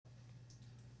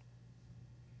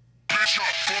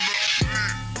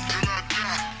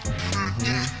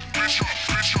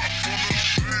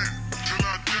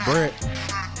Brett.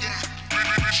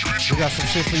 We got some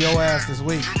shit for your ass this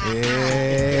week.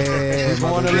 Yeah. We're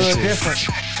going a little different.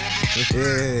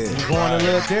 Yeah. We're going a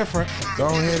little different. Go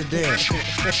ahead and dance.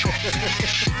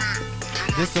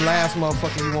 This the last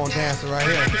motherfucker you want dancing right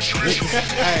here.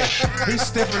 Hey, he's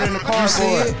stiffer than the You cardboard.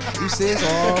 see it? You see it? So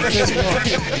all pissed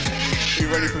off. You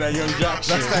ready for that Young Jock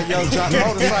shit? That's that Young Jock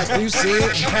motorcycle. You see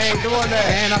it? They ain't doing that.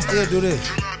 And I still do this.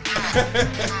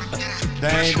 They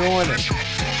ain't doing it.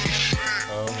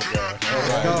 Oh my God. All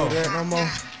Let's right. go. Do that no more.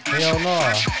 Hell no.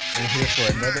 We're here for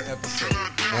another episode of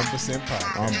 1%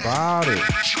 Podcast. I'm about it.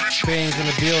 Fiends in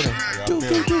the building. Y'all feel me?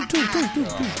 Oh,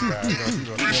 God. You gonna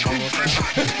feel my little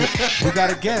sound? We got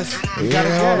a guest. We Yeah, got a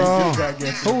hold guest. on. got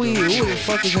guests. Who the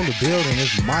fuck is in the building?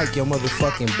 It's Mike, your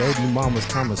motherfucking baby mama's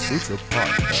Kama Sutra part.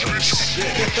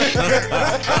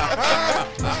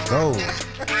 Let's go.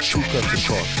 2 cups of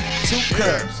coffee. 2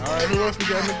 cups. All right, who else we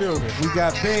got in the building? We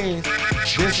got Beans.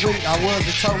 This week I was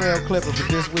the toenail clipper, but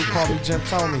this week call me Jim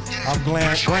Tomey. I'm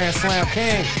Grand Slam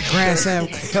King. Grand Slam.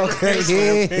 Okay,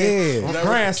 yeah. I'm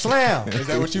Grand Slam. Is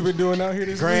that what you've been doing out here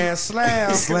this Grand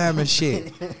Slam. Slamming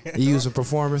shit. You using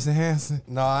performance enhancing?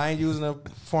 No, I ain't using a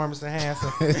performance enhancer.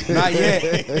 Not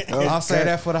yet. I'll say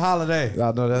that for the holiday.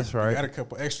 I know that's week? Got right. a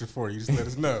couple extra for you. Just let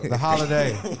us know. The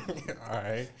holiday. All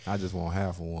right. I just want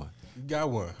half of one. You got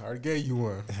one. I already gave you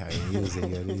one. I ain't using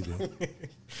it yet either.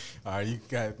 All right, you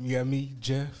got me,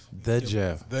 Jeff. The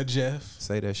Jeff. The Jeff.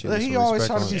 Say that shit. Look, with he some always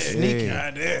respect trying to on be it. sneaky.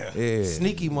 Yeah. Goddamn. Yeah.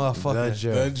 Sneaky The motherfucker. The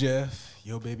Jeff. Jeff.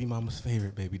 Your baby mama's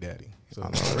favorite baby daddy. So I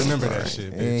know, remember that's that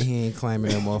right. shit, And bitch. he ain't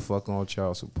claiming that motherfucker on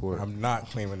child support. I'm not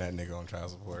claiming that nigga on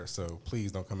child support, so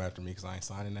please don't come after me because I ain't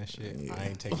signing that shit. I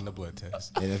ain't taking the blood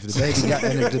test. And if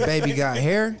the baby got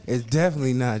hair, it's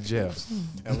definitely not Jeff's.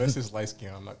 Unless it's light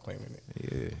skin, I'm not claiming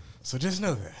it. Yeah. So just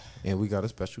know that. And we got a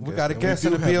special We guest. got a And guest we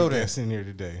in do the have a building. guest in here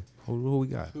today. Who we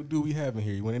got? Who do we have in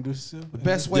here? You want to introduce yourself? The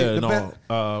best way. Yeah, the no, best.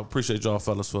 appreciate y'all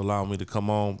fellas for allowing me to come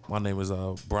on. My name is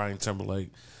Brian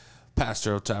Timberlake,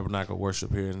 pastor of Tabernacle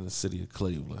Worship here in the city of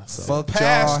Cleveland. So Fuck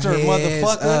Pastor, y'all heads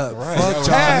motherfucker. up. Right. Fuck y'all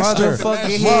Pastor.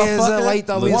 motherfucking heads up. Like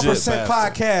the Legit 1%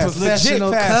 podcast. Legit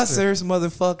professional pastor. cussers,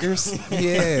 motherfuckers.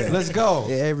 Yeah. Let's go.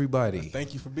 Yeah, everybody.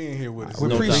 Thank you for being here with us. We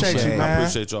no appreciate doubt. you, I man.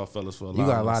 appreciate y'all fellas for allowing You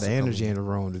got a lot us of to come energy in. in the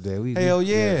room today. Hell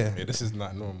yeah. Yeah, this is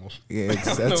not normal. Yeah,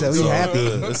 that's how It's we all happy.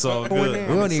 good. It's all We good.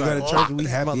 don't even go to church. We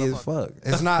happy as fuck.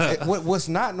 It's not what's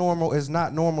not normal is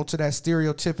not normal to that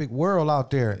stereotypic world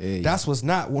out there. Yeah. That's what's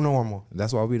not normal.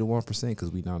 That's why we the 1%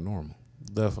 because we not normal,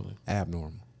 Definitely.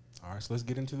 abnormal. All right, so let's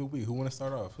get into the week. Who want to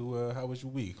start off? How was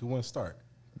your week? Who want to start?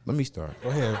 Let me start. Go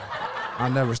ahead. I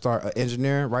never start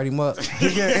engineering. Write him up.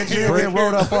 He get engineer get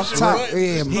rolled up off the top.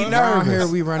 Yeah, He around nervous. here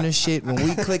we running shit. When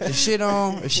we click the shit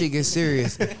on, the shit gets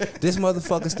serious. This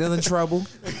motherfucker still in trouble.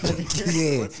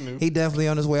 Yeah, What's new? he definitely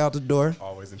on his way out the door.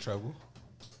 Always in trouble.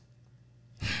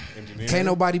 Engineer. Can't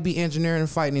nobody be engineering and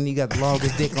fighting, and he got the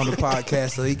longest dick on the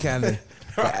podcast, so he kind of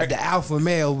the alpha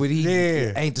male, but he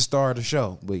Yeah. ain't the star of the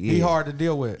show. But yeah, He hard to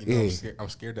deal with. You know, Yeah. I'm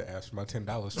scared to ask for my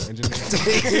 $10 for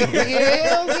engineering. Yeah,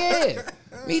 hell yeah.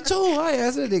 Me too. I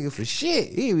asked that nigga for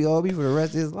shit. He be all me for the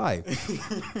rest of his life.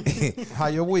 How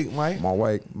your week, Mike? My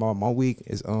week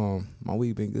is my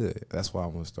week been good. That's why I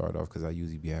want to start off because I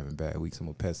usually be having bad weeks. I'm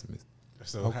a pessimist.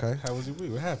 So Okay. how was your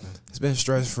week? What happened? It's been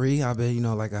stress free. I've been,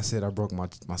 like I said, I broke my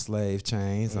slave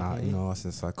chains.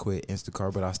 Since I quit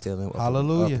Instacart, but I still in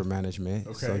Hallelujah. upper management.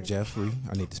 Okay. So Jeffrey,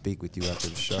 I need to speak with you after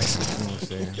the show. You know what I'm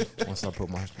saying? Once I put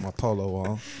my polo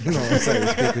on, you know what I'm saying?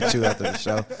 Speak with you after the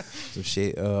show. Some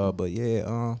shit. But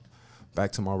yeah,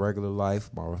 back to my regular life.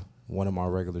 One of my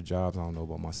regular jobs. I don't know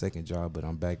about my second job, but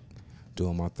I'm back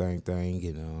doing my thing.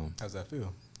 And How's that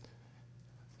feel?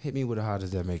 hit me with a how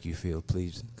does that make you feel,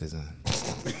 please? Because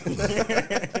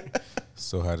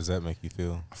So how does that make you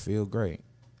feel? I feel great.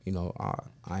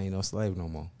 I ain't no slave no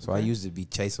more. So I used to be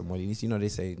chasing money. They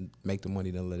say make the money,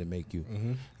 then let it make you.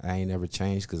 Mm-hmm. I ain't never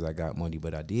changed because I got money,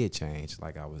 but I did change.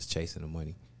 Like I was chasing the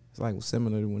money. It's like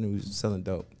similar to when we was selling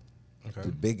dope. Okay.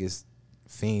 The biggest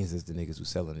fiends is the niggas who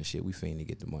selling the shit. We fiend to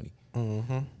get the money.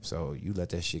 Mm-hmm. So you let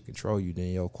that shit control you,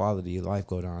 then your quality of life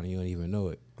go down and you don't even know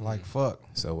it. Like fuck.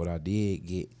 So what I did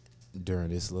get during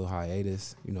this little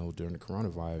hiatus, during the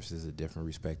coronavirus is a different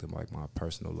respect of like my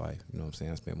personal life. You know what I'm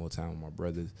saying? I spend more time with my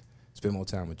brothers, spend more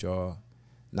time with y'all.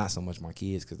 Not so much my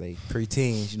kids because they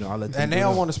preteens, I let them And they do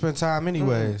don't them. want to spend time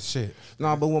anyways. Shit.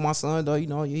 No, but with my son though,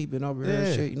 he been over here Yeah.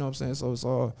 and shit, you know what I'm saying?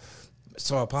 So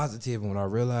it's all positive. And what I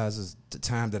realized is the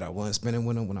time that I wasn't spending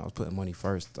with them when I was putting money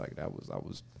first, like that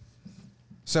was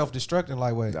Self-destructing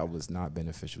like way. that was not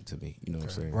beneficial to me. You know what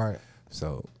I'm saying? Right.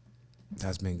 So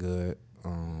that's been good.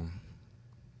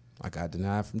 I got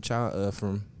denied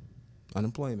from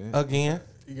unemployment. Again.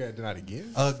 You got denied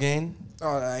again? Again.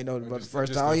 Oh, I ain't know about the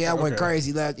first just time. Oh, yeah, I went okay.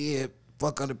 crazy last year.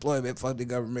 Fuck unemployment, fuck the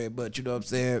government. But you know what I'm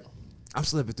saying? I'm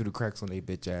slipping through the cracks on they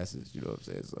bitch asses. You know what I'm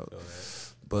saying? So,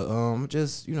 but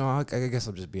just you know, I guess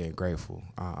I'm just being grateful.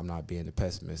 I'm not being the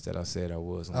pessimist that I said I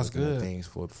was. I'm That's looking good. at things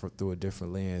for through a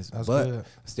different lens. That's but good.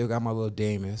 I still got my little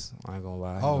demons. I ain't gonna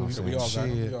lie. Oh, you know what I'm We all saying?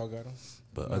 got them. Shit. We all got them.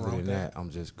 But Nothing other wrong than with that, I'm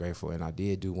just grateful. And I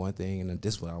did do one thing, and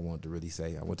this one I wanted to really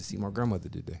say. I went to see my grandmother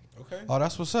today. Okay. Oh,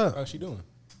 that's what's up. How's she doing?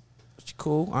 She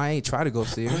cool. I ain't try to go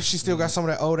see her. She still got some of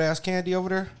that old ass candy over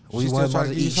there. We She still wasn't trying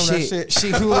about to to eat eat some of that shit. shit.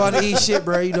 She was about to eat shit,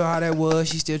 bro. You know how that was.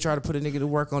 She still tried to put a nigga to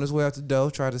work on his way out the door.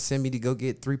 Tried to send me to go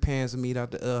get 3 pans of meat out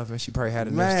the oven. She probably had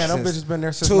enough Man, them since bitches been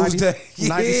there since Tuesday.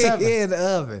 97. Yeah, in the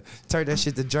oven. Turned that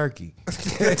shit to jerky.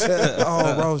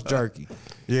 Oh, roast jerky.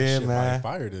 Yeah, Shit, man.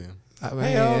 Fire then. I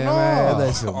Hell no. man,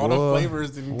 listen, All the boy.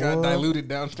 flavors then got diluted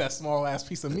down to that small ass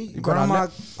piece of meat. Grandma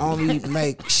only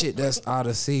make shit that's out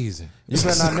of season. You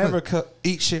better not never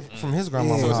eat shit from his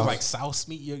grandma's So house. is it like sauce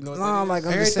meat? You know what No, that is? like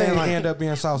I'm just Everything saying, like, end up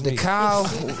being sauce the meat. cow,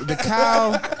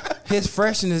 his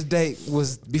freshness date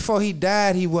was before he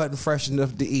died. He wasn't fresh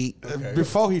enough to eat.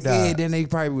 Before he Yeah, died. then they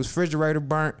probably was refrigerator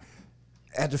burnt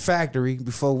at the factory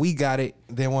before we got it.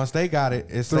 Then once they got it,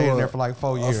 it through stayed in a- there for like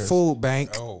 4 A years. food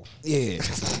bank. Oh. Yeah.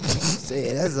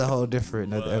 Yeah, that's a whole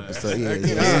different another episode. Yeah,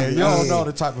 Yeah, you don't yeah. know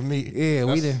the type of meat. Yeah,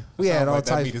 we did. We Sounds had all like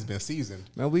that meat types. has been seasoned.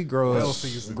 Man, we Well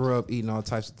seasoned. grew up eating all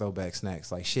types of throwback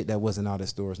snacks, like shit that wasn't out at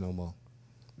stores no more.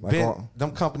 Like Been,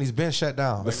 them companies been shut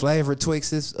down. the flavored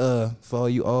Twixes, for all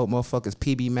you old motherfuckers,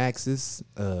 PB Maxes.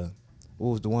 What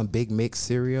was the one Big Mix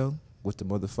cereal with the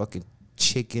motherfucking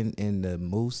chicken and the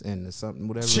moose and the something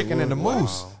whatever. Chicken it and the was.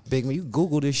 moose. Big man, you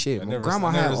Google this shit. My grandma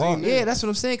I had never all. seen that. Yeah, that's what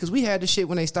I'm saying. Cause we had the shit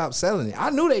when they stopped selling it. I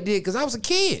knew they did because I was a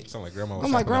kid. Sound like grandma was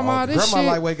I'm like, shopping at grandma, Aldi. this Grandma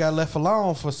shit. lightweight got left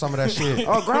alone for some of that shit.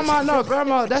 Oh, grandma, no,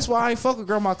 grandma. That's why I ain't fuck with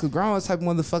grandma, cause grandma's the type of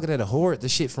motherfucker that'll hoard the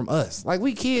shit from us. Like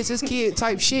we kids, this kid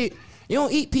type shit. You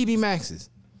don't eat PB Maxes.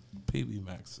 PB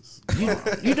Maxes.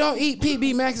 You don't eat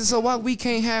PB Maxes, so why we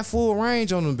can't have full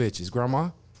range on them bitches, grandma?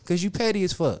 Cause you petty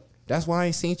as fuck. That's why I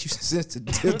ain't seen you since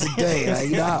till today. Like,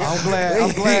 you know, I'm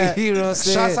glad. you know what I'm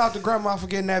saying? Shouts out to grandma for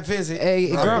getting that visit. Hey,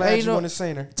 I'm grandma, glad you you know- wouldn't have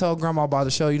seen her. Told grandma about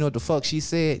the show. You know what the fuck she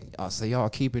said? I said, y'all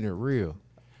keeping it real.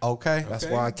 Okay. That's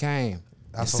Okay. why I came.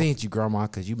 I That's seen you, grandma,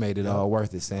 because you made it all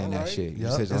worth it saying that Alright. shit. You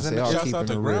Yep. said, y'all It's in say, the- y'all Shouts keeping out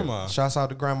to it real. grandma. Shouts out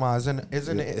to grandma. It's in It's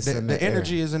the in the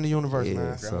energy air. is in the universe, Yeah.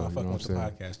 man. So, Grandma you fucking know with the what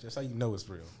I'm podcast. That's how you know it's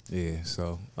real. Yeah,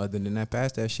 so other than that,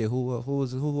 past that shit, who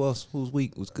else whose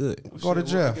week was good? Go to Shit,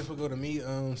 Jeff. I guess we'll go to me.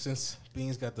 Since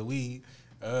Beans got the weed.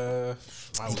 My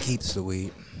He week, keeps the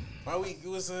weed. my week it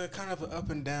was kind of an up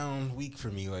and down week for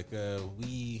me. Like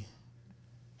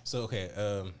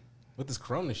with this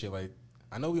Corona shit, like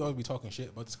I know we always be talking shit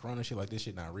about this Corona shit, like this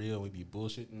shit not real. We be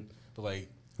bullshitting, but like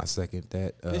I second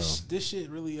that. this shit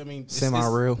really, I mean,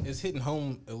 Semi-real. It's hitting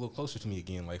home a little closer to me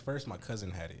again. Like first, my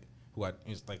cousin had it, who I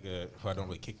don't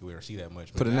really kick it with or see that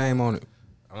much. Put a now name on it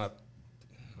I'm not.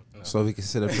 so we can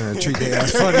sit up there and treat their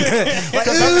ass funny.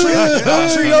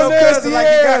 Don't treat your cousin like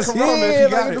you got corona if you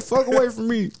got get it. the fuck away from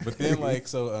me. But then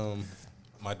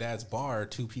my dad's bar,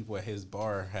 2 people at his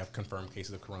bar have confirmed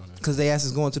cases of Corona. Because they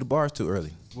asses going to the bars too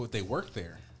early. Well, they work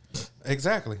there,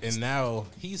 Exactly. and now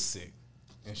he's sick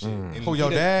and shit. And Who, he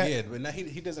your doesn't- dad? Yeah, but now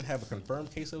he doesn't have a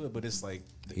confirmed case of it, but it's like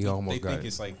He almost they got think it.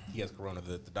 it's like he has Corona.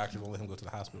 The doctor won't let him go to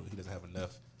the hospital. He doesn't have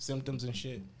enough symptoms and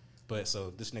shit. But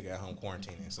so this nigga at home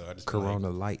quarantining. So I just been, Corona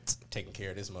like, light. taking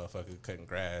care of this motherfucker, cutting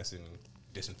grass and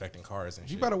disinfecting cars and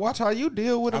shit. You better watch how you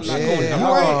deal with it. I'm not going- I'm You not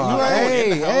going- ain't-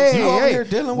 Hey, in the house. hey, You over hey. here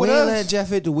dealing with we ain't us. let Jeff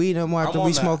hit the weed no more after I'm we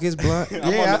on smoke that. his blunt. I'm Yeah,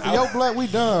 on the after out- your blunt, we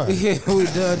done. Yeah, we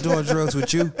done doing drugs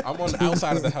with you. I'm on the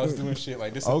outside of the house doing shit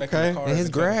like disinfecting Okay. the cars. And his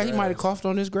and cutting grass, he might have coughed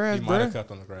on his grass, He might have bro.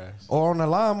 cuffed on the grass. Or on the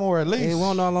lawnmower at least. It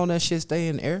won't all on that shit stay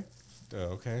in the air.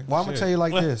 Okay. Well, I'm gonna Shit. tell you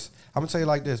like this. I'm gonna tell you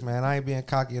like this, man. I ain't being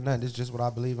cocky or nothing. This is just what I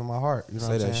believe in my heart. You know Say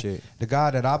what I'm that saying? shit. The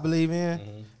God that I believe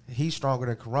in, he's stronger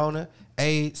than Corona,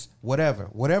 AIDS, whatever.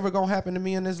 Whatever gonna happen to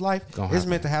me in this life, Gonna it's happen.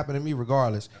 meant to happen to me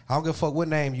regardless. I don't give a fuck what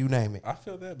name you name it. I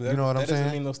feel that, but You know what that I'm doesn't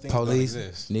saying? mean those things Police, don't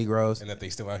exist. Negroes. And that they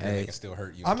still out here, Hey. they can still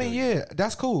hurt you. I and mean, kill you. yeah,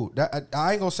 that's cool.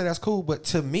 I ain't gonna say that's cool, but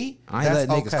to me, I ain't that's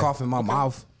let niggas okay. cough in my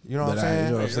mouth. You know what But I'm saying?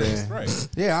 You know what I'm saying? Right.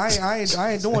 Yeah,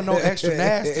 I ain't doing no extra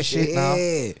nasty shit now.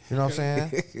 Yeah. You know what I'm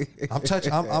saying? I'm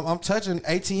touching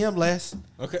ATM less.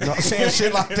 Okay. You know what I'm saying?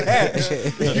 Shit like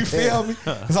that. You feel me?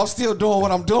 Because I'm still doing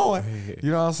what I'm doing. You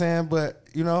know what I'm saying? But,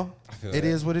 you know, feel it that.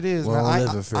 is what it is. We man. don't I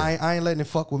live in fear. I ain't letting it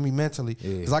fuck with me mentally.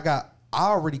 Because I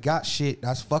already got shit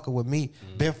that's fucking with me,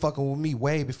 been fucking with me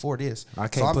way before this. I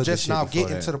can't so I'm put the just shit now before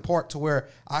getting that. to the part to where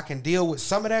I can deal with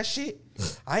some of that shit.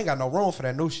 I ain't got no room for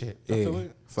that new shit. Yeah, feel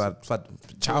it. for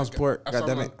child support. I'm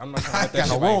Goddamn not, it. I'm not trying to let Got that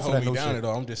no shit room like, for hold that me new down shit. at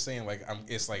all. I'm just saying like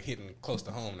it's like hitting close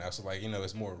to home now. So like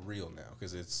it's more real now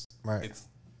because Right.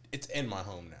 it's in my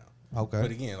home now. Okay.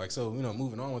 But again, like so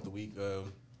moving on with the week,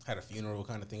 had a funeral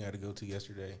kind of thing I had to go to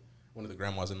yesterday. One of the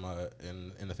grandmas in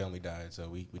the family died, so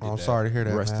we did I'm that. sorry to hear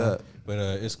that, Rest man. up. But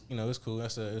it's it's cool.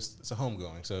 It's a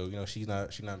homegoing. So she's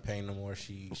not in pain no more.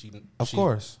 She's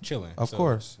course. chilling. Of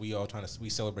course. We all we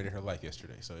celebrated her life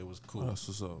yesterday, so it was cool. That's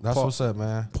what's up. That's what's up,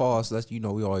 man. Pause. We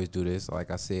always do this.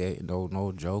 Like I said,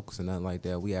 no jokes and nothing like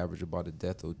that. We average about a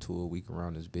death or two a week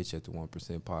around this bitch at the 1%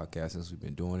 podcast since we've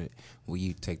been doing it.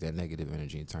 We take that negative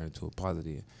energy and turn it to a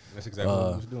positive. That's exactly what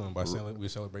we was doing by we were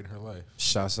celebrating her life.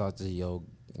 Shouts out to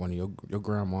one of your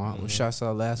grandma. Shouts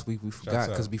out last week. We forgot Shouts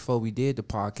because out. before we did the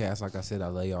podcast, like I said, I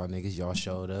love y'all niggas. Y'all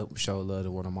showed up, showed love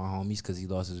to one of my homies because he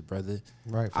lost his brother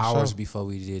Right, for hours sure. before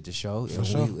we did the show. For And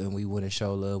sure. we went and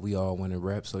showed love. We all went and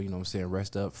rep. So you know what I'm saying.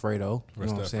 Rest up, Fredo. You know Rest what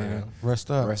I'm up, saying. Fredo.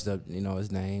 Rest up. Rest up.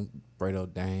 His name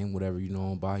Fredo Dame, whatever you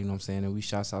know him by. You know what I'm saying. And we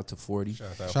shouts out to 40.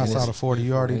 Shouts out to 40.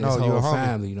 You already And know his you're a whole homie.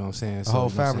 family, you know what I'm saying? The whole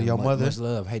you know what I'm family, saying? your Much- mother. Much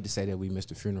love. Hate to say that we missed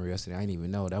the funeral yesterday. I didn't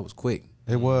even know. That was quick.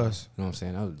 It was. You know what I'm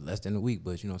saying? That was less than a week,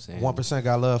 but you know what I'm saying? 1%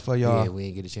 got love for y'all. Yeah, we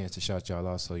didn't get a chance to shout y'all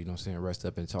out, so you know what I'm saying? Rest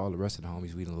up, and to all the rest of the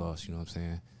homies we done lost, you know what I'm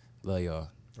saying? Love y'all.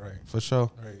 Right. For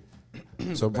sure.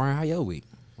 Right. So Brian, how your week?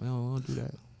 We don't do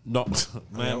that. No,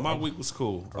 man, my week was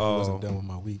cool. I wasn't done with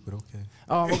my week, but okay.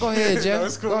 Oh, well, go ahead, Jeff.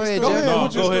 it's cool, Go it's ahead, cool. Jeff. No,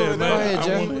 What you go doing, ahead, man? Go ahead, I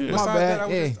Jeff. wanna hear. My Besides bad. that,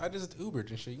 Yeah. I just Ubered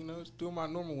and shit. Just doing my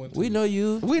normal one. We know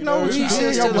you. We know what you We did.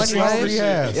 still Your the money slave. already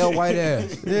has. Your white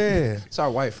ass. Yeah. It's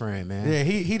our white friend, man. Yeah,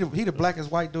 he the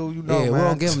blackest white dude you know, Yeah, man. we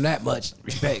don't give him that much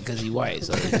respect because he white.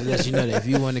 So just let you know that if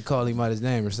you want to call him out his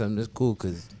name or something, that's cool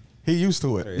because He used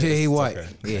to it. yeah, he it's white. okay.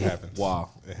 Yeah, It happens. Wow.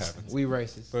 It happens. We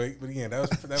racist. But again, that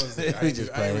was it. I We didn't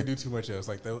just really playing. do too much else.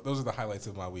 Like those are the highlights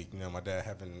of my week. My dad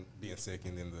being sick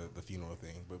and then the funeral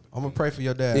thing. But I'm gonna pray for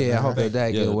your dad. Yeah, I man. hope your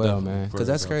dad Yeah, get well, definitely. man. Because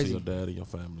that's Prayers crazy. out to your dad and your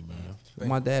family, man.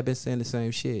 My dad been saying the same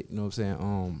shit. You know what I'm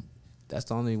saying? That's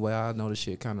the only way I know the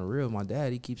shit kind of real. My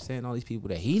dad, he keeps saying all these people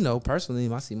that he know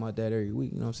personally. I see my dad every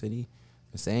week. You know what I'm saying? He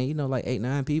been saying, like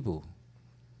 8-9 people.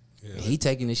 yeah, And he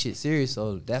taking this shit serious.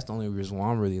 So that's the only reason why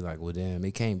I'm really like, well, damn,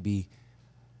 it can't be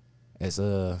as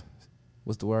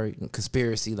what's the word?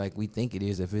 Conspiracy like we think it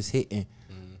is if it's hitting.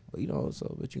 But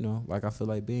but like I feel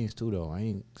like beings too though. I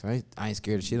ain't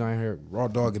scared of shit. I ain't heard raw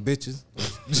dog and bitches.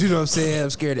 You know what I'm saying? I'm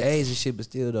scared of AIDS and shit, but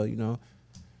still though,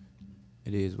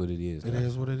 it is what it is. It man.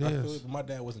 is what it I feel is. it, but my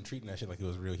dad wasn't treating that shit like it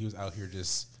was real. He was out here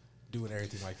just doing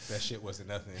everything like that shit wasn't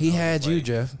nothing. He I was had just you, like-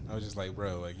 Jeff. I was just like,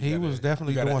 bro, like He was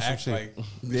definitely you gotta doing some act shit. Like this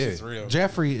Yeah. shit's real.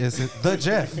 Jeffrey is the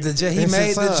Jeff. He It's made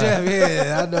his the son. Jeff.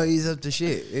 Yeah, I know he's up to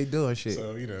shit. He doing shit.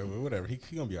 So but whatever. He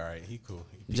gonna be all right. He cool.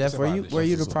 He Jeff, were survived you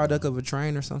this the shit. product of a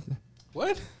train or something?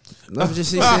 What? No, I'm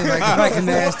just saying like a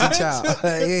nasty child.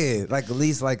 Yeah, like at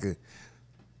least like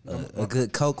a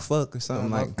good coke fuck or something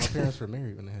my, like. my parents were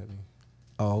married when they had me.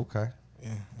 Oh, okay. Yeah,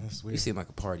 that's You weird. seem like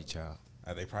a party child.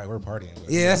 They probably were partying. But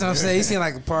Yeah, that's what I'm saying. You seem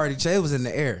like a party child. It was in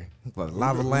the air, like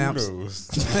lava lamps,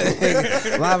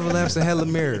 lava lamps, and hella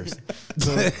mirrors.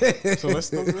 So let's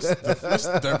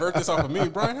divert this off of me,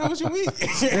 Brian. How was your week?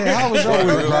 Yeah, how was your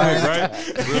week, Brian? Right?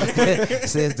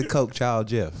 Says the coke child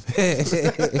Jeff.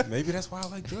 Maybe that's why I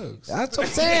like drugs. That's what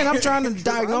I'm saying. I'm trying to I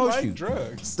diagnose like you.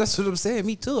 drugs. That's what I'm saying.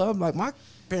 Me too. I'm like my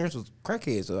parents was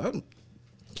crackheads, so I'm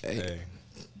Hey,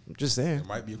 I'm just saying. there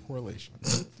might be a correlation.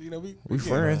 We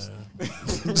friends.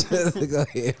 Go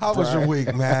ahead. How was your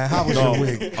week, man? How was No, your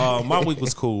week? my week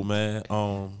was cool, man.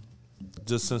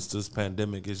 Just since this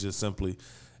pandemic, it's just simply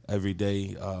every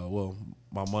day.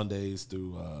 My Mondays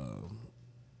through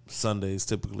Sundays,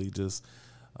 typically just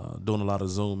doing a lot of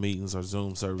Zoom meetings or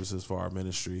Zoom services for our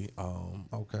ministry.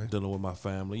 Okay. Dealing with my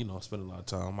family, spending a lot of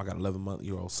time. I got an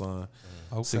 11-month-old son,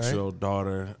 Okay. 6-year-old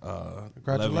daughter,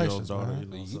 Congratulations, 11-year-old daughter.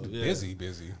 man. So, yeah.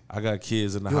 Busy. I got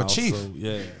kids in the You a house, chief. so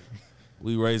yeah,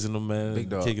 we raising them, man. Big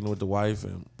dog. Kicking it with the wife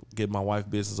and getting my wife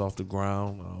business off the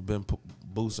ground. Been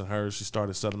boosting her. She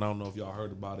started selling. I don't know if y'all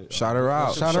heard about it. Shout her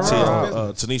out. Shout her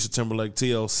out. Tanisha Timberlake,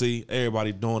 TLC.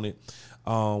 Everybody doing it.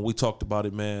 We talked about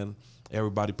it, man.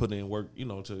 Everybody putting in work,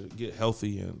 to get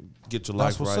healthy and get your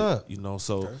That's life what's right. up.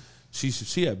 So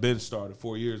she had been started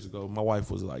 4 years ago. My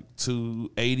wife was like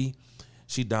 280.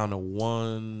 She down to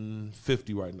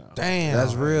 150 right now. Damn.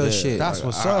 That's real shit. That's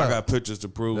what's I up. got pictures to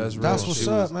prove. That's real. That's She what's was-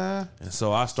 up, man. And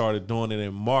so I started doing it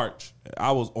in March.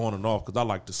 I was on and off because I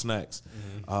like the snacks.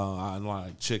 I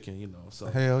like chicken, So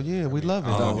Hell yeah, we love it.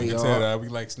 Don't We we can all? tell that we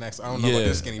like snacks. I don't know Yeah. about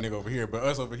this skinny nigga over here, but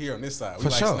us over here on this side, we For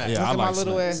like sure. snacks. Yeah, I Look at like my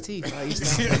little snacks. ass teeth. I used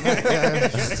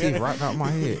to teeth rotting out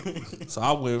my head. So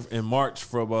I went in March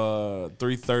from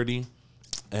 3:30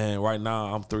 and right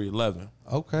now I'm 311.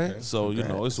 Okay. So you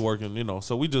know it's working. You know,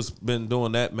 so we just been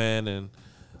doing that, man, and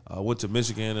went to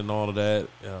Michigan and all of that.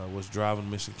 Was driving to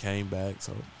Michigan, came back.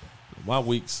 So my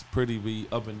weeks pretty be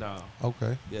up and down.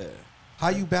 Okay. Yeah. How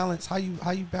you balance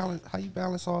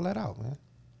all that out,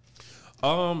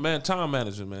 man? Man, time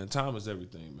management, man. Time is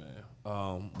everything,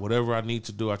 man. Whatever I need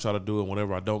to do, I try to do it.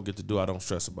 Whatever I don't get to do, I don't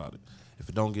stress about it. If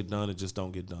it don't get done, it just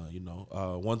don't get done. You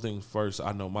know, one thing first,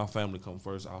 I know my family come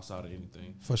first outside of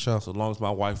anything. For sure. So as long as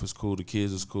my wife is cool, the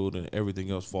kids is cool, then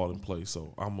everything else fall in place.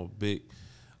 So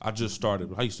I just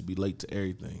started. I used to be late to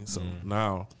everything. So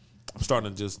now I'm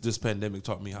starting to this pandemic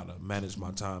taught me how to manage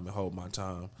my time and hold my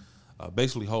time.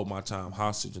 Basically hold my time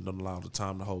hostage and don't allow the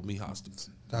time to hold me hostage.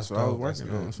 That's what I was dope. working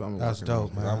on. That's what I'm That's working on.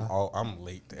 dope, man. I'm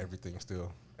late to everything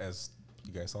still, as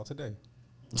you guys saw today.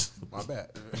 My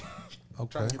bad.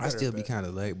 Okay. I still be kind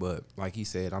of late, but like he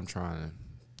said, I'm trying to.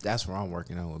 That's where I'm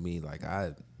working on with me. Like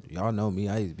y'all know me.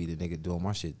 I used to be the nigga doing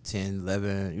my shit 10,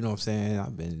 11. You know what I'm saying?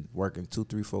 I've been working 2,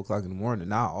 3, 4 o'clock in the morning.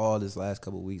 Now all this last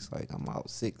couple of weeks, like I'm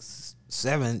out 6,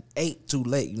 7, 8 too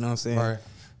late. You know what I'm saying? Right.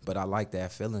 But I like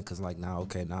that feeling because like now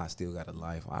I still got a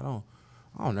life. I don't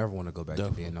ever want to go back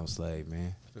to being no slave,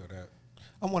 man. I feel that.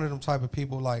 I'm one of them type of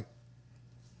people, like,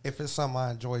 if it's something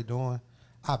I enjoy doing,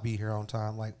 I'll be here on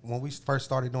time. Like, when we first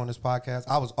started doing this podcast,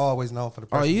 I was always known for the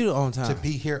person you on time to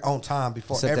be here on time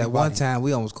before Except everybody. that one time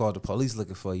we almost called the police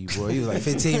looking for you, boy. You was like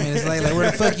 15 minutes late. Like,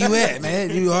 where the fuck you at, man?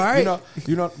 You all right?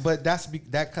 You know, but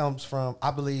that comes from,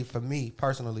 I believe, for me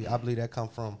personally, I believe that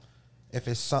comes from if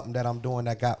it's something that I'm doing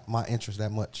that got my interest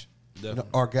that much,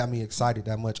 or got me excited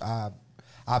that much,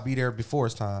 I'll be there before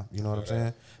it's time. You know what I'm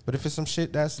saying? But if it's some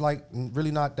shit that's like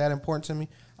really not that important to me,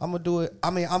 I'm gonna do it. I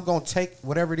mean, I'm gonna take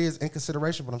whatever it is in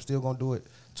consideration, but I'm still gonna do it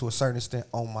to a certain extent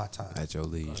on my time. At your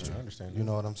leisure. I understand. You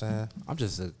know what I'm saying? I'm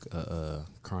just a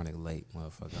chronic late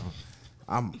motherfucker.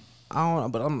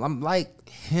 I'm like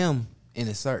him in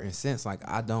a certain sense. Like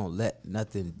I don't let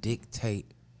nothing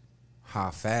dictate how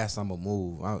fast I'm gonna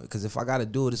move. Because if I gotta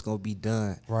do it, it's gonna be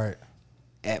done Right.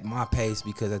 at my pace.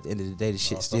 Because at the end of the day, the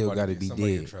shit still gotta be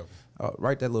did.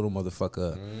 Write that little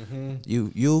motherfucker up. Mm-hmm.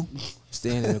 You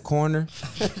stand in the corner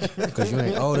because you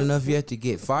ain't old enough yet to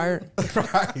get fired.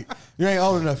 Right. You ain't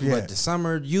old enough yet. But the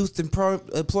summer youth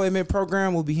employment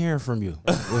program will be hearing from you.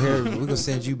 We're gonna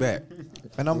send you back.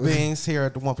 And I'm Beans here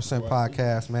at the 1%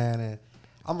 Podcast, man. And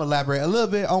I'm gonna elaborate a little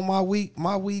bit on my week.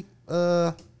 My week,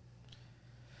 it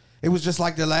was just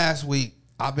like the last week.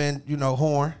 I've been,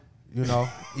 horn. Even though,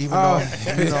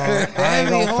 I ain't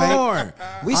gonna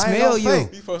fake. We smell you.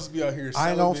 You supposed to be out here. I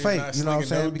ain't gonna fake. not You know what I'm slinging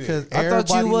saying? no Because dick. I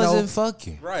thought everybody you wasn't know,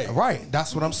 fucking. Right.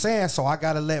 That's what I'm saying. So I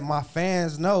gotta let my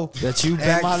fans know That you and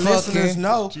back my fucking. listeners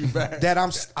know You back. that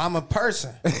I'm a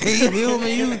person. you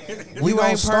Gonna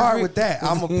ain't start perfect. with that.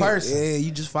 I'm a person. Yeah,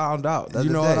 you just found out. You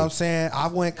know what I'm saying? I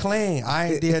went clean.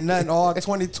 I ain't did nothing all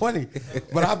 2020,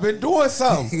 but I've been doing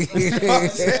something. You know what I'm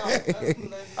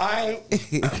saying?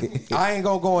 I ain't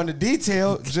gonna go into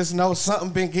detail. Just know something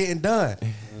been getting done.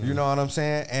 You know what I'm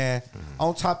saying? And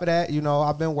on top of that,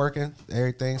 I've been working.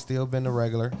 Everything's still been the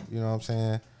regular. You know what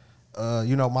I'm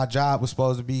saying? My job was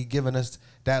supposed to be giving us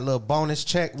that little bonus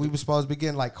check. We were supposed to be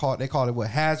getting they call it what,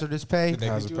 hazardous pay.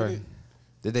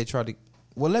 Did they try to?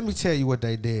 Well, let me tell you what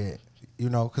they did.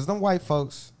 Because them white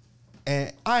folks,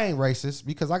 and I ain't racist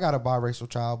because I got a biracial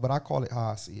child, but I call it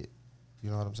how I see it. You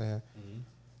know what I'm saying? Mm-hmm.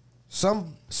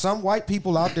 Some white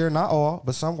people out there, not all,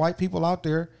 but some white people out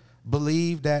there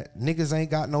believe that niggas ain't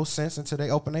got no sense until they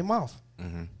open their mouth.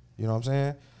 Mm-hmm. You know what I'm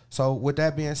saying? So with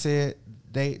that being said,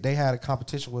 they had a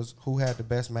competition was who had the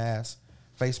best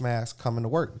face mask coming to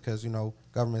work because,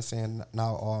 government saying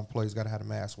now all employees got to have a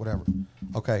mask, whatever.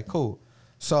 Okay, cool.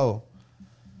 So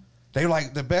they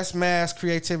like the best mask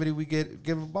creativity we give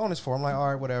a bonus for. I'm like, all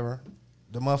right, whatever.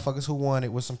 The motherfuckers who won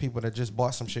it was some people that just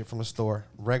bought some shit from the store.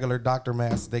 Regular doctor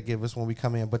masks they give us when we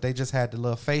come in, but they just had the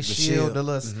little face shield, the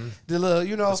little,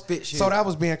 the spit shield. So that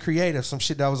was being creative. Some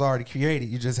shit that was already created,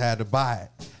 you just had to buy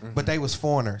it. But they was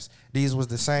foreigners. These was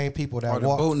the same people that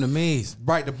walked. The Vietnamese.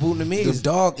 Right, the Vietnamese. The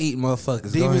dog eating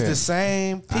motherfuckers. These was the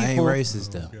same people. I ain't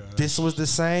racist though. This was the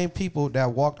same people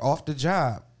that walked off the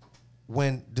job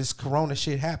when this corona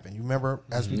shit happened. You remember,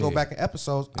 as we go back in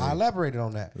episodes, I elaborated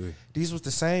on that. These was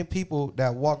the same people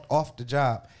that walked off the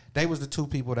job. They was the two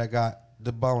people that got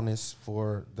the bonus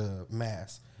for the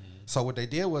mask. So what they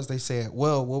did was they said,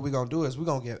 well, what we're going to do is we're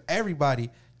going to give everybody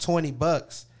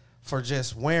 $20 for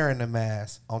just wearing the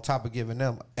mask on top of giving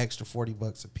them extra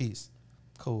 $40 a piece.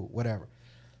 Cool, whatever.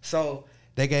 So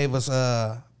they gave us,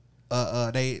 they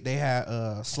had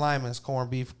Sliman's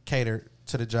corned beef catered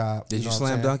to the job. Did you know what I'm slam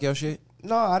saying? dunk your shit?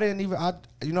 No, I didn't even.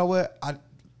 You know what?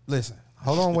 Listen.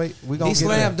 Hold on, wait. We gonna He get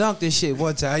slam there. dunked this shit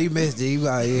one time. You missed it. He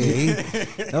like,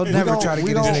 they'll never try to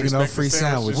we get this gon- nigga no free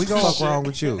sandwich. We What the gon- fuck wrong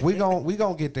with you? We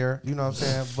gon' get there. You know what I'm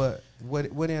saying? But what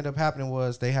ended up happening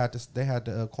was they had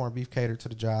the corned beef catered to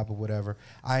the job or whatever.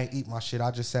 I ain't eat my shit.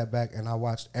 I just sat back and I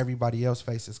watched everybody else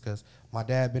faces because my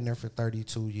dad been there for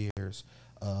 32 years.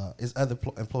 His other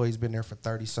employees been there for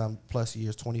 30 some plus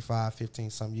years, 25,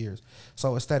 15 some years.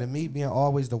 So instead of me being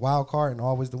always the wild card and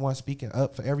always the one speaking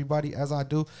up for everybody as I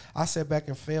do, I sat back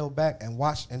and fell back and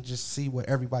watched and just see what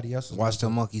everybody else was Watch the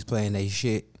doing. monkeys playing they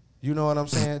shit. You know what I'm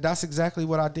saying? That's exactly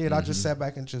what I did. I just sat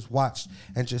back and just watched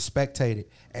and just spectated.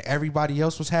 And everybody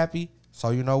else was happy. So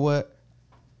you know what?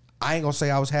 I ain't going to say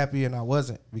I was happy and I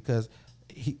wasn't because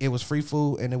it was free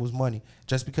food and it was money.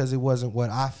 Just because it wasn't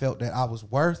what I felt that I was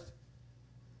worth,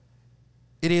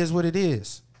 it is what it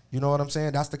is. You know what I'm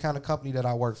saying? That's the kind of company that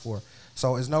I work for.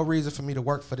 So there's no reason for me to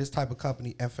work for this type of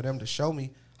company and for them to show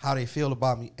me how they feel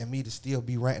about me and me to still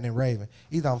be ranting and raving.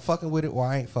 Either I'm fucking with it or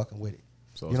I ain't fucking with it.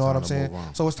 So you it's know what time I'm to saying? move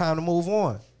on. So it's time to move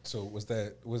on. So was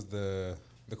the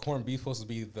corned beef supposed to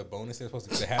be the bonus? They're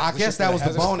supposed to be I guess that was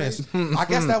the bonus. I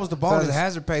guess that was the Bonus bonus.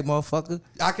 hazard pay, motherfucker.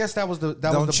 I guess that was the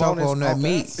Don't bonus. choke on that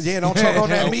meat. Yeah, don't choke on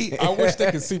that meat. I wish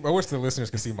they could see. I wish the listeners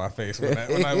could see my face when you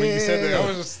said that. I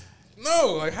was just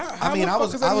no, like how I mean, the I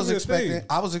fuck is that was even a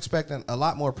thing? expecting a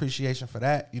lot more appreciation for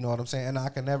that. You know what I'm saying? And I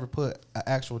can never put an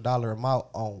actual dollar amount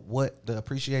on what the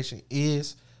appreciation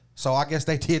is. So I guess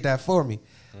they did that for me.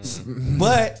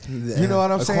 But you know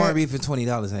what I'm a saying? corned beef for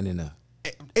 $20 ain't enough.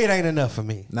 It ain't enough for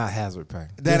me. Not hazard pay.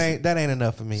 That ain't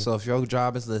enough for me. So if your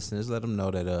job is listeners, let them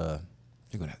know that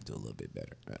you're gonna have to do a little bit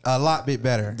better A lot bit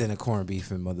better. than a corned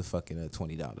beef and motherfucking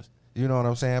 $20. You know what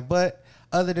I'm saying? But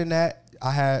other than that, I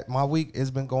had my week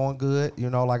has been going good. You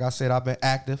know, like I said, I've been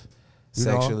active. You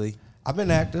know? Sexually. I've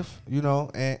been active, you know,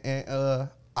 and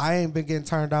I ain't been getting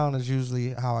turned down as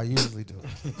usually how I usually do.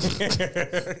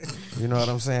 You know what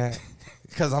I'm saying?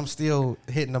 Because I'm still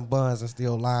hitting them buns and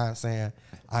still lying, saying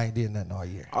I ain't did nothing all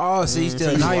year. Oh, so you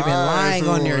still you now you've been lying lying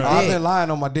on to your her. I've been dick.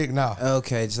 lying on my dick now.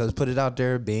 Okay, so let's put it out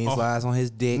there. Beans lies on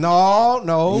his dick. No,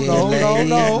 Yeah,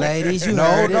 ladies, ladies, you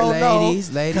heard it,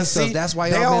 ladies, ladies. 'Cause So see, that's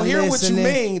why they y'all don't been hear listening.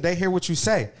 what you mean. They hear what you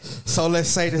say. So let's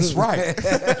say this right.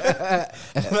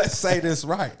 Let's say this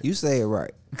right. You say it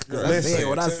right. I Listen. said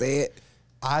what I said.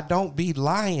 I don't be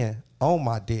lying on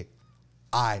my dick.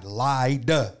 I lied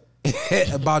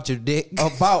About your dick.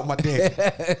 about my dick.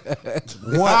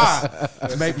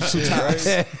 Once, maybe 2 times.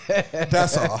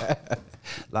 That's all.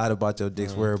 Lied about your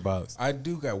dick's whereabouts. I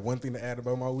do got one thing to add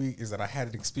about my week is that I had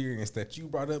an experience that you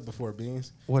brought up before,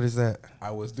 Beans. What is that?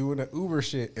 I was doing an Uber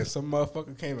shit and some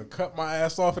motherfucker came and cut my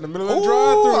ass off in the middle of the Ooh,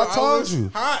 drive-thru. I told was you.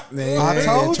 hot. Man, I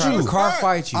told trying you. to car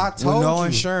fight you. I with told no you.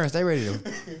 insurance. They ready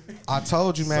to. I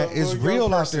told you, man. Some It's little real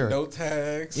young out person, there. No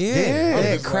tags. Yeah, Yeah.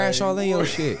 they just crash like, all in your boy.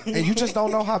 shit. And you just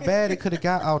don't know how bad it could have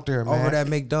got out there, man. Over that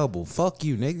McDouble. Fuck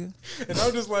you, nigga. And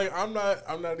I'm just like, I'm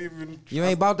not even. You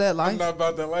ain't about that I'm life. not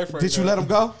about that life right Did you now. let him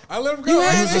go? I let him go. You I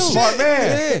had had to. to. smart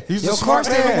man. Yeah. He's a Your smart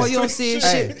car standing man. while you don't see his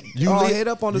Hey, shit. you all lit- hit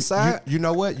up on the side. You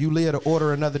know what? You live to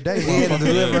order another day. He had to motherfucker.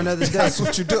 deliver another day. That's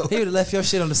what you do. He would have left your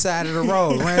shit on the side of the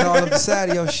road, ran all up the side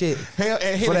of your shit. Hell,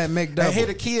 and hit For a- that McDouble. And hit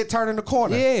a kid turning the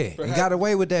corner. Yeah, he got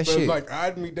away with that But shit. like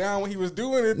eyed me down when he was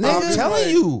doing it. Nigga. I'm just telling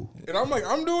like- you. And I'm like,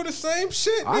 I'm doing the same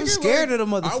shit. I'm nigga. scared Like, of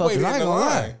the motherfuckers. waited I ain't in the gonna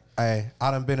lie. line. Hey,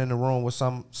 I done been in the room with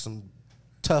some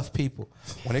tough people.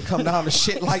 When it come down to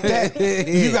shit like that,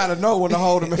 you gotta know when to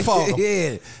hold them and fold them.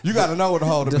 Yeah. You gotta know when to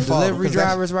hold them The and fold them. delivery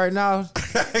drivers right now,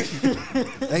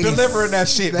 they delivering that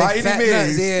shit they by any fat means.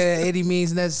 nuts. Yeah, any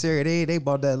means necessary. They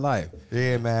bought that life.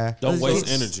 Yeah, man. Don't Let's waste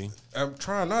go. energy. I'm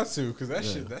trying not to because that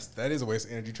shit that is a waste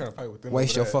of energy trying to fight with them.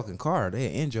 Waste over your that. fucking car. They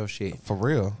end your shit. For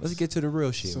real. Let's get to the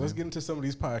real shit. So let's get into some of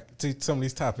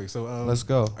these topics. So Let's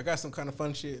go. I got some kind of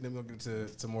fun shit, and then we'll get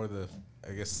to more of the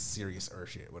serious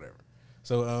shit, whatever.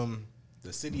 So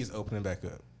the city is opening back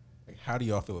up. Like, how do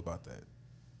y'all feel about that?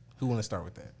 Who want to start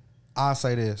with that? I'll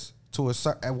say this. To a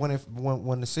certain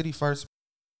when the city first,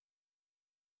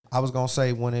 I was gonna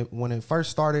say when it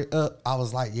first started up, I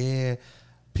was like, yeah,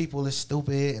 people is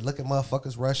stupid and look at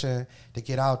motherfuckers rushing to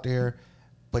get out there.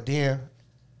 But then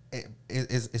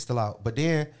it's still out. But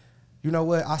then, you know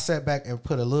what? I sat back and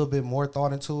put a little bit more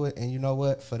thought into it. And you know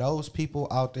what? For those people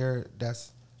out there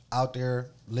that's out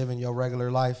there living your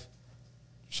regular life,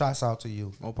 shouts out to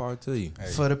you. More power to you.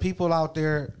 Hey. For the people out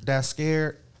there that's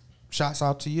scared, shouts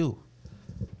out to you.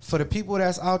 For the people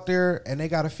that's out there and they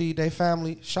got to feed their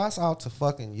family, shouts out to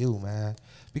fucking you, man.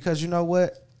 Because you know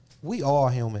what? We all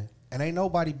human. And ain't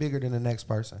nobody bigger than the next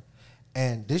person.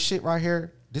 And this shit right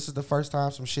here, This is the first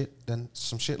time some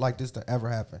shit like this to ever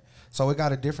happen. So it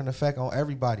got a different effect on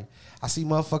everybody. I see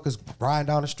motherfuckers riding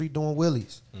down the street doing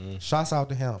wheelies. Shouts out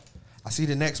to him. I see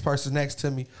the next person next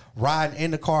to me riding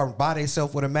in the car by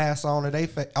themselves with a mask on their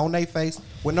face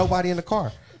with nobody in the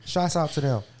car. Shouts out to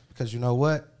them. Because you know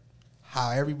what?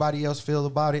 How everybody else feel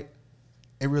about it,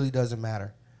 it really doesn't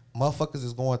matter. Motherfuckers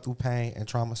is going through pain and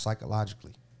trauma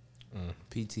psychologically.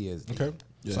 PTSD. Okay.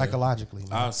 Yeah. Psychologically,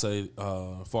 man. I'd say,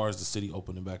 as far as the city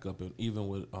opening back up, and even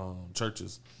with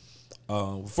churches.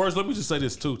 First, let me just say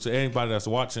this too to anybody that's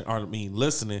watching, or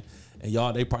listening, and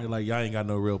y'all, they probably like, y'all ain't got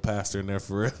no real pastor in there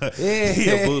for real. He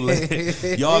a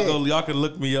bootleg. Y'all can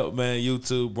look me up, man.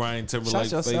 YouTube, Brian Timberlake,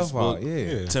 Shout yourself Facebook, out,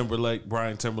 yeah. Timberlake,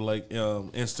 Brian Timberlake,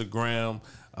 Instagram.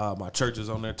 My church is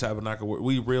on there, Tabernacle.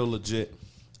 We real legit.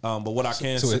 But what I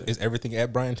can say, is everything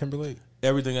at Brian Timberlake?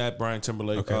 everything at Brian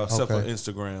Timberlake, except for Okay.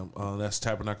 Instagram. That's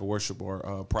Tabernacle Worship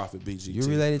or Prophet BGT. You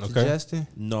related to Okay. Justin?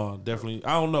 No, definitely.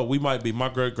 I don't know. We might be. My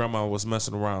great grandma was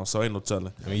messing around, so ain't no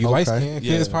telling. I mean, you Okay. light skinned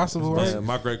kids possible, Man, right?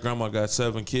 my great grandma got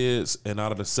 7 kids, and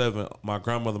out of the 7, my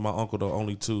grandmother, my uncle, the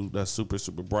only 2 that's super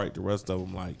bright. The rest of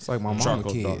them like It's like my mama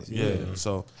charcoal kids. dark. Yeah.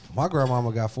 So My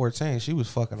grandmama got 14. She was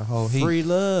fucking the whole heat. Free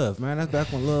love, man. That's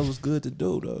back when love was good to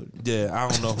do, though. yeah, I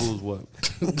don't know who's what.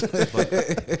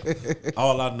 But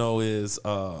all I know is,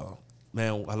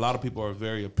 man, a lot of people are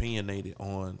very opinionated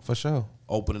on For sure.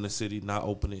 opening the city, not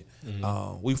opening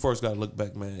it. We first got to look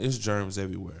back, man. It's germs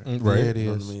everywhere. Right. Yeah, it You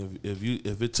know is. what I mean?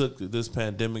 If it took this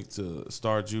pandemic to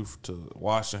start you to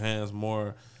wash your hands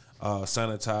more,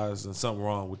 sanitize, and something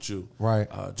wrong with you. Right.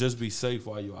 Just be safe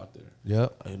while you're out there.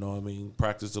 Yep. You know what I mean?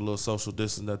 Practice the little social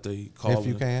distance that they call If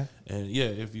you it. can. And yeah,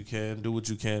 if you can, do what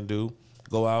you can do.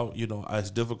 Go out. You know, it's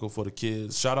difficult for the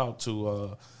kids. Shout out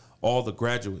to all the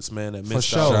graduates, man, that For missed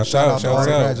sure. out. Shout out, to all the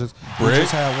shout out. graduates. We Brick.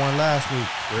 just had one last week.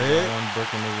 One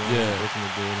brick in the room, Yeah. brick in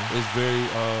the building. It's very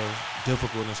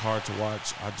difficult and it's hard to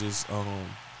watch. I just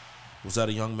was at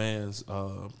a young man's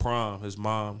prom. His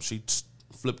mom, she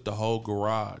flipped the whole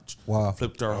garage. Wow.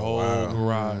 Flipped her whole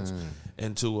garage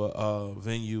into a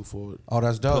venue for Oh,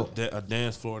 that's dope. put a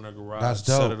dance floor in her garage. That's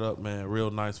Set dope. it up, man.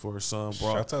 Real nice for her son.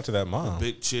 Brought Shout out to that mom.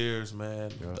 big chairs, man.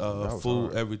 that was Food,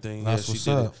 hard. everything. That's yeah, what's she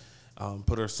did up. it.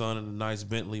 Put her son in a nice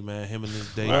Bentley, man. Him and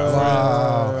his date.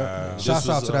 Wow. This Shouts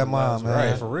out was, to that mom, last man.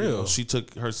 Right, for real. You know, she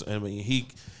took her. I mean, he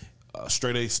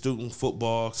straight A student,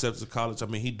 football, accepted to college. I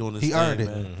mean, he doing his He thing, earned it.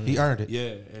 man. He earned it.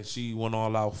 Yeah, and she went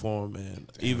all out for him,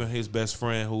 and even his best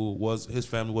friend, who was his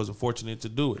family, wasn't fortunate to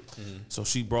do it. So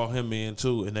she brought him in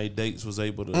too, and they dates was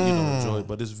able to enjoy it.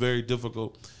 But it's very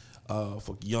difficult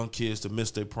for young kids to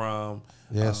miss their prom.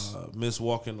 Yes. Miss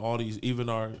walking all these, even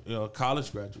our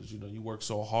college graduates. You know, you work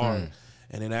so hard,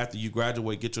 and then after you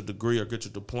graduate, get your degree or get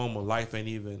your diploma, life ain't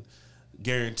even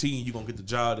guaranteeing you gonna get the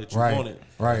job that you Right, wanted.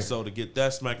 right. And so to get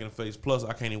that smack in the face, plus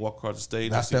I can't even walk across the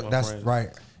stage. That's I see the- my that's friends. right.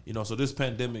 You know, so this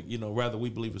pandemic, rather we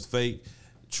believe it's fake,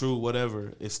 true,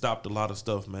 whatever, it stopped a lot of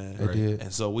stuff, man. It did.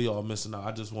 And so we all missing out.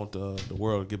 I just want the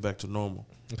world to get back to normal.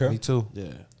 Okay. Me too.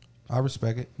 Yeah. I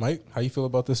respect it. Mike, how you feel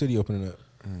about the city opening up?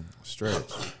 Stretch.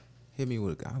 Hit me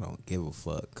with I don't give a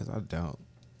fuck, because I don't.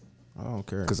 I don't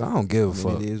care. Because I don't give a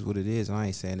fuck. It is what it is, and I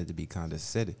ain't saying it to be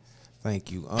condescending.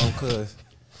 Thank you. Because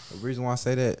the reason why I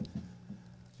say that,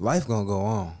 life gonna go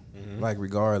on. Like,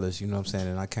 regardless, you know what I'm saying?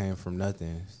 And I came from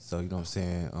nothing. So, you know what I'm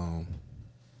saying?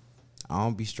 I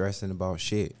don't be stressing about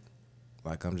shit.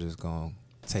 Like, I'm just gonna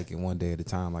take it one day at a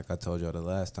time, like I told y'all the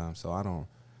last time. So I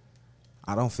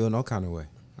don't feel no kind of way.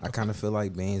 I kind of feel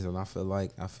like Beans, and I feel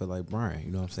like Brian.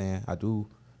 You know what I'm saying? I do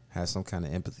have some kind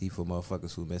of empathy for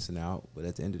motherfuckers who missing out, but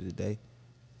at the end of the day,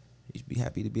 you should be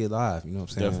happy to be alive. You know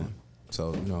what I'm saying? Definitely.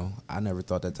 So, I never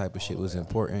thought that type of shit was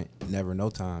important. Never, no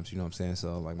times. You know what I'm saying?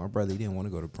 So, like, my brother, he didn't want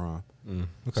to go to prom. Okay.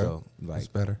 So, That's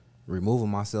like, better. removing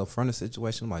myself from the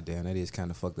situation, I'm like, damn, that is kind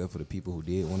of fucked up for the people who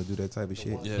did want to do that type of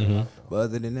shit. Yeah. But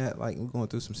other than that, like, we're going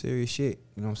through some serious shit.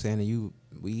 You know what I'm saying? And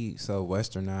we so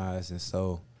westernized and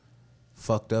so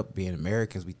fucked up being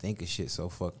Americans. We think of shit so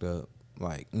fucked up.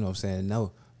 Like, you know what I'm saying?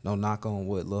 No knock on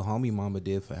what little homie mama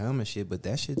did for him and shit, but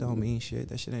that shit don't mean shit.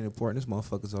 That shit ain't important. There's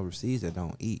motherfuckers overseas that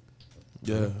don't eat.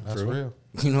 Yeah. That's real.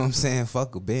 You know what I'm saying?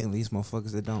 Fuck a Bentley. These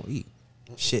motherfuckers that don't eat.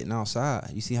 Shitting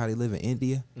outside. You see how they live in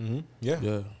India? Yeah.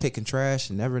 Yeah. Picking trash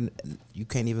and you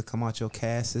can't even come out your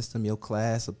caste system, your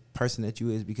class, a person that you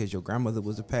is because your grandmother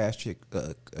was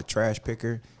a trash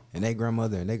picker, and their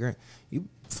grandmother and you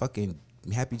fucking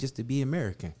happy just to be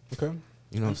American. Okay.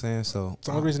 You know what I'm saying? So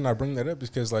The only reason I bring that up is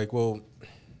because, like,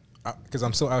 because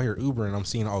I'm still out here Ubering, I'm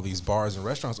seeing all these bars and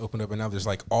restaurants open up, and now there's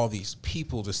like all these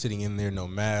people just sitting in there, no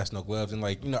mask, no gloves, and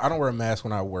like, I don't wear a mask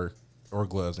when I work or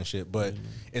gloves and shit, but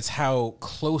it's how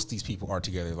close these people are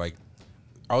together. Like,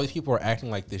 all these people are acting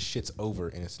like this shit's over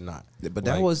and it's not. But Like,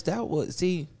 that was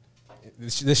see.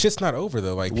 this shit's not over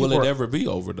though. Like, Will people it are- ever be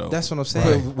over though? That's what I'm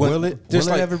saying. But when- Will it just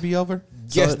like- ever be over?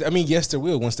 Yes, I mean, yes, there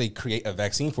will once they create a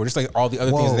vaccine for it. Just like all the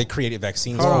other things Whoa. that they created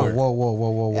vaccines Hold for. on,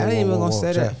 whoa. I ain't even gonna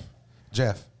say that.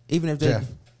 Jeff. Even if they, Jeff.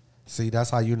 See, that's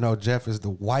how you know Jeff is the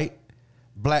white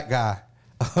black guy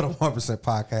of the 1%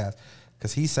 podcast.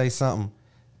 Because he say something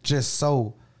just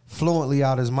so fluently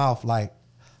out his mouth like,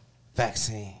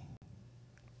 vaccine.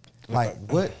 Like,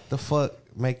 what the fuck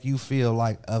make you feel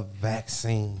like a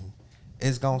vaccine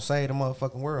is going to save the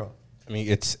motherfucking world? I mean,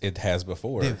 it has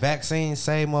before. Did vaccines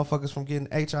save motherfuckers from getting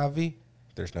HIV?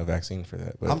 There's no vaccine for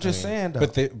that. But, I'm just saying, though.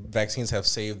 But the vaccines have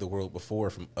saved the world before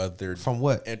from other From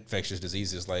what? infectious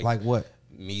diseases like What?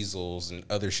 measles and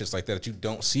other shits like that you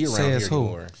don't see around Says here who?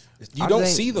 anymore. You I don't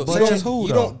think- see those. but You says don't. who,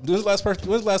 You though? don't.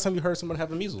 When's the last time you heard someone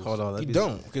having measles? hold on, you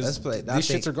don't because let's play. these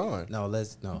shits are gone. No, no.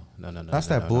 That's no,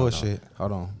 that no, bullshit. no.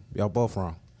 Hold on, y'all both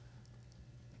wrong.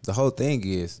 The whole thing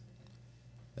is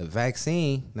a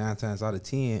vaccine. 9 times out of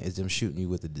 10 is them shooting you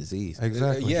with the disease.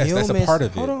 Exactly. Yes, that's a part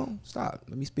of it. Hold on, stop.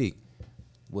 Let me speak.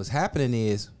 What's happening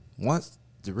is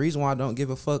the reason why I don't give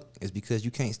a fuck is because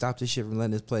you can't stop this shit from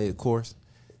letting this play its course.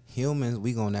 Humans,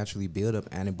 we gonna naturally build up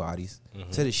antibodies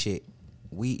to the shit.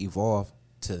 We evolve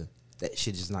to that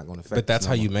shit just not gonna affect. But that's us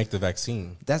how no you more. make the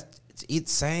vaccine. It's the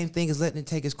same thing as letting it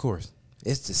take its course.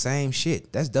 It's the same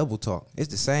shit. That's double talk. It's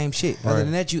the same shit. Other Right.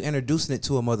 than that, you introducing it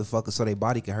to a motherfucker so their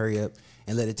body can hurry up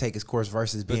and let it take its course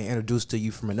versus being introduced to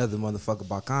you from another motherfucker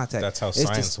by contact. That's how It's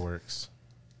science just- works.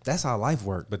 That's how life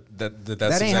works. But that's That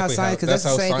ain't how exactly science, because that's the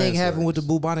how same thing science happened with works.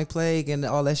 the bubonic plague and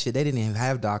all that shit. They didn't even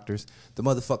have doctors. The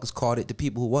motherfuckers caught it. The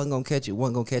people who wasn't gonna catch it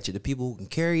wasn't gonna catch it. The people who can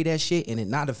carry that shit and it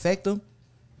not affect them,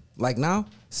 like now,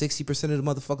 60% of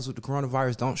the motherfuckers with the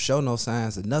coronavirus don't show no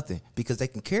signs of nothing because they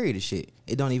can carry the shit.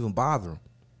 It don't even bother them.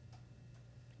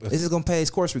 This is gonna pay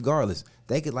its course regardless.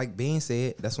 They could, like Bean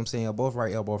said, that's what I'm saying. Y'all both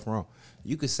right, y'all both wrong.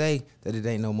 You could say that it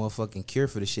ain't no motherfucking cure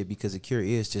for the shit because the cure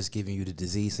is just giving you the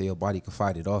disease so your body can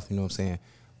fight it off. You know what I'm saying?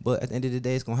 But at the end of the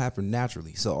day, it's gonna happen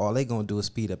naturally. So all they gonna do is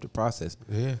speed up the process.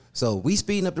 Yeah. So we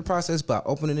speeding up the process by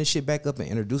opening this shit back up and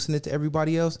introducing it to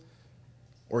everybody else,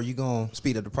 or you gonna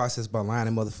speed up the process by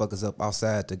lining motherfuckers up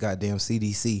outside the goddamn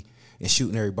CDC and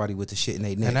shooting everybody with the shit in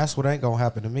their neck? And that's what ain't going to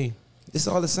happen to me. It's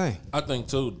all the same. I think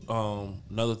too.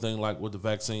 Another thing, like with the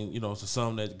vaccine, so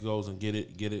some that goes and get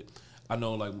it. I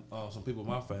know, like some people in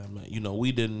my family,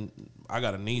 we didn't. I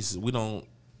got a niece. We don't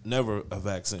never a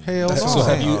vaccine. Hell no. So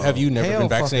have you never Hell been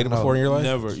vaccinated fucking no. before in your life?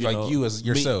 Never, Like you as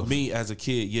yourself. Me as a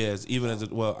kid, yes. Even as I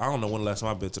don't know when the last time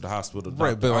I've been to the hospital.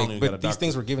 Right, but I don't even got a but these doctor.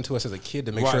 things were given to us as a kid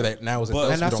to make Right. sure that now as But-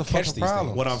 adults And we that's don't a catch fucking these problem.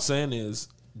 things. What I'm saying is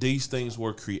these things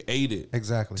were created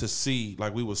Exactly. to see,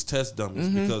 like we was test dummies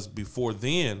because before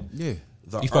then, Yeah.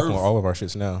 the You fucking with earth, all of our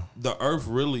shits now. the earth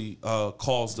really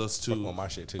caused us Fucking to with my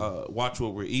shit too. watch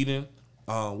what we're eating.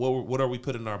 What are we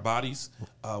putting in our bodies?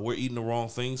 We're eating the wrong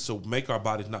things, so make our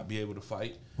bodies not be able to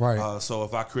fight. Right. So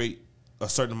if I create a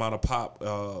certain amount of pop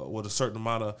with a certain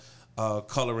amount of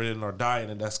color in our diet,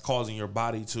 and that's causing your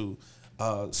body to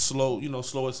slow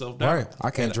itself down. Right. I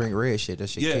can't And- drink red shit. That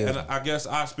shit Yeah, kills and me. I guess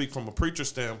I speak from a preacher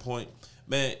standpoint.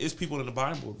 Man, it's people in the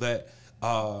Bible that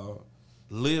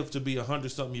live to be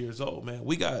 100-something years old, man.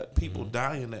 We got people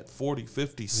dying at 40,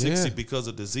 50, 60 Yeah. because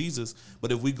of diseases.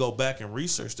 But if we go back and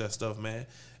research that stuff, man,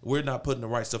 we're not putting the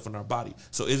right stuff in our body.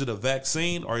 So is it a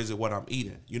vaccine or is it what I'm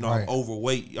eating? Right. I'm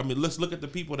overweight. I mean, let's look at the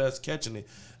people that's catching it.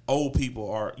 Old people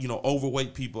or,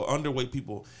 overweight people, underweight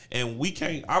people. And we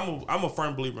can't, I'm a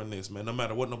firm believer in this, man. No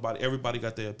matter what everybody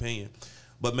got their opinion.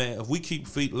 But, man, if we keep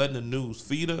letting the news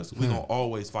feed us, we're going to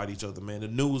always fight each other, man. The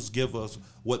news give us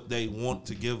what they want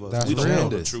to give us. That's We don't real. know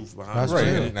the truth behind That's it. Right.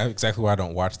 real. And that's exactly why I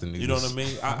don't watch the news. You know what I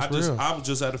mean? That's real. I was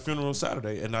just at a funeral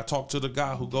Saturday, and I talked to the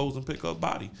guy who goes and pick up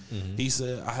body. He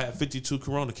said, I had 52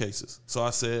 corona cases. So I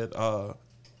said, so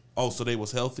they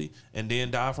was healthy and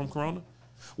then died from corona?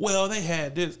 Well, they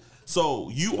had this. So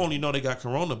you only know they got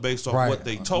corona based off Right. what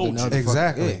they told you.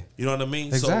 Exactly. Yeah. You know what I mean?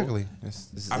 Exactly.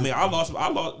 So, I mean, I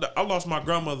lost my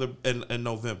grandmother in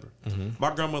November.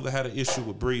 My grandmother had an issue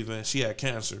with breathing. She had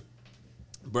cancer,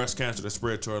 breast cancer that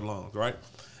spread to her lungs, right?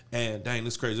 And dang,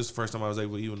 this is crazy. This is the first time I was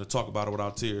able even to talk about it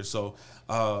without tears. So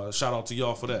shout out to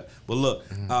y'all for that. But look,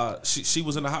 she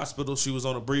was in the hospital. She was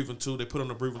on a breathing tube. They put her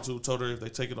on a breathing tube, told her if they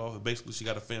take it off, basically she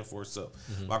got to fend for herself.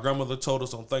 My grandmother told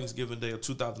us on Thanksgiving Day of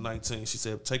 2019, she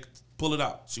said, pull it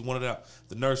out. She wanted it out.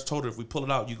 The nurse told her, if we pull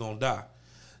it out, you're going to die.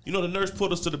 You know, the nurse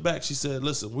pulled us to the back. She said,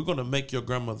 listen, we're going to make your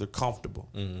grandmother comfortable.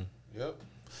 Yep.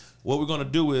 What we're going to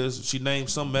do is she named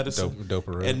some medicine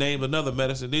Dope-a-ro. and named another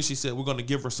medicine. Then she said we're going to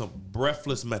give her some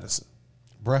breathless medicine.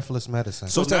 breathless medicine.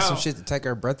 So What's that? now- Some shit to take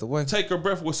her breath away. Take her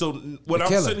breath away. So what I'm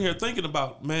kill her. sitting here thinking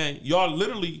about, man, y'all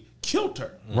literally killed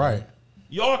her. Right.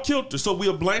 Y'all killed her. So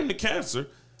we'll blame the cancer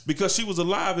because she was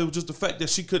alive. It was just the fact that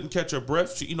she couldn't catch her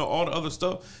breath. She, all the other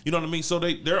stuff. You know what I mean? So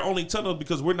they're only telling us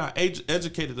because we're not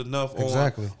educated enough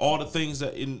Exactly. on all the things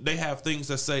that they have things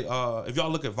that say if y'all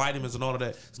look at vitamins and all of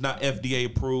that, it's not FDA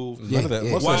approved. None of that.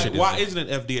 Yeah. Most of that shit Why is. isn't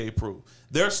it FDA approved?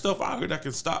 There's stuff out here that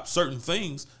can stop certain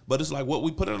things, but it's like what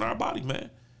we put in our body, man.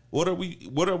 What are we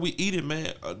eating,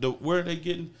 man? Where are they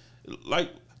getting like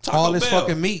Taco All this Bell?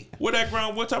 fucking meat. What type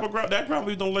of ground? That ground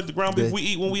beef don't like the ground beef The- we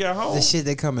eat when we at home. The shit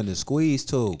they come in the squeeze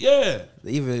too. Yeah.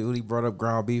 Even when he brought up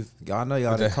ground beef, y'all know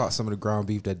y'all done caught some of the ground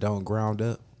beef that don't ground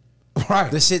up.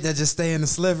 Right. The shit that just stay in the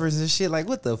slivers and shit. Like,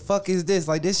 what the fuck is this?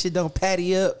 Like, this shit don't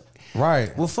patty up.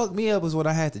 Right. What fucked me up was when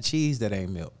I had the cheese that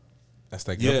ain't milk. That's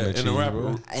that Yeah, government in cheese, the wrapper.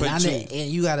 bro. And and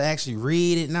you gotta actually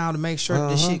read it now to make sure that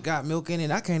this shit got milk in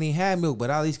it. I can't even have milk, but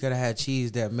I at least gotta have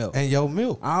cheese that milk. And your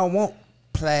milk. I don't want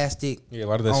plastic. Yeah, a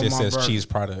lot of that on shit my says burger. cheese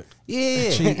product. Yeah.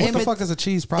 Cheese. What the fuck is a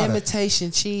cheese product?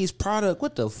 Imitation cheese product.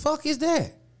 What the fuck is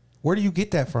that? Where do you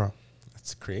get that from?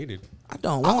 It's created. I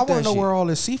don't I want want that to know shit. where all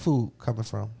this seafood coming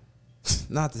from.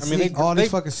 Not the I mean, sea. all these they-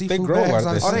 fucking they seafood grow a lot bags of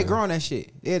I that Oh, see. they growing that shit.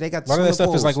 Yeah, they got A lot of that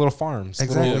stuff is swimming like pools. little farms.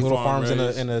 Exactly. Little Farm farms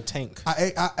raised. in a tank.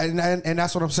 And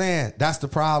that's what I'm saying. That's the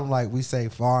problem. Like we say,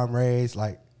 farm raised.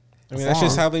 Like I mean, that's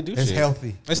just how they do it's shit.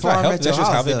 healthy. It's Farm not healthy. at That's your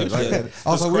just how house they do does, shit. like,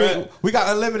 Also, crab- we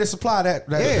got unlimited supply that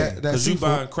Yeah. Because you seafood.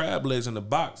 buying crab legs in the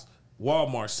box,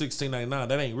 Walmart $16.99.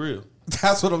 That ain't real.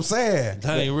 That's what I'm saying.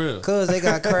 That ain't real. Cause they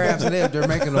got crabs in there, they're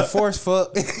making a force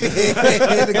fuck in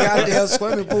the goddamn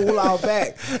swimming pool out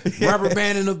back, rubber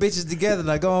banding them bitches together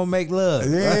like go and make love.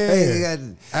 Yeah.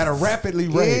 Right? At a rapidly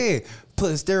rate. Yeah,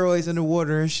 putting steroids in the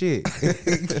water and shit.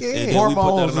 And yeah. then we put that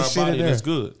Hormones in and our shit in body and there. it's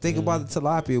good. Think about the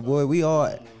tilapia, boy. We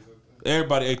all.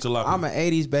 Everybody ate tilapia. I'm an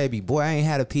 '80s baby, boy. I ain't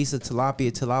had a piece of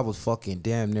tilapia till I was fucking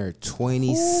damn near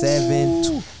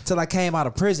 27, till I came out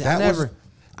of prison. I never.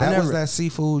 That was that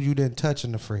seafood you didn't touch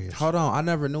in the fridge. Hold on, I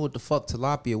never knew what the fuck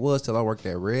tilapia was till I worked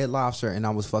at Red Lobster and I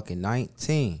was fucking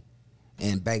 19.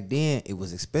 And back then it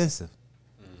was expensive.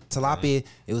 Tilapia,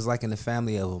 it was like in the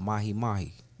family of a mahi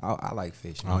mahi. I like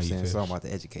fish, you know what I'm eat saying? fish. So I'm about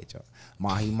to educate y'all.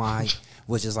 Mahi mahi,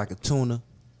 which is like a tuna.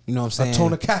 You know what I'm saying? A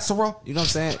tuna casserole? You know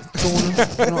what I'm saying?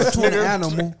 Tuna. You know, a tuna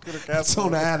animal.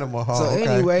 Tuna animal. Huh? So Okay.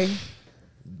 anyway,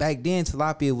 back then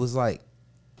tilapia was like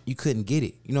you couldn't get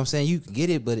it. You know what I'm saying? You could get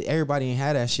it, but everybody ain't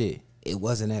had that shit. It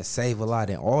wasn't that Save a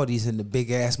Lot and all these in the big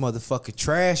ass motherfucking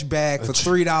trash bag for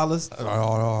 $3.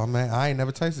 Oh, man, I ain't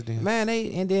never tasted them. Man,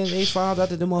 then they found out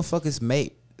that the motherfuckers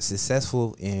made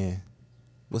successful in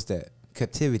what's that?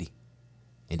 Captivity.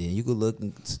 And then you could look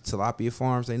in tilapia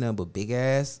farms, ain't nothing but big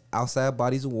ass outside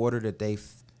bodies of water that they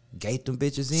gate them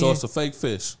bitches in. So it's a fake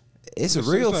fish. It's a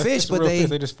real not- fish, it's a but real they fish.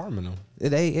 They just farming them.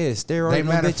 steroid They them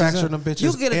manufacture bitches up. them bitches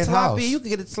You can get a in-house. tilapia. You can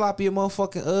get a tilapia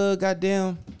motherfucking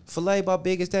goddamn fillet about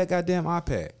big as that goddamn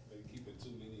iPad.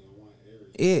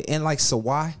 Yeah, and like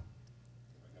sawai,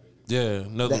 Yeah.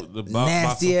 that The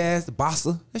nasty ass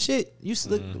bassa. That shit, you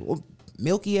slick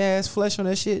milky ass flesh on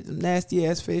that shit. Nasty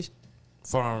ass fish.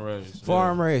 farm raised.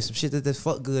 Farm raised some shit that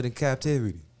fuck good in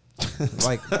captivity.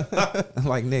 like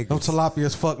niggas. Them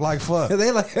tilapias fuck like fuck.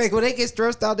 They like when they get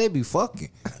stressed out, they be fucking.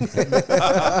 We kind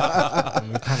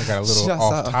of got a little Shuts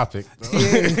off up. topic.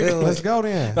 Yeah, Let's go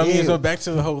then. I mean, Yeah. so back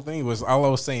to the whole thing was all I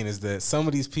was saying is that some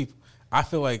of these people, I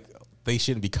feel like they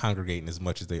shouldn't be congregating as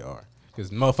much as they are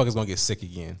because motherfuckers gonna get sick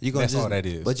again. You gonna That's just, all that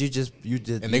is. But you just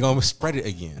and they gonna spread it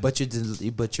again. But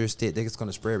you're still it's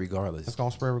gonna spread regardless. It's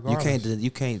gonna spread regardless.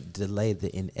 You can't delay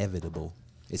the inevitable.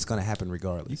 It's gonna happen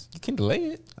regardless. you can delay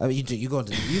it. I mean,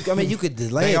 you could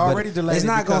delay They it, already but delayed it's it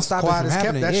not gonna because stop it Quiet from as Kept,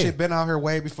 happening. that Yeah. shit been out here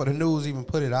way before the news even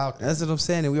put it out there. That's what I'm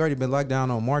saying. And we already been locked down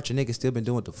on March, and niggas still been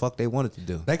doing what the fuck they wanted to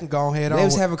do. They can go ahead They on.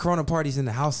 was having Corona parties in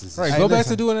the houses. Right, Hey, go back listen.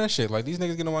 to doing that shit. Like these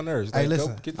niggas get on my nerves. Hey, Like,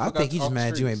 listen. get the I fuck think out- you just off the mad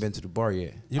you streets. ain't been to the bar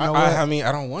yet. You know what? I mean,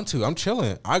 I don't want to. I'm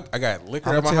chilling. I got liquor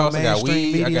I'ma at my tell house. I got mainstream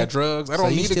weed. I media. got drugs. I So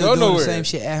don't you need to still go doing nowhere. the same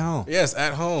shit at home. Yes,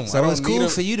 at home. I So don't it's need cool a-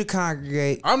 for you to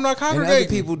congregate. I'm not and congregating.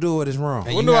 other people do it is wrong.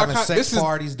 And When you do I having con- sex this is-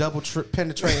 parties, double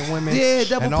penetrating women. Yeah,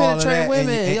 double and all of penetrating that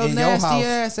women. in Your your nasty house.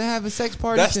 ass and having sex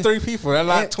parties. That's 3 people. That's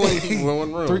not 20 people in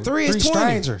one room. Three is Three 20.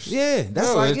 strangers. Yeah, that's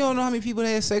No, like it- you don't know how many people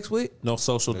they had sex with. No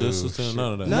social distancing,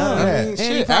 none of that. No, None of that. and he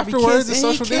Shit, probably afterwards, kissed- the and he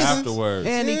social kissed- distance. Afterwards.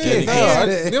 And he Yeah, kissed. No, Yeah.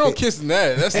 they don't kiss in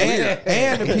that. That's weird.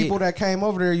 And the people that came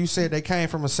over there, you said they came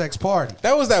from a sex party.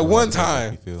 That was that one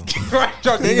time. Right,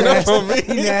 y'all ganging up on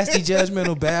You me. nasty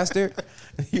judgmental bastard.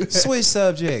 Switch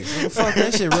subjects. Fuck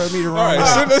that shit rubbed me the wrong All right, way.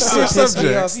 Let's switch Piss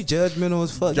me off. subjects. You judgmental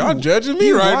as fuck. Y'all You- judging me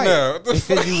you right white. now. What the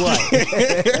Because you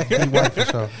white. He white for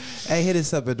sure. Hey, hit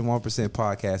us up at the 1%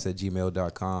 podcast at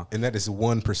gmail.com. And that is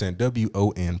 1%,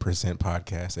 WON%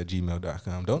 podcast at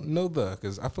gmail.com. Don't know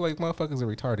because I feel like motherfuckers are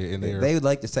retarded and They would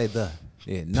like to say the.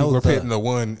 Yeah, people no are putting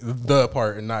the. the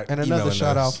part and not And emailing another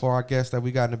shout out us. for our guest that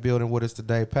we got in the building with us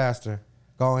today, Pastor.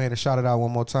 Go ahead and shout it out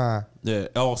one more time. Yeah,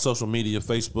 all social media,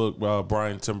 Facebook,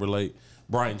 Brian Timberlake,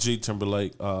 Brian G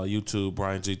Timberlake, YouTube,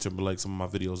 Brian G Timberlake. Some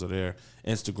of my videos are there.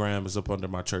 Instagram is up under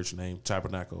my church name,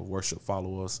 Tabernacle of Worship.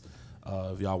 Follow us.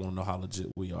 If y'all want to know how legit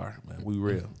we are, man, we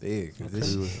real. Yeah, cause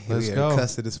this Let's we go.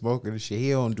 cussing and smoking and shit. He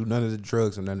don't do none of the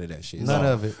drugs or none of that shit. None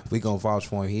of it. We gonna vouch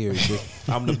for him here.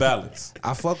 I'm the balance.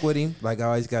 I fuck with him. Like I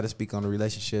always got to speak on the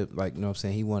relationship. Like you know what I'm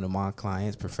saying. He one of my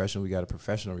clients, professional. We got a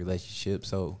professional relationship.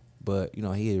 So, but you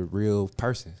know he a real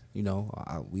person. You know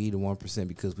we the 1%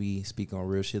 because we speak on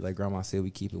real shit. Like Grandma said,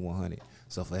 we keep it 100.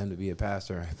 So for him to be a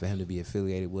pastor, for him to be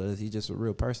affiliated with us, he's just a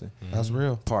real person. That's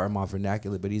real. Part of my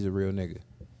vernacular, but he's a real nigga.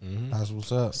 That's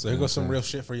what's up. So here goes some real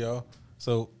shit for y'all.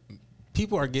 So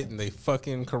people are getting they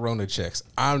fucking corona checks.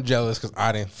 I'm jealous because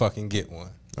I didn't fucking get one.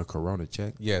 A corona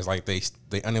check. Yeah, it's like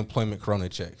they unemployment corona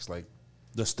checks. Like,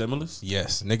 The stimulus?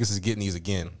 yes, niggas is getting these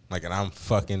again. Like, and I'm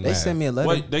fucking They mad. sent me a letter.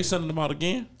 Wait, they sending them out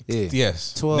again? Yeah.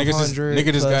 Yes, 1,200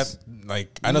 Nigga just plus. got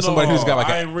like I know somebody who's got like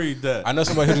I ain't read that. I know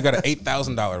somebody who's got an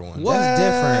 $8,000 one. That's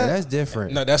different. That's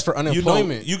different. No, that's for You know,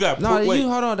 unemployment. you got No, wait. you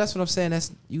hold on. That's what I'm saying.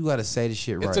 That's you got to say the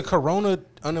shit right. It's a corona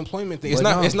unemployment thing. It's But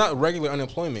not. no. It's not regular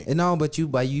unemployment. No, but you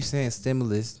by you saying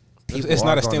stimulus, people It's are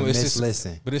not a gonna stimulus. It's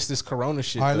mislisten. just, but it's this corona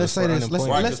shit. All right, though, let's for say this. Let's-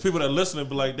 unemployment. Right, let's- because people that listening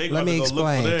be like, they Let got me to go look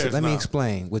for explain. theirs Let me now.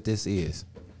 explain what this is.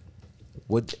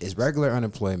 What is regular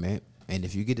unemployment? And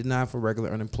if you get denied for regular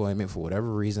unemployment for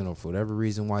whatever reason, or for whatever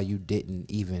reason why you didn't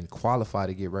even qualify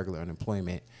to get regular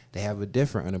unemployment, they have a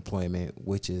different unemployment,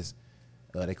 which is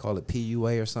they call it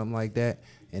PUA or something like that,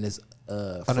 and it's for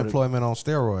the- Unemployment on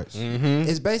steroids.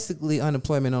 It's basically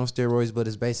unemployment on steroids, but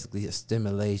it's basically a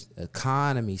stimulation,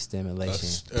 economy stimulation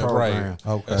program. right.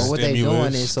 Okay. But what they doing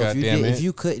Stimulus, is, so if you, goddamn it. if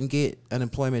you couldn't get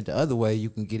unemployment the other way, you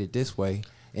can get it this way,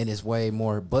 and it's way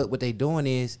more. But what they doing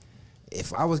is,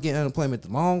 if I was getting unemployment the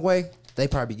long way, they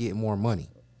probably getting more money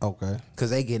Okay. because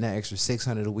they getting that extra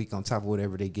 $600 a week on top of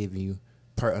whatever they giving you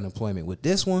per unemployment. With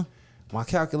this one, my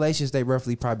calculations, they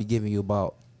roughly probably giving you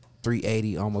about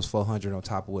 $380, almost $400 on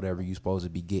top of whatever you supposed to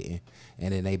be getting,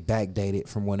 and then they backdate it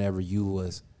from whenever you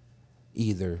was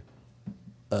either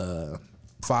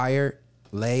fired,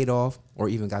 laid off, or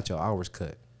even got your hours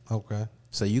cut. Okay.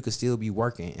 So you could still be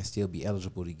working and still be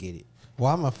eligible to get it.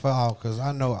 Well, I'm a foul because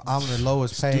I know I'm the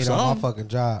lowest paid on my something. fucking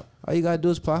job. All you gotta do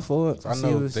is apply for it. I See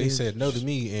know what- they see- said no to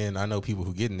me, and I know people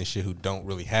who getting this shit who don't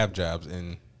really have jobs,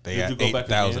 and they Did you got go back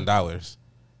 $8,000.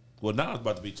 Well, now it's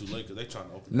about to be too late because they trying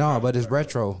to open. No, but it's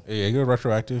retro. Yeah, you're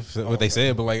retroactive. So what they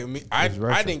said, but like I It's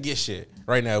retro. didn't get shit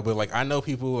right now. But like I know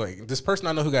people like this person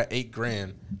I know who got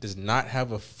 $8,000 does not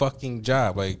have a fucking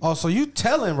job. Like Oh, so you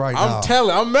telling right now? I'm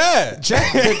telling, I'm mad.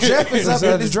 Jeff is up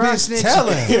in the this dry bitch snitch.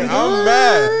 telling. I'm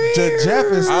mad. Jeff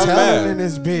is I'm telling mad. in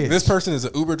this bitch. This person is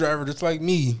an Uber driver just like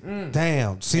me.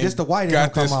 Damn. See, this the white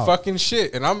got come this out. fucking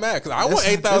shit, and I'm mad because I want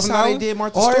That's how they $8,000. did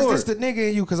Martha Or is Stewart. this the nigga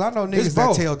in you? Because I know It's niggas that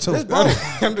both. tell too. It's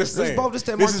both. I'm just This saying. both- this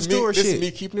that This Martha is me. Stewart This shit. is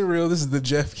me keeping it real. This is the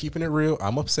Jeff keeping it real.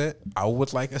 I'm upset. I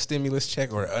would like a stimulus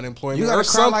check or unemployment You or gotta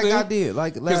cry like something. I did,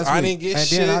 like Because last I week. didn't get And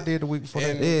shit. then I did the week before that.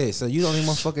 And- Yeah, so you don't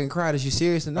even fucking cry. Is you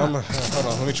serious or not? hold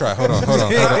on. Let me try. Hold on.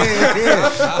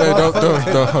 Hey,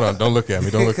 don't hold on. Don't look at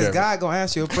me. Don't look Because at me. God gonna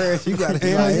answer your prayers. You gotta,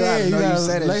 Yeah, you yeah, gotta you know you gotta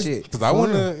say that let- shit. Because I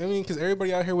want to. I mean, because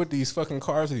everybody out here with these fucking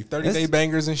cars, with these 30-day This-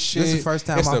 bangers and shit. this is the first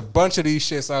time It's I- a bunch of these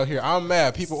shits out here. I'm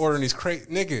mad. People ordering these crate.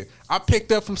 Nigga, I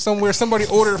picked up from somewhere. Somebody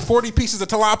ordered 40 pieces of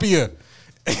tilapia.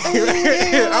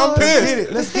 I'm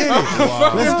pissed. Let's get it. I'm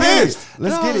fucking pissed.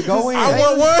 Let's get it. Go in. I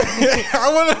want one.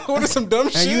 I want to order some dumb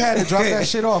shit. And you had to drop that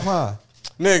shit off, huh?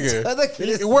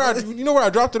 Nigga. You know where I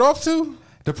dropped it off to?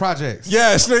 The projects.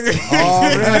 Yes, nigga.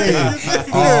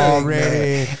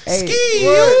 Already. Hey,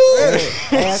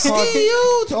 Hey, I called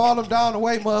you to all them down the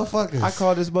way, motherfuckers. I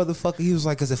called this motherfucker. He was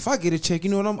like, "Cause if I get a check, you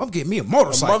know what? I'm getting me a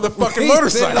motorcycle. Motherfucking He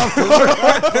motorcycle.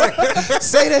 said,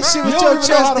 Say that shit you with don't your even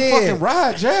know how chest to in. fucking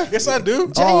ride, Jeff. Yes, I do.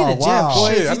 Jay, Oh, the Jeff, wow. boy.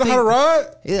 Shit, If I you know how to ride.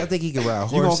 Yeah, I think he can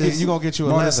ride You horses. gonna get you a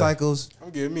leather. motorcycles. I'm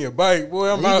getting me a bike, boy.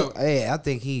 I'm He out. go- Yeah, I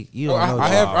think he. You don't know. I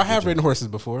Jeff. have ridden horses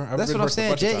before. I've That's ridden what I'm horses a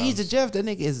saying. bunch of Jeff, he's a times. Jeff. That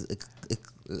nigga is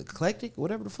eclectic,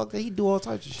 whatever the fuck that he do all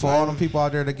types of shit. For all them people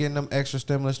out there that getting them extra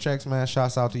stimulus checks, man,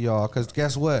 shouts out to y'all. Because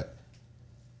guess what?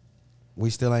 We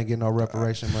still ain't getting no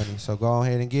reparation money. So go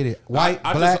ahead and get it. White,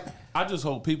 I black. I just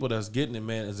hope people that's getting it,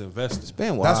 man, is investing.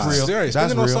 Spend That's wise. real. Serious.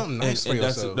 That's Spending on real. something nice for And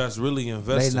yourself. that's really They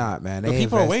investing. not, man. But They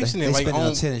people are invest. wasting they it, like, spend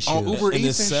on- tennis on shoes. Uber And it's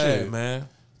Eats and sad, shit. man.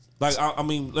 Like I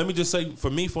mean, let me just say, for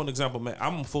me, for an example, man,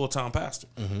 I'm a full-time pastor.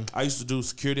 I used to do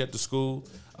security at the school.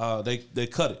 They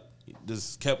cut it.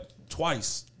 Just kept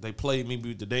twice. They played me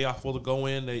the day I supposed to go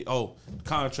in.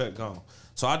 Contract gone.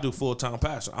 So I do full-time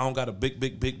pastor. I don't got a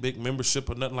big membership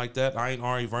or nothing like that. I ain't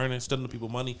Ari Vernon, stealing people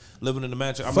money, living in the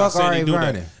mansion. I'm not Fuck saying Ari they do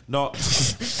Vernon. that. No.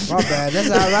 My bad.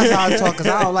 That's how I talk, because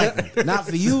I don't like him. Not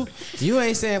for you. You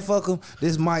ain't saying fuck him.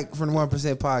 This Mike from the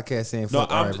 1% podcast saying No,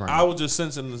 fuck Ari Vernon. I was just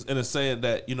sensing in a saying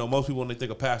that, you know, most people when they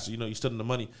think of pastor, you know, you stealing the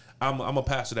money. I'm a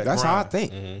pastor that That's grind. how I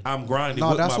think. I'm grinding. No,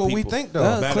 with that's my what we people. think, though.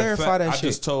 Let's Matter of clarify fact, that I shit.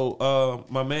 just told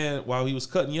my man while he was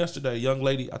cutting yesterday, a young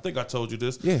lady, I think I told you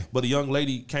this. Yeah. But a young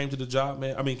lady came to the job,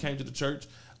 man. I mean, came to the church,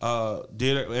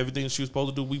 did everything she was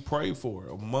supposed to do. We prayed for her.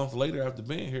 A month later after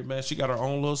being here, man, she got her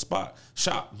own little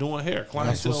shop doing hair,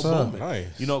 clientele what's up. booming. Nice.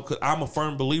 You know, cause I'm a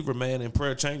firm believer, man, in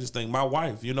prayer changes thing. My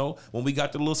wife, you know, when we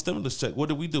got the little stimulus check, what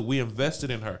did? We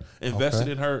invested in her. Invested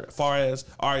Okay. in her as far as,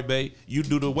 all right, babe, you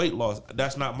do the weight loss.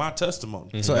 That's not my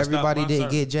testimony. So That's not everybody my didn't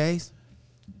sermon. get J's?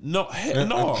 No, heck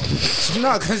no.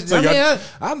 No, because y'all-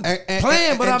 I'm and-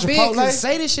 playing, but and I'm being Chipotle?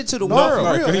 say this shit to the No, world.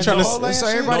 for real. He And trying to- Chipotle and So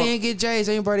shit? everybody No. ain't get J's.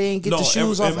 Everybody ain't get the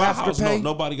shoes in off my house, Afterpay.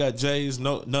 no, nobody got J's.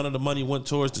 No, none of the money went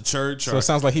towards the church. So it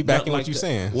sounds like he backing nothing what you that.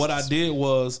 saying. What I did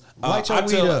was, Light your I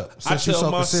weed tell, up, I since you tell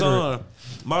so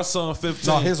my son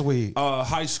 15. No, his weed.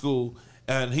 High school,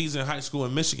 and he's in high school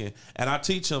in Michigan, and I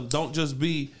teach him, don't just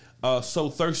be so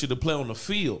thirsty to play on the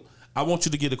field. I want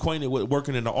you to get acquainted with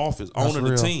working in the office, owning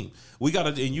real. the team. We gotta,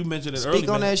 and you mentioned it Speak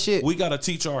earlier. on man, that shit. We gotta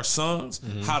teach our sons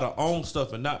how to own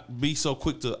stuff and not be so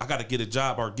quick to, I gotta get a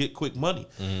job or get quick money.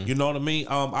 You know what I mean?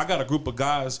 I got a group of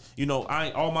guys. You know,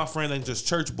 all my friends ain't just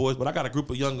church boys, but I got a group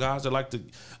of young guys that like to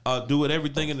do it,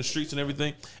 everything in the streets and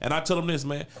everything. And I tell them this,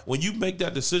 man: when you make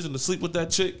that decision to sleep with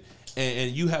that chick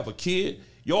and you have a kid,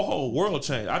 your whole world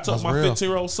changed. I told That's my real.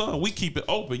 15-year-old son, we keep it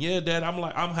open. Yeah, Dad,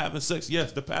 I'm having sex.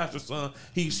 Yes, the pastor's son,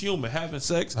 he's human, having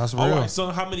sex. That's All real. right,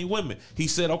 son, how many women? He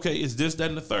said, okay, it's this, that,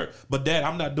 and the third. But Dad,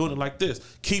 I'm not doing it like this.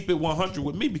 Keep it 100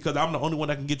 with me because I'm the only one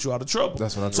that can get you out of trouble.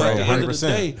 That's what I So told at the end of the 100%.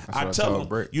 day, That's I what I tell told him,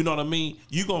 Brick. you know what I mean?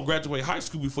 You're going to graduate high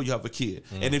school before you have a kid.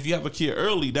 Mm. And if you have a kid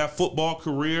early, that football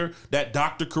career, that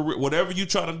doctor career, whatever you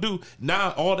try to do,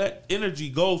 now all that energy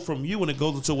goes from you and it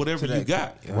goes into whatever you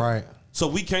got. Right. So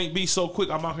we can't be so quick.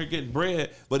 I'm out here getting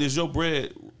bread, but is your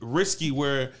bread risky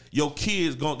where your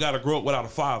kids gotta grow up without a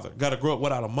father, gotta grow up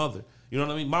without a mother? You know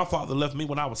what I mean? My father left me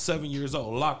when I was 7 years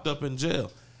old, locked up in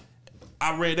jail.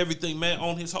 I read everything, man,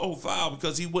 on his whole file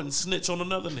because he wouldn't snitch on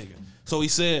another nigga. So he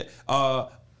said, I'm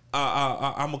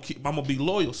gonna be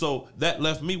loyal. So that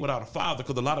left me without a father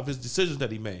because a lot of his decisions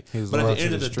that he made. He was But at loyal the to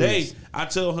end of the the day, streets. I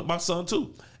tell him, my son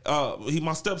too. He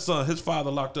my stepson, his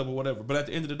father locked up or whatever. But at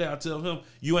the end of the day, I tell him,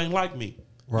 you ain't like me.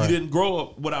 Right. You didn't grow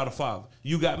up without a father.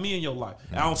 You got me in your life.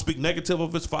 I don't speak negative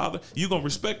of his father. You gonna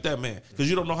respect that man because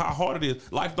you don't know how hard it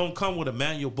is. Life don't come with a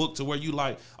manual book to where you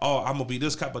like, oh, I'm gonna be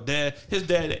this type of dad. His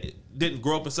dad didn't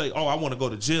grow up and say, oh, I want to go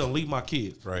to jail and leave my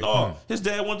kids. Right. No, his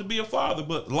dad wanted to be a father,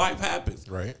 but life happens.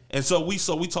 Right. And so we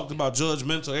talked about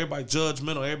judgmental. Everybody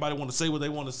judgmental. Everybody want to say what they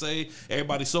want to say.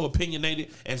 Everybody so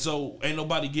opinionated, and so ain't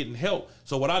nobody getting help.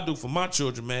 So what I do for my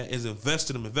children, man, is invest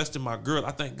in them, invest in my girl.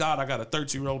 I thank God I got a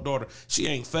 13-year-old daughter. She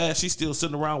ain't fast. She's still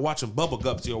sitting around watching Bubba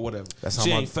Gupsy or whatever. That's how She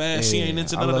my- ain't fast. She yeah, ain't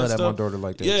into I none of love that that my stuff. daughter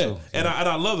like that, yeah, too. and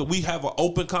I love it. We have an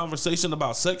open conversation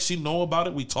about sex. She know about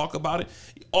it. We talk about it.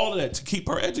 All of that to keep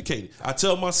her educated. I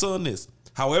tell my son this: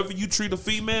 however you treat a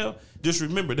female, just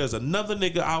remember there's another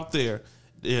nigga out there.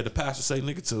 Yeah, the pastor say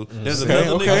nigga too. There's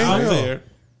another okay, nigga out real. there.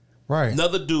 Right.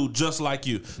 Another dude just like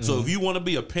you. So if you want to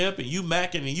be a pimp and you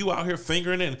macking and you out here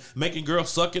fingering and making girls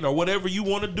suck it or whatever you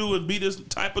want to do and be this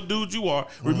type of dude you are,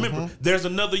 remember, there's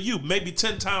another you, maybe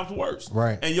 10 times worse.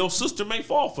 Right. And your sister may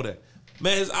fall for that.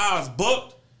 Man, his eyes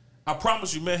bucked. I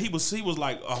promise you, man, he was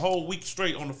like a whole week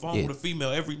straight on the phone Yeah. with a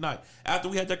female every night. After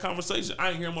we had that conversation, I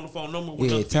ain't hear him on the phone no more with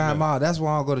Yeah, another time female. out. That's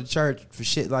why I don't go to church for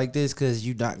shit like this, because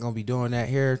you not going to be doing that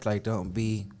here. Like, don't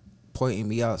be pointing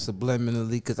me out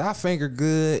subliminally, because I finger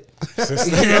good. You know what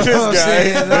I'm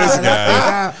saying? And I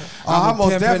think I I'm most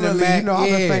pimping the definitely, Mac, you know, I've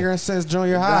been yeah. fingering since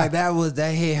junior high. Like,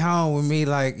 that hit home with me,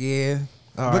 like, yeah.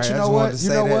 All But right, you I know just wanted what? to You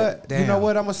say know that. what? You know Damn.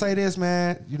 what? I'm gonna say this,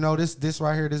 man. You know this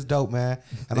right here, this dope, man.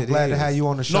 And I'm It glad to is. have you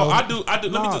on the show. No, I do. Let me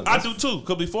No, just, I do too.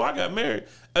 Because before I got married,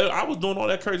 I was doing all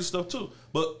that crazy stuff too.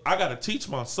 But I got to teach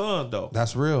my son though.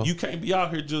 That's real. You can't be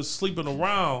out here just sleeping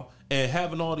around and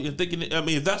having all the and thinking. I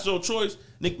mean, if that's your choice,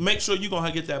 Nick, make sure you're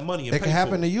gonna get that money. And It pay can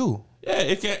happen for to you. Yeah,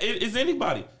 it can. It's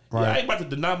anybody. Right. Yeah, I ain't about to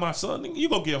deny my son. Nigga, you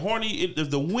gonna get horny. If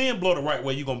the wind blow the right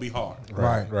way, you gonna be hard.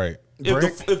 Right.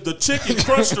 If the chicken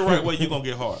crunch the right way, you gonna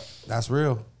get hard. That's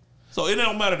real. So it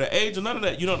don't matter the age or none of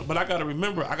that. You know, but I gotta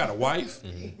remember, I got a wife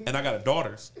and I got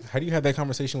daughters. How do you have that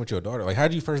conversation with your daughter? Like, how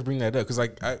do you first bring that up? Because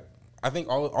like I think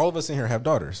all of us in here have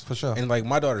daughters For sure. and like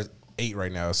my daughter's 8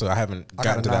 right now, so I haven't I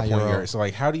gotten got to a that point 9-year-old. yet. So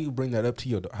like, how do you bring that up to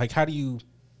your like? How do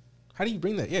you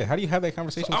bring that? Yeah, how do you have that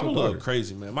conversation? I'm a with your little daughter?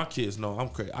 crazy, man. My kids know I'm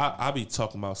crazy. I be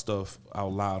talking about stuff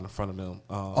out loud in front of them.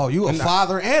 Oh, you a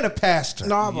father and a pastor.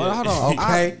 No, but hold on.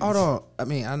 Okay. Hold on. I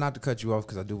mean, I'm not to cut you off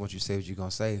because I do want you to say what you're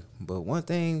gonna say. But one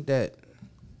thing that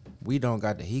we don't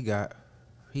got that he got,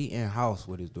 he in house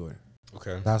with his daughter.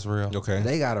 Okay, That's real. okay,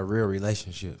 They got a real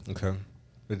relationship. okay.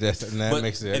 But that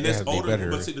makes it. and That it's has to be older. better.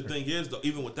 But see, the thing is, though,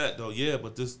 even with that, though, yeah.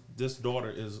 But this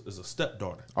daughter is a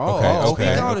stepdaughter. Oh, Okay, speak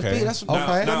okay, on it, okay. speak. That's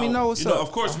Okay. Let me know what's you know, up.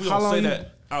 of course, we How don't say long you-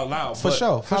 that out loud. For but,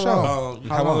 sure. For How sure. long?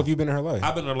 How long have you been in her life?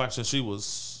 I've been in her life since she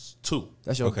was 2.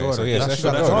 That's your Okay, daughter. so yeah, That's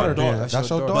your your daughter. daughter. That's That's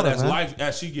your your daughter. But daughter, as man. life,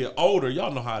 as she get older,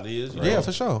 y'all know how it is. you Yeah, know.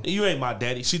 for sure. You ain't my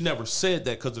daddy. She never said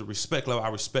that because of the respect level. I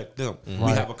respect them. We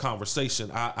Right. have a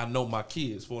conversation. I know my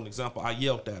kids. For an example, I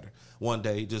yelled at her one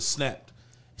day, just snapped.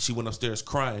 She went upstairs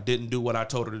crying. Didn't do what I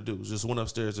told her to do. Just went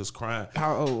upstairs just crying.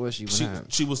 How old was she when She that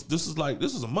happened? she was. This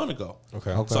is a month ago.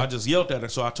 Okay. Okay. So I just yelled at her.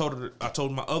 So I told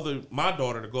my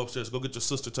daughter to go upstairs, go get your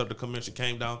sister, tell her to come in. She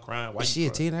came down crying. Why Is you she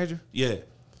a crying? teenager? Yeah.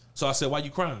 So I said, "Why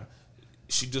you crying?"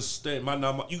 She just stayed.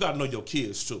 You gotta know your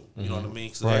kids too. You know what I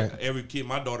mean? So Right. every kid,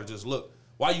 my daughter just looked.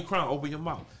 Why you crying? Open your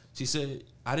mouth. She said,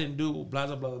 "I didn't do blah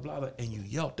blah blah blah blah," and you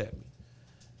yelled at me.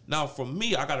 Now for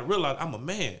me, I gotta realize I'm a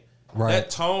man. Right. That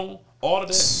tone, all of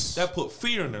that put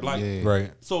fear in her. Like, Yeah.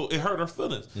 Right. so it hurt her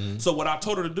feelings. So what I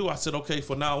told her to do, I said, okay,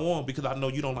 from now on, because I know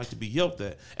you don't like to be yelled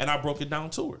at, and I broke it down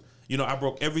to her. You know, I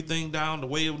broke everything down the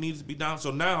way it needs to be down.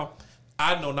 So now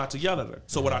I know not to yell at her.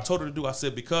 So what I told her to do, I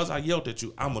said, because I yelled at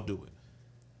you, I'm gonna do it.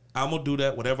 I'm gonna do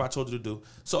that, whatever I told you to do.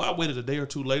 So I waited a day or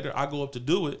two later. I go up to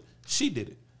do it. She did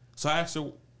it. So I asked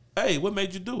her, hey, what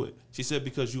made you do it? She said,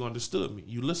 because you understood me.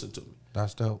 You listened to me.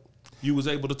 That's dope. You was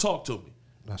able to talk to me.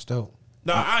 That's dope.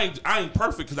 Now I ain't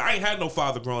perfect because I ain't had no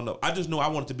father growing up. I just knew I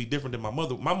wanted to be different than my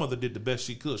mother. My mother did the best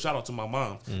she could. Shout out to my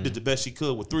mom. Did the best she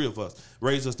could with 3 of us.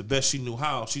 Raised us the best she knew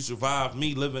how. She survived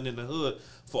me living in the hood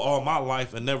for all my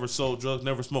life and never sold drugs,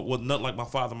 never smoked. Was nothing like my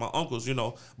father, my uncles, you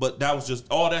know. But that was just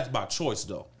all that's by choice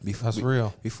though. That's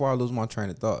real. Before I lose my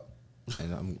train of thought,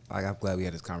 and I'm glad we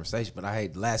had this conversation, but I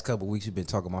hate the last couple of weeks you've been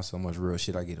talking about so much real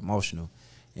shit, I get emotional.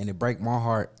 And it break my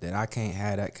heart that I can't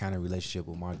have that kind of relationship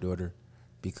with my daughter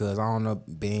because I don't know,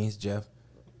 Beans, Jeff,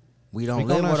 we don't Speak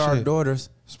on live that with our shit. daughters.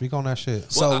 Speak on that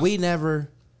shit. So Well, we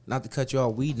never, not to cut you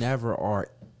off, we never are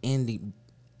in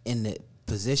the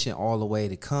position all the way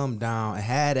to come down and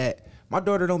have that. My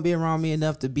daughter don't be around me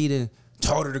enough to be the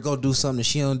told her to go do something,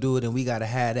 she don't do it, and we gotta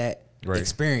have that Right.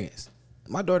 experience.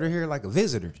 My daughter here like a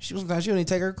visitor. She don't even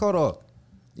take her coat off.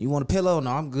 You want a pillow? No,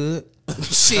 I'm good.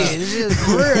 Shit, it's just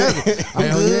for real. I'm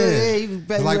Hell good. yeah. Yeah, you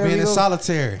baby, It's like wherever being you in go.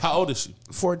 solitary. How old is she?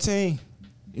 14.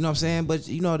 You know what I'm saying? But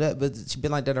you know that, but she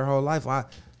been like that her whole life. I'm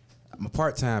a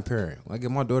part-time parent. When I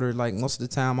get my daughter, like most of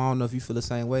the time, I don't know if you feel the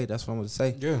same way. That's what I'm gonna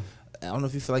say. Yeah. I don't know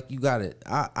if you feel like you got it.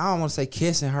 I don't want to say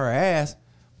kissing her ass,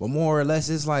 but more or less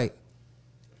it's like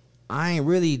I ain't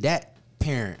really that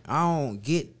parent. I don't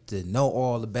get to know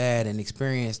all the bad and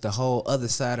experience the whole other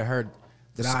side of her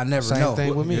that I never Same know.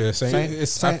 thing with me. Yeah, same.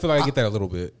 I feel like I get that a little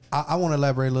bit. I want to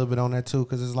elaborate a little bit on that too,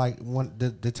 because it's like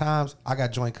the times I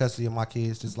got joint custody of my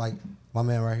kids, just like my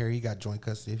man right here, he got joint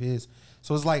custody of his.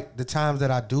 So it's like the times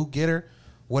that I do get her,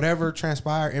 whatever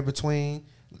transpired in between,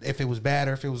 if it was bad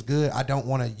or if it was good, I don't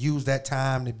want to use that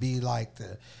time to be like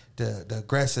the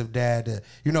aggressive dad,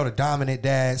 the dominant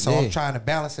dad. So Yeah. I'm trying to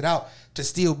balance it out to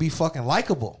still be fucking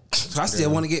likable. So I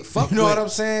still want to get fucked You know with. what I'm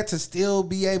saying? To still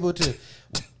be able to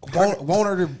want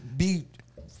her to be,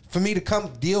 for me to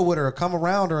come deal with her or come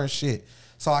around her and shit.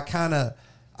 So I kind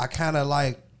of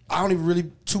like, I don't even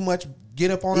really too much get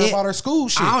up on her Yeah. about her school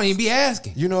shit. I don't even be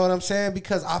asking. You know what I'm saying?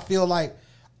 Because I feel like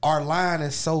our line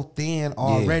is so thin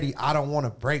already. I don't want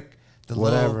to break the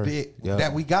Whatever. little bit Yeah.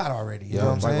 that we got already. You Yeah, know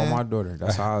what I'm like saying? on my daughter.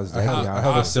 That's how I was. I have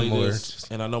I'll a say similar- this,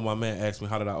 and I know my man asked me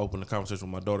how did I open the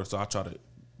conversation with my daughter, so I try to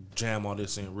jam all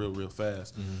this in real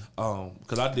fast.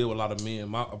 Because I deal with a lot of men.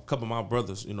 A couple of my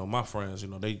brothers, my friends,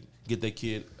 they get their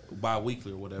kid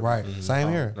bi-weekly or whatever. Right. Same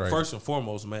here. Right. First and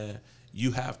foremost, man,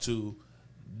 you have to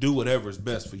do whatever is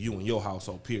best for you and your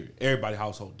household, period. Everybody's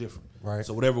household different. Right.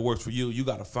 So whatever works for you, you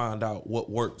got to find out what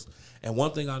works. And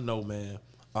one thing I know, man,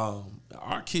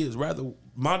 Our kids, rather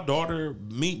my daughter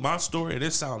meet my story and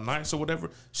it sound nice or whatever,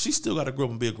 she still got to grow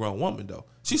up and be a grown woman though.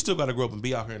 She still got to grow up and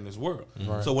be out here in this world.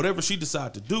 Right. So whatever she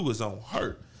decide to do is on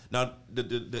her. Now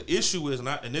the issue is,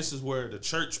 and this is where the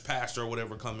church pastor or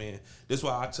whatever come in. This is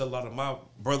why I tell a lot of my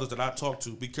brothers that I talk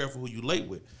to, be careful who you lay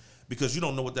with, because you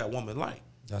don't know what that woman like.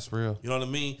 That's real. You know what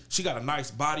I mean? She got a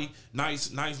nice body, nice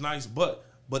butt,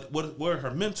 but where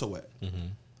her mental at?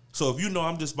 So if you know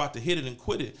I'm just about to hit it and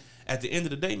quit it, at the end of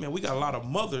the day, man, we got a lot of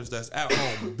mothers that's at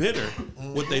home bitter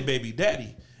with their baby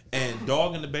daddy and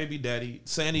dogging the baby daddy,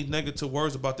 saying these negative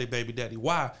words about their baby daddy.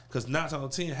 Why? Because 9 times out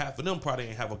of 10, half of them probably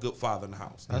ain't have a good father in the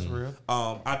house. That's real.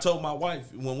 I told my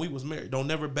wife when we was married, don't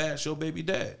never bash your baby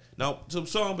dad. Now,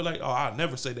 some be like, oh, I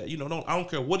never say that. You know, I don't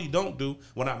care what he don't do.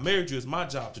 When I married you, it's my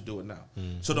job to do it now.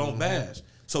 So don't bash.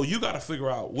 So you got to figure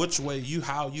out which way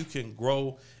how you can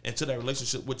grow into that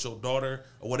relationship with your daughter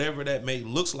or whatever that may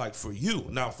looks like for you.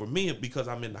 Now, for me, because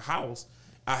I'm in the house,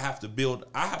 I have to build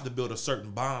a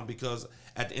certain bond, because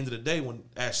at the end of the day,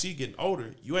 as she getting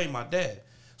older, you ain't my dad.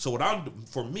 So I'm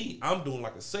doing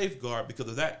like a safeguard, because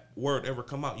if that word ever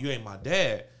come out, you ain't my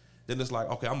dad, then it's like,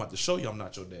 okay, I'm about to show you I'm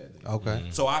not your dad. Okay.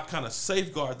 So I kind of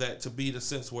safeguard that to be the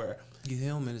sense where, You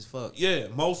human as fuck. yeah,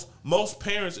 most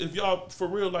parents, if y'all for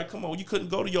real, like, come on, you couldn't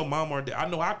go to your mom or dad. I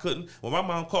know I couldn't. When my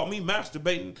mom caught me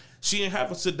masturbating, she didn't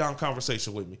have a sit down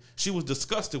conversation with me. She was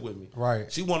disgusted with me.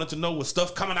 Right. She wanted to know what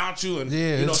stuff coming out you, and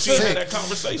Yeah, you know, it's she had sick. that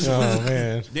conversation. Oh, with me.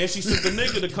 man. Then she sent the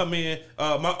nigga to come in,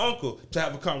 my uncle, to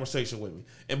have a conversation with me.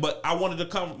 But I wanted to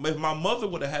come. If my mother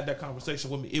would have had that conversation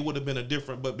with me, it would have been a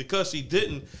different. But because she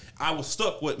didn't, I was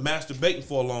stuck with masturbating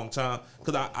for a long time,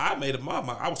 because I made up my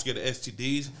mind. I was scared of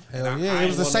STDs. Hell and yeah, I it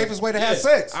was ain't the safest way to have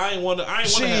sex. I ain't want to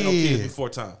have no kids Shit. before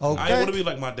time. Okay. I ain't want to be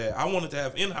like my dad. I wanted to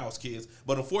have in-house kids,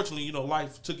 but unfortunately, you know,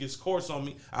 life took its course on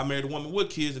me. I married a woman with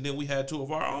kids, and then we had 2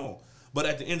 of our own. But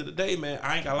at the end of the day, man,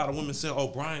 I ain't got a lot of women saying, "Oh,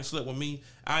 Brian slept with me."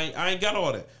 I ain't got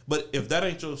all that. But if that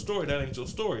ain't your story, that ain't your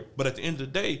story. But at the end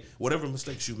of the day, whatever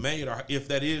mistakes you made, or if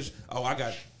that is, oh, I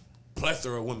got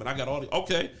plethora of women, I got all the,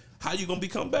 okay, how you gonna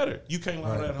become better? You can't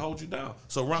allow that to hold you down.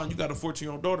 So, Ron, you got a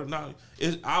 14-year-old daughter now.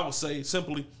 I would say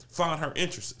simply find her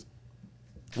interests,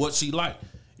 what she like.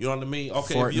 You know what I mean?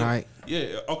 Okay, Fortnite.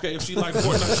 Okay, if she like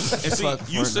Fortnite, and Fuck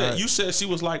see, Fortnite. you said she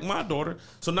was like my daughter.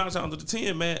 So 9 times out of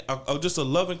 10, man, just a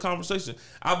loving conversation.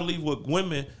 I believe with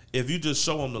women, if you just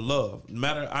show them the love, no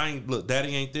matter look,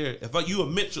 daddy ain't there. If you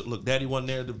admit, look, daddy wasn't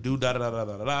there to do da da da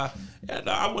da da da. And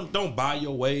I wouldn't. Don't buy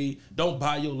your way. Don't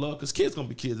buy your love, because kids gonna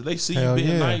be kids. If they see Hell you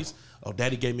being yeah. nice, oh,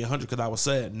 daddy gave me 100 because I was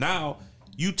sad. Now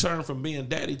you turn from being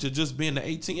daddy to just being the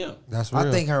ATM. That's real.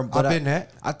 I think her. But I've been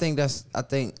that. I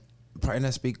think probably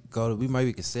not we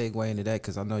maybe could segue into that,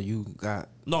 because I know you got.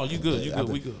 No, you good. You good.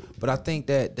 We good. But I think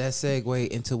that segue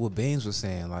into what Beans was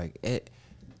saying, like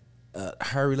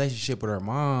her relationship with her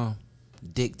mom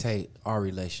dictate our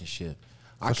relationship.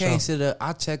 I can't sit up.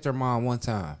 I checked her mom one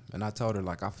time, and I told her,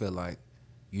 like, I feel like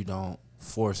you don't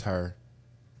force her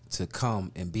to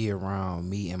come and be around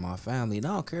me and my family. And I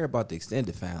don't care about the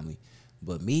extended family,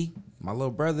 but me, my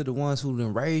little brother, the ones who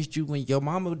done raised you when your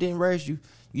mama didn't raise you,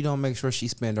 you don't make sure she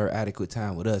spend her adequate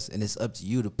time with us. And it's up to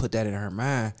you to put that in her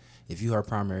mind, if you her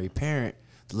primary parent,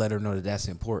 to let her know that that's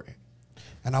important.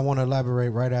 And I want to elaborate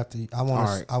right after. I want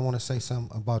All right. to. I want to say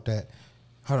something about that.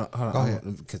 Hold on. Go ahead.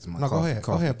 No, go ahead.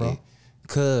 Go ahead, bro.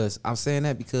 Because I'm saying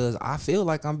that because I feel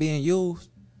like I'm being used.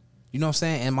 You know what I'm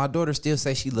saying? And my daughter still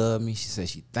say she love me. She says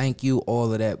she thank you,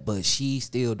 all of that. But she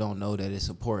still don't know that it's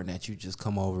important that you just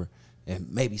come over and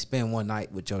maybe spend one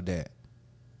night with your dad.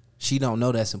 She don't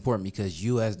know that's important because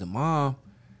you as the mom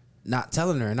not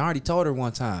telling her. And I already told her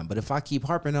one time. But if I keep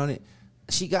harping on it,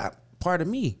 she got part of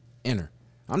me in her.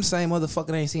 I'm the same motherfucker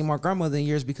that ain't seen my grandmother in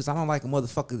years because I don't like a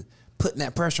motherfucker putting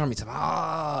that pressure on me.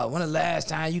 When the last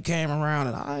time you came around?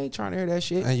 And I ain't trying to hear that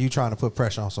shit. And you trying to put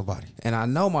pressure on somebody. And I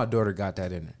know my daughter got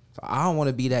that in her. So I don't want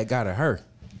to be that guy to her.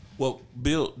 Well,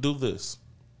 Bill, do this,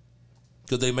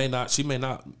 because she may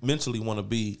not mentally want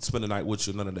to spend the night with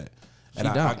you, none of that. And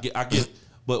I get.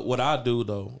 But what I do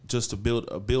though, just to build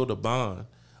a bond,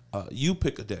 you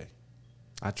pick a day.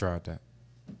 I tried that.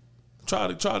 Try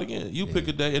it again. You pick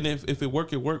a day, and if it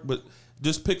work, it work. But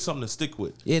just pick something to stick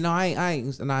with. Yeah, no, I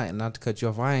ain't. Not to cut you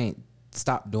off. I ain't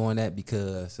stopped doing that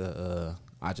because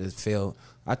I just felt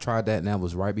I tried that, and that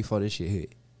was right before this shit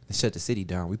hit. They shut the city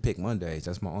down. We picked Mondays.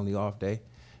 That's my only off day.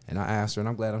 And I asked her, and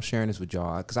I'm glad I'm sharing this with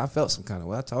y'all, because I felt some kind of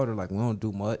way. I told her, like, we don't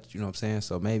do much, you know what I'm saying?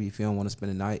 So maybe if you don't want to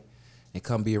spend the night and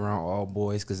come be around all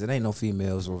boys, because it ain't no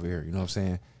females over here, you know what I'm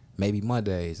saying? Maybe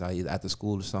Mondays, either after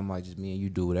school or something, like just me and you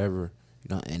do whatever,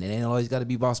 you know, and it ain't always got to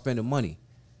be about spending money. You know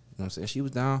what I'm saying? She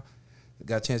was down,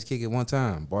 got a chance to kick it one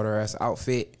time, bought her ass an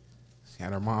outfit,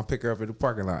 And her mom pick her up at the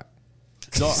parking lot.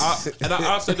 No,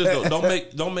 I'll say this though.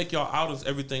 Don't make y'all outings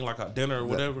everything like a dinner or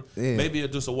whatever. Yeah. Maybe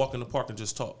it's just a walk in the park and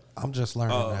just talk. I'm just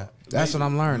learning that. That's what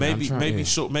I'm learning.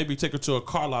 Maybe take her to a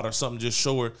car lot or something. Just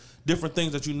show her different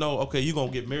things that you know. Okay, you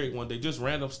gonna get married one day. Just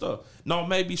random stuff. No,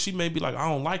 maybe she may be like, I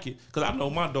don't like it because I know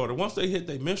my daughter. Once they hit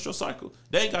their menstrual cycle,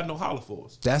 they ain't got no holler for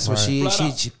us. That's what Flat she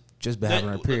out. just been having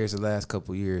her periods the last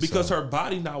couple of years. Because so. her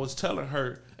body now is telling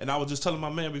her, and I was just telling my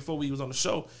man before we was on the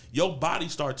show, your body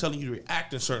started telling you to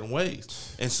react in certain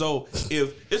ways. And so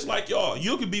if it's like y'all,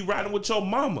 you could be riding with your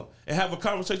mama and have a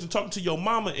conversation talking to your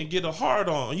mama and get a hard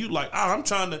on. And you like, I'm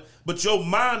trying to, but your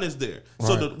mind is there.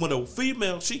 So when a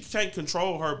female, she can't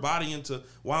control her body into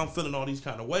why I'm feeling all these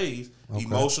kind of ways.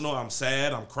 Emotional, I'm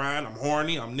sad, I'm crying, I'm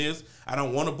horny, I'm this. I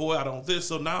don't want a boy, I don't this.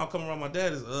 So now I'm coming around my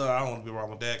dad is, I don't want to be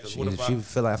around my dad because what if She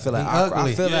feel like I feel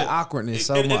that awkwardness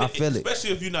so much. I feel it.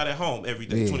 Especially if you're not at home every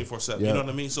day, 24/7. You know what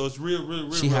I mean? So it's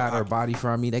real. She hid her body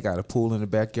from me. They got a pool in the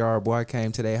backyard. Boy, I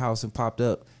came to their house and popped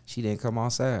up. She didn't come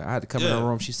outside. I had to come in her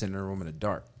room. She's sitting in her room in the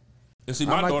dark. And see,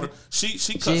 my daughter, she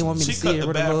cut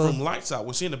the bathroom lights out.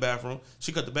 When she in the bathroom,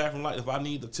 she cut the bathroom light. If I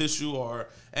need the tissue or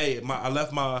hey, I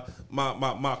left my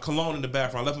cologne in the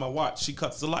bathroom. I left my watch. She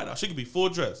cuts the light out. She could be full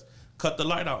dressed. Cut the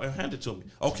light out and hand it to me.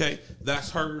 Okay,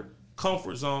 that's her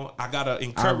comfort zone. I gotta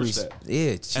encourage that.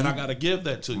 Yeah, and I gotta give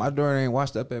that to you. My daughter ain't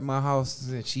washed up at my house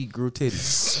and she grew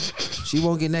titties. She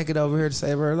won't get naked over here to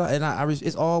save her life. And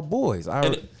it's all boys.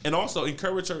 And also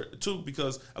encourage her too,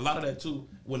 because a lot of that too,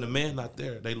 when the man not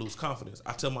there, they lose confidence.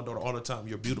 I tell my daughter all the time,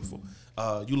 "You're beautiful.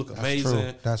 You look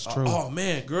amazing." That's true. Oh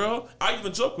man, girl. I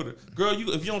even joke with her, girl.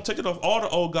 If you don't take it off, all the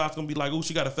old guys gonna be like, "Oh,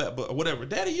 she got a fat butt or whatever."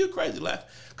 Daddy, you crazy? Laugh,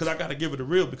 because I gotta give her the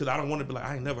real, because I don't want to be like,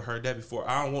 I ain't never heard that before.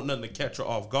 I don't want nothing to catch her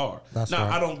off guard. That's now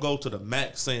right. I don't go to the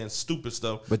max saying stupid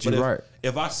stuff. But you're right.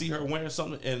 If I see her wearing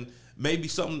something and maybe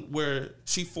something where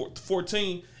she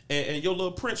 14. And your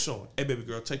little print showing. Hey, baby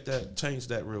girl, change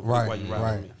that real quick while you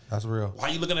ride with me. That's real. Why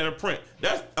you looking at her print?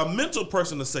 That's a mental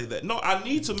person to say that. No, I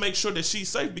need to make sure that she's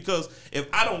safe, because if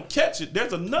I don't catch it,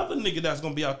 there's another nigga that's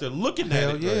gonna be out there looking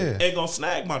at it and gonna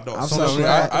snag my dog.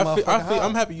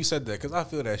 I'm happy you said that, because I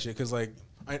feel that shit. Because like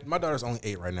my daughter's only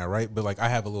 8 right now, right? But like I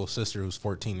have a little sister who's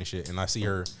 14 and shit, and I see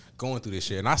her going through this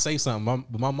shit, and I say something,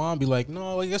 but my mom be like,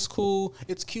 "No, like that's cool,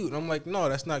 it's cute," and I'm like, "No,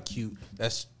 that's not cute.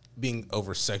 That's being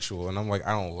over sexual," and I'm like,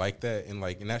 I don't like that, and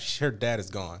like, and now her dad is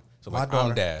gone, so like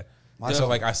I'm dad, so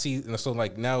like I see, so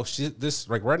like now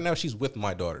right now she's with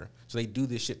my daughter, so they do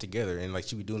this shit together, and like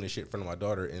she be doing this shit in front of my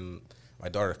daughter, and my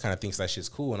daughter kind of thinks that shit's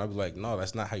cool, and I be like, no,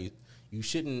 that's not how you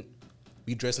shouldn't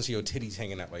be dressed until your titties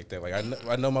hanging out like that. Like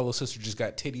I know my little sister just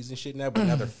got titties and shit now, but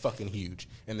now they're fucking huge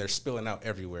and they're spilling out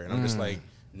everywhere, and I'm just like,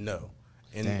 no,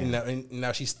 and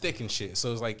now she's thick and shit,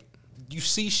 so it's like you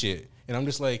see shit, and I'm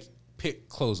just like, pick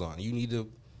clothes on. You need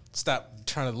to stop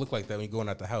trying to look like that when you're going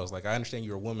out the house. Like, I understand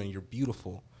you're a woman, you're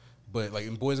beautiful, but like,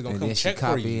 and boys are gonna come check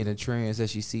for you. And the trends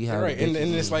that she see how. Right, and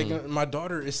it's like my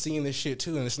daughter is seeing this shit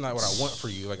too, and it's not what I want for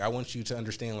you. Like, I want you to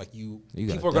understand, like,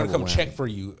 people are gonna come check for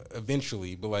you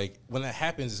eventually, but like when that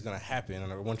happens, it's gonna happen.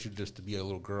 And I want you just to be a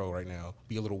little girl right now,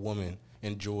 be a little woman,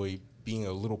 enjoy being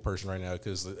a little person right now,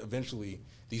 because eventually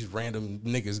these random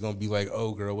niggas gonna be like,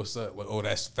 "Oh, girl, what's up? Like, oh,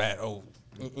 that's fat. Oh."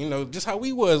 You know, just how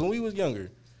we was when we was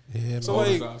younger. Yeah, so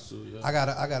like, I got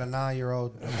a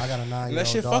 9-year-old. I got a 9-year-old. And that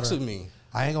shit daughter. fucks with me.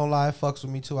 I ain't gonna lie, it fucks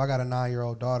with me too. I got a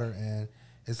 9-year-old daughter, and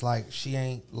it's like she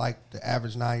ain't like the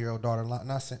average 9-year-old daughter.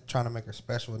 Not trying to make her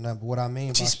special or nothing, but what I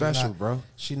mean, she's special, bro.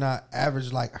 She not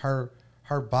average. Like her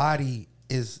body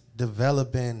is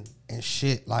developing and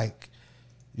shit. Like,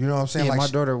 you know what I'm saying? Yeah, like my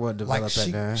daughter would develop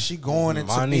that. She going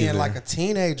into being like a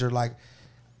teenager. Like,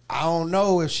 I don't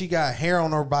know if she got hair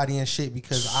on her body and shit,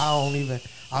 because I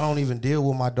don't even deal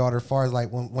with my daughter as far as like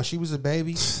when she was a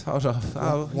baby. Hold on.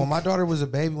 When my daughter was a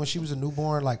baby, when she was a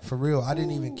newborn, like for real, I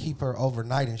didn't even keep her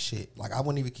overnight and shit. Like, I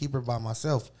wouldn't even keep her by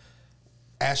myself.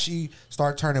 As she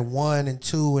started turning 1 and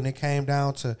 2, and it came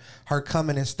down to her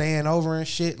coming and staying over and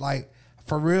shit, like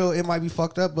for real, it might be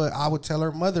fucked up, but I would tell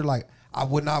her mother, like, I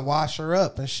would not wash her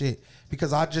up and shit,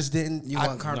 because I just didn't.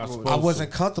 I wasn't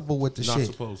comfortable with the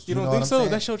shit. You don't think so?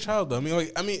 That's your child, though. I mean,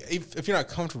 if you're not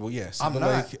comfortable, yes. I'm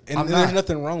not. There's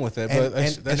nothing wrong with that. But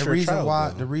that's your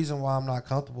child. The reason why I'm not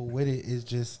comfortable with it is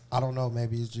just, I don't know.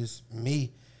 Maybe it's just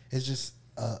me. It's just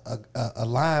a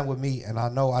line with me, and I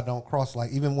know I don't cross.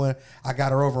 Like, even when I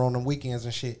got her over on the weekends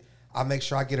and shit, I make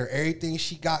sure I get her everything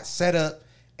she got set up,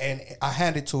 and I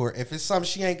hand it to her. If it's something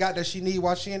she ain't got that she need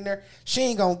while she in there, she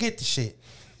ain't gonna get the shit.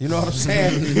 You know what I'm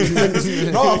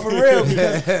saying? No, for real,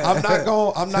 because I'm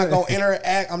not gonna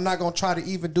interact. I'm not gonna try to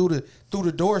even do the through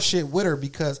the door shit with her,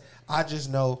 because I just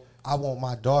know I want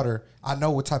my daughter, I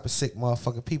know what type of sick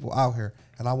motherfucking people out here,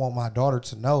 and I want my daughter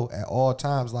to know at all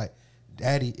times, like,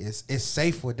 daddy is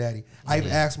safe with daddy. I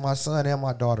even asked my son and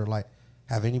my daughter, like,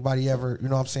 have anybody ever, you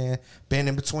know what I'm saying, been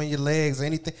in between your legs or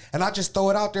anything? And I just throw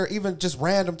it out there, even just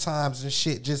random times and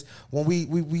shit. Just when we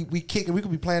kicking, we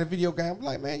could be playing a video game. I'm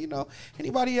like, man, you know,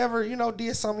 anybody ever, you know,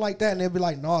 did something like that? And they'll be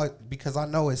like, no, because I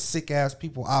know it's sick ass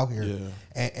people out here. Yeah.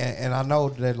 And I know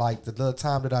that, like, the little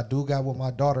time that I do got with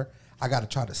my daughter, I got to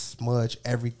try to smudge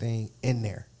everything in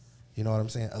there. You know what I'm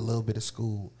saying? A little bit of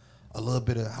school, a little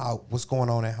bit of what's going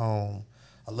on at home,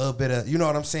 a little bit of, you know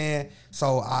what I'm saying?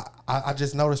 So I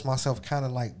just noticed myself kind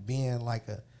of like being like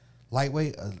a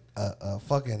lightweight, a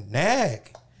fucking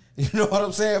nag. You know what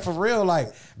I'm saying? For real,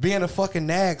 like being a fucking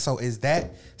nag. So is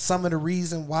that some of the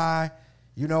reason why,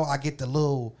 you know, I get the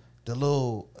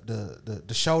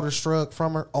shoulder shrug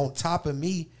from her on top of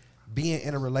me being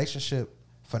in a relationship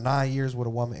for 9 years with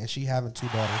a woman and she having 2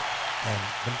 daughters and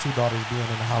them 2 daughters being in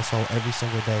the household every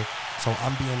single day. So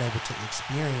I'm being able to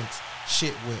experience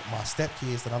shit with my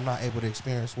stepkids that I'm not able to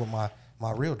experience with my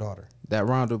real daughter. That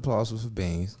round of applause was for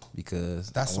Beans because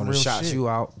that's I want to shout you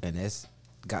out, and that's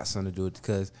got something to do with it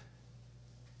because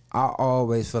I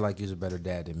always feel like you're a better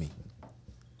dad than me.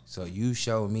 So you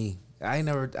showed me.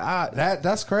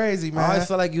 That's crazy, man. I always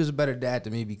feel like you was a better dad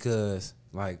than me because,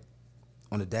 like,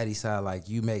 on the daddy side, like,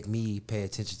 you make me pay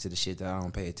attention to the shit that I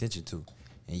don't pay attention to,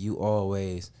 and you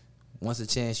always, once a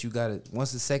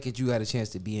second you got a chance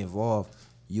to be involved,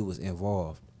 you was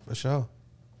involved. For sure.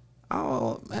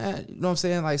 Oh, man. You know what I'm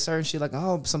saying? Like, certain shit, like,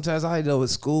 sometimes I know what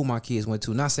school my kids went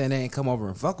to. Not saying they ain't come over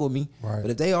and fuck with me. Right.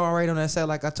 But if they already on that side,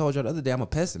 like I told you the other day, I'm a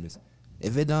pessimist.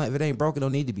 If it ain't broken, it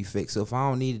don't need to be fixed. So if I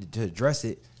don't need to address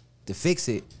it, to fix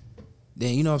it,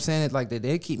 then, you know what I'm saying? It's like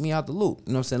they keep me out the loop.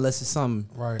 You know what I'm saying? Unless it's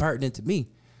something pertinent to me.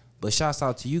 But shouts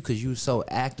out to you because you so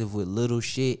active with little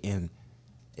shit, and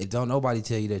if don't nobody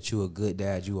tell you that you a good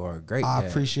dad, you are a great dad. I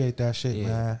appreciate that shit,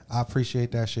 man. I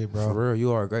appreciate that shit, bro. For real,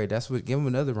 you are great. That's what. Give him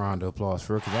another round of applause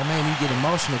for it, because that made me get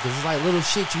emotional, because it's like little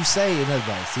shit you say, and it's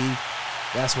like, see,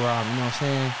 that's where I'm, you know what I'm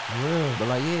saying? For real. But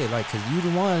like, yeah, like, because you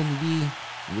the one to be,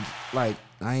 like,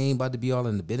 I ain't about to be all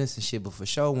in the business and shit, but for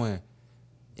sure, when,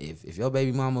 if your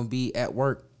baby mama be at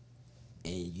work,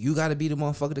 and you got to be the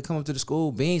motherfucker to come up to the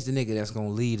school, Beans the nigga that's going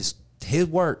to lead his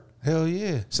work. Hell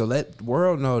yeah. So let the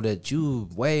world know that you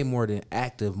way more than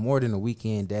active, more than a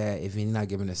weekend dad, if you're not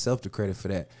giving yourself the credit for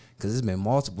that. Because it's been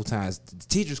multiple times. The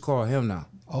teachers call him now.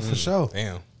 Oh, for sure.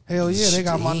 Damn. Hell yeah, they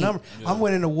got my number. Yeah. I'm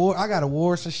winning award. I got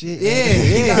awards and shit.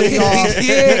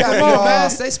 Yeah. Come on, man.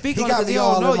 Say speak on it, because you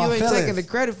don't know you ain't taking the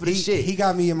credit for this shit. He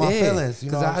got me in my feelings.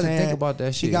 You know what I'm saying? Think about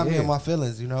that shit. He got me in my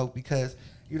feelings, you know, because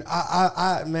you know,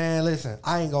 I man, listen,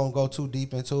 I ain't gonna go too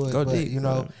deep into it, but you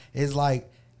know, it's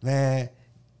like, man,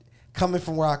 coming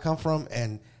from where I come from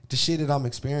and the shit that I'm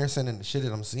experiencing and the shit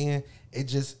that I'm seeing, it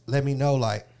just let me know,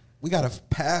 like, we got a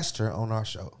pastor on our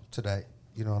show today.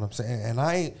 You know what I'm saying? And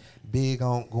I ain't big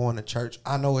on going to church.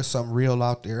 I know it's something real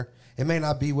out there. It may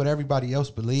not be what everybody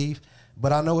else believe,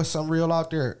 but I know it's something real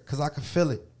out there because I can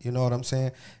feel it. You know what I'm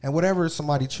saying? And whatever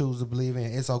somebody chooses to believe in,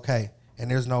 it's okay. And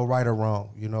there's no right or wrong.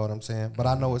 You know what I'm saying? But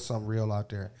I know it's something real out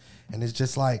there. And it's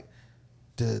just like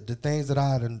the things that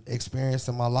I had experienced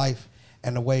in my life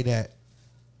and the way that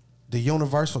the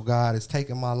universal God is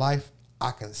taking my life,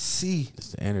 I can see.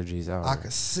 It's the energies out I can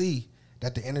see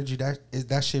that the energy,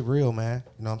 that shit real, man.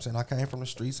 You know what I'm saying? I came from the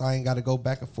streets. I ain't got to go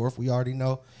back and forth. We already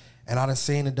know. And I done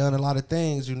seen and done a lot of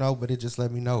things, you know, but it just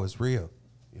let me know it's real.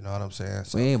 You know what I'm saying?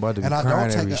 So, we ain't about to be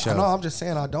crying every show. No, I'm just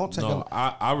saying I don't take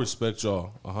I respect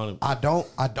y'all 100%.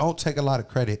 I don't take a lot of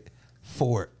credit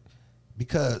for it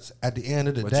because at the end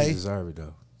of the day, you deserve it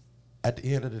though. At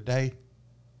the end of the day,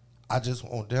 I just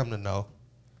want them to know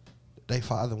that they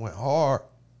father went hard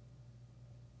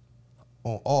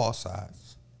on all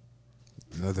sides.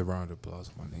 Another round of applause,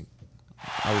 my nigga.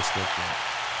 I respect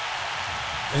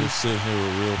that. And just sitting here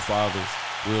with real fathers,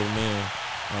 real men.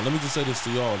 Let me just say this to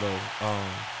y'all though.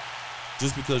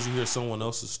 Just because you hear someone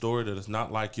else's story that is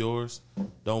not like yours,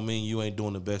 don't mean you ain't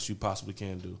doing the best you possibly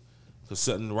can do. Because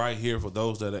sitting right here for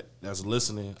those that's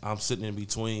listening, I'm sitting in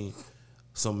between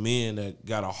some men that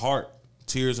got a heart,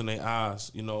 tears in their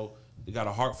eyes, you know. They got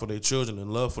a heart for their children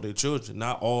and love for their children.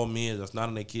 Not all men that's not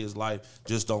in their kids' life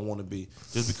just don't want to be.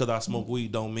 Just because I smoke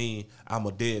weed don't mean I'm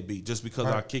a deadbeat. Just because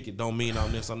I kick it don't mean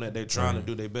I'm this, I'm that. They're trying to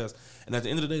do their best. And at the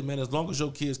end of the day, man, as long as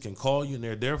your kids can call you and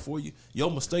they're there for you,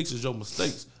 your mistakes is your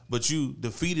mistakes. But you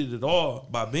defeated it all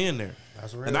by being there.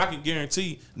 That's real. And I can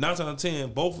guarantee 9 times out of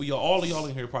 10, both of y'all, all of y'all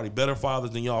in here, are probably better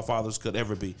fathers than y'all fathers could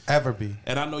ever be. Ever be.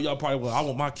 And I know y'all probably, well, I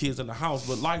want my kids in the house,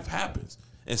 but life happens.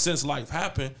 And since life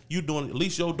happened, you doing, at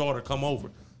least your daughter come over.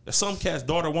 Some cat's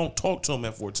daughter won't talk to him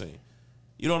at 14.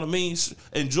 You know what I mean?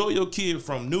 Enjoy your kid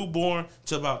from newborn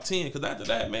to about 10. Because after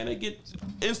that, man, they get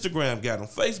Instagram got them,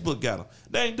 Facebook got them.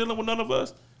 They ain't dealing with none of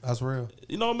us. That's real.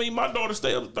 You know what I mean? My daughter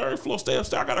stay up the third floor, stay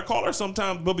upstairs. I got to call her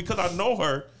sometimes. But because I know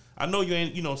her, I know you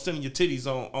ain't, sending your titties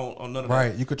on none of that.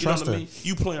 Right, you could trust her. I mean?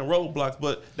 You playing roadblocks,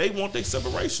 but they want their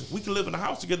separation. We can live in a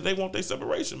house together. They want their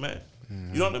separation, man.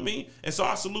 Mm-hmm. You know what I mean? And so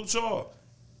I salute y'all.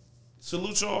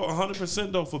 Salute y'all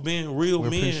 100% though for being real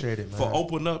men, for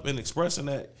opening up and expressing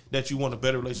that you want a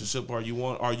better relationship, or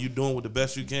you doing with the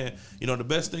best you can. The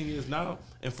best thing is now,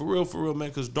 and for real, man,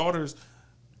 because daughters,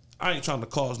 I ain't trying to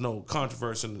cause no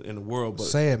controversy in the world, but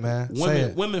say it, man.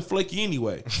 Women flaky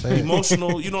anyway,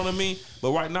 emotional. You know what I mean?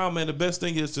 But right now, man, the best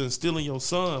thing is to instill in your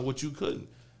son what you couldn't.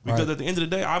 Because at the end of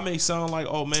the day, I may sound like,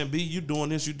 oh man, B, you doing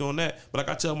this, you doing that. But like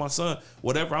I tell my son,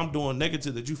 whatever I'm doing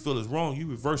negative that you feel is wrong, you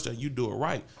reverse that, you do it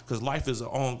right. Because life is an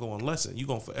ongoing lesson. You're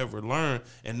going to forever learn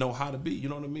and know how to be. You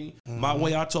know what I mean? Mm-hmm. My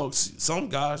way I talk, some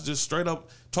guys just straight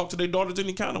up talk to their daughters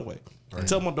any kind of way. Right. I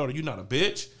tell my daughter, you're not a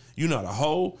bitch, you're not a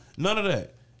hoe, none of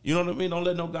that. You know what I mean? Don't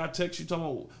let no guy text you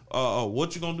talking about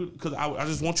what you going to do. Because I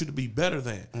just want you to be better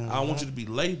than. Mm-hmm. I want you to be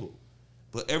labeled.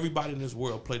 But everybody in this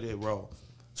world play their role.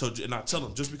 So, and I tell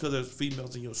them, just because there's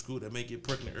females in your school that may get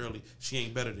pregnant early, she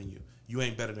ain't better than you. You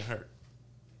ain't better than her.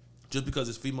 Just because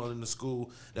there's females in the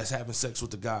school that's having sex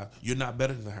with the guy, you're not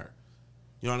better than her.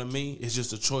 You know what I mean? It's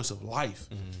just a choice of life.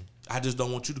 Mm-hmm. I just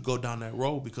don't want you to go down that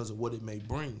road because of what it may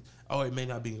bring. Oh, it may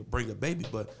not bring a baby,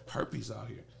 but herpes out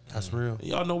here. That's real. And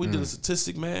y'all know we did a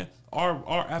statistic, man. Our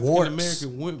African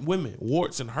American women,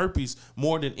 warts and herpes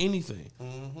more than anything.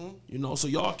 Mm-hmm. So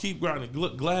y'all keep grinding.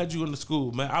 Glad you in the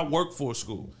school, man. I work for a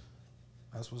school.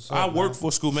 That's what's up. I work for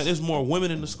a school, man. There's more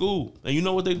women in the school, and you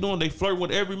know what they doing? They flirt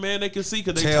with every man they can see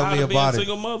because they tired of being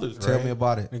single mothers. Tell me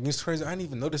about it. It's crazy. I didn't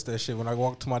even notice that shit when I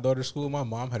walked to my daughter's school. My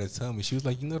mom had to tell me. She was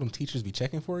like, them teachers be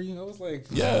checking for you. I was like,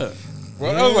 yeah.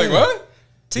 Well, I was like, what?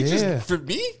 Teachers for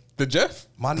me? The Jeff?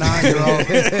 My 9-year-old,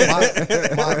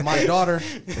 my daughter,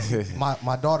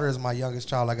 my daughter is my youngest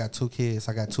child. I got 2 kids.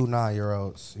 I got 2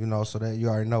 9-year-olds. So that you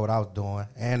already know what I was doing,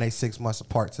 and they 6 months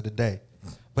apart to the day.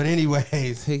 But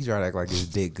anyways, he try to act like his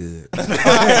dick good.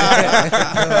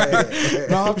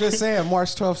 No, I'm just saying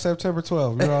March 12th, September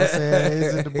 12th. You know what I'm saying?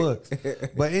 It's in the books.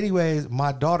 But anyways,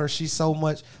 my daughter, she's so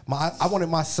much. I wanted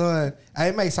my son.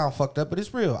 It may sound fucked up, but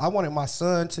it's real. I wanted my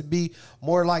son to be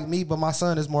more like me, but my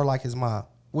son is more like his mom,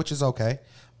 which is okay.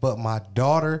 But my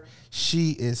daughter,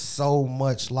 she is so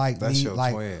much like me.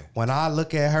 Like twin. When I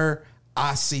look at her,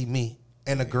 I see me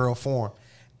in a girl form.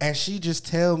 And she just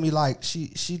tell me like she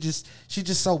just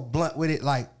so blunt with it,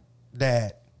 like,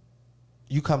 Dad,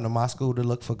 you come to my school to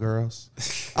look for girls.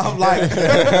 I'm like,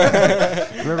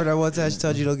 remember that one time she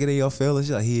told you don't get in your feelings?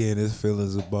 She's like, he in his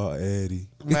feelings about Eddie.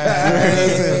 Man,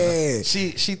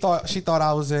 listen, she thought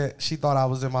I was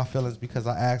in my feelings because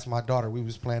I asked my daughter, we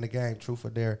was playing the game Truth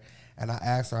or Dare, and I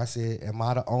asked her, I said, am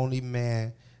I the only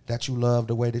man that you love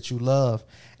the way that you love?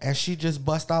 And she just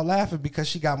bust out laughing because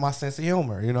she got my sense of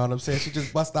humor. You know what I'm saying? She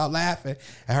just bust out laughing.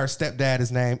 And her stepdad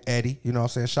is named Eddie. You know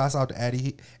what I'm saying? Shouts out to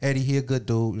Eddie. Eddie, he a good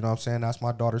dude. You know what I'm saying? That's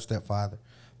my daughter's stepfather.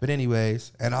 But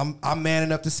anyways, and I'm man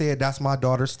enough to say it, that's my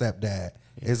daughter's stepdad.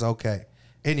 It's okay.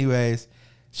 Anyways,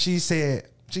 she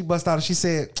bust out and she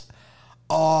said,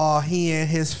 oh, he in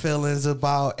his feelings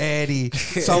about Eddie.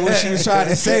 So what she was trying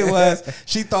to say was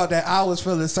she thought that I was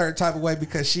feeling a certain type of way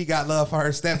because she got love for her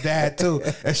stepdad too.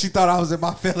 And she thought I was in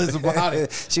my feelings about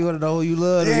it. She want to know who you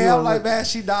love. Yeah, I'm like, man,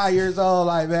 she 9 years old.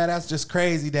 Like, man, that's just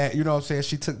crazy that, you know what I'm saying,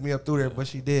 she took me up through there, but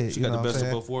she did. She got the best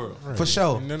of both worlds. Right. For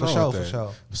sure. For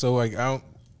sure. So, like,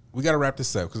 we got to wrap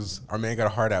this up because our man got a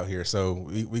heart out here. So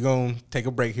we going to take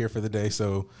a break here for the day.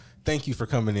 So thank you for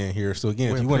coming in here. So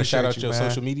again, if you want to shout out your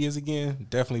social medias again,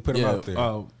 definitely put them out there.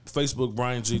 Facebook,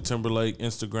 Brian G. Timberlake.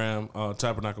 Instagram,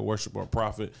 Tabernacle Worship or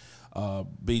Prophet.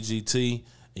 BGT.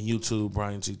 And YouTube,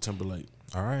 Brian G. Timberlake.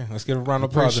 All right, let's give a round of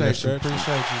applause. Appreciate you, man.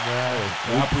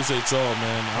 I appreciate y'all,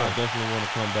 man. I definitely want to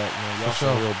come back, man. Y'all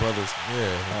some real brothers.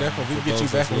 Yeah, definitely. We can get you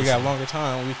back when we got longer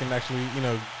time. We can actually,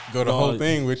 go the whole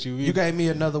thing with you. You gave me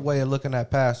another way of looking at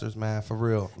pastors, man, for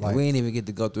real. Like, we ain't even get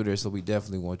to go through there, so we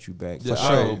definitely want you back. Yeah,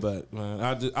 I'll go back,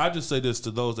 man. I just say this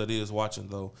to those that is watching,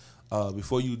 though.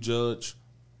 Before you judge,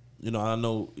 I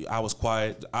know I was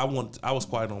quiet. I was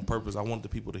quiet on purpose. I want the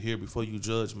people to hear before you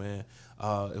judge, man.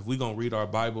 If we're going to read our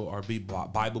Bible or be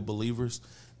Bible believers,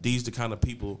 these the kind of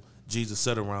people Jesus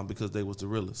sat around because they was the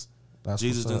realest.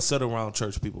 Jesus didn't sit around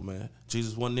church people, man.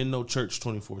 Jesus wasn't in no church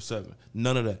 24/7.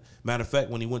 None of that. Matter of fact,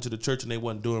 when he went to the church and they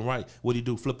wasn't doing right, what'd he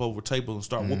do? Flip over tables and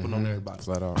start whooping on everybody.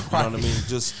 Flat out. You know what I mean?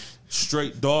 Just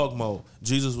straight dog mode.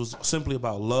 Jesus was simply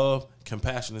about love,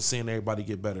 compassion and seeing everybody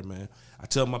get better, man. I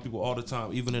tell my people all the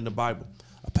time, even in the Bible,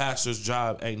 a pastor's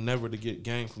job ain't never to get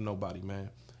gain from nobody, man.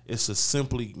 It's to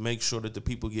simply make sure that the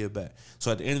people give back.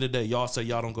 So at the end of the day, y'all say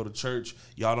y'all don't go to church,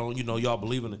 y'all don't, y'all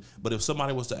believe in it. But if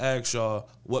somebody was to ask y'all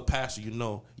what pastor you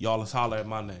know, y'all just holler at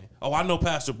my name. Oh, I know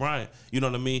Pastor Brian. You know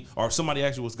what I mean? Or if somebody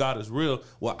asks you was God is real,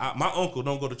 well, my uncle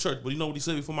don't go to church, but you know what he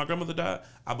said before my grandmother died?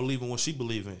 I believe in what she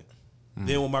believed in.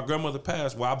 Then when my grandmother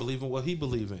passed, well, I believe in what he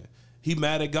believed in. He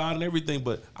mad at God and everything,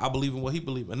 but I believe in what he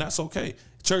believed in, and that's okay.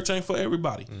 Church ain't for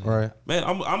everybody. Right. Man,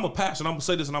 I'm a pastor. I'm going to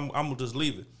say this, and I'm going to just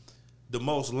leave it. The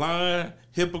most lying,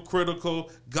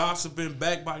 hypocritical, gossiping,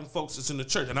 backbiting folks is in the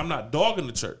church, and I'm not dogging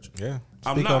the church. Yeah,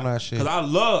 I'm Speak not, on that shit. because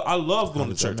I love going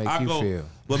to does that church. make I you go, feel?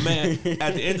 but man,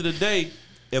 at the end of the day,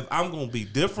 if I'm gonna be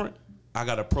different, I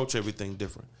gotta approach everything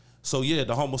different. So yeah,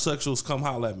 the homosexuals come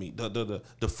holler at me.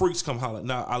 The freaks come holler.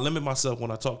 Now I limit myself when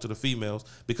I talk to the females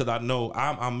because I know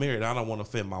I'm married. I don't want to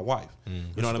offend my wife.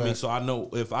 You know what I mean? So I know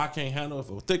if I can't handle, if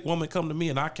a thick woman come to me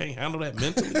and I can't handle that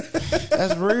mentally,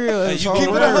 That's real. hey, It's you all keep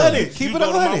it real. 100. Keep you it go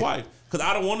to my 100. wife. Because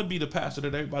I don't want to be the pastor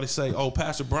that everybody say, oh,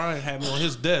 Pastor Brian had me on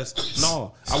his desk.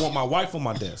 No, I want my wife on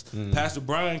my desk. Pastor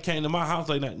Brian came to my house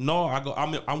like that. No,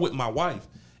 I'm with my wife.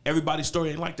 Everybody's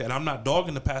story ain't like that. I'm not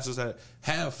dogging the pastors that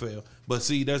have failed. But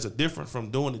see, there's a difference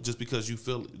from doing it just because you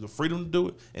feel the freedom to do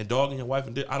it and dogging your wife.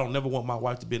 I don't never want my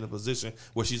wife to be in a position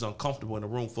where she's uncomfortable in a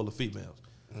room full of females.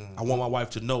 I want my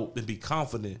wife to know and be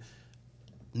confident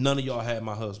none of y'all had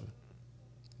my husband.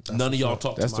 None of y'all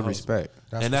talk to my That's the husband. respect.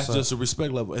 And that's just a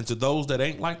respect level. And to those that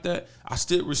ain't like that, I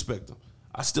still respect them.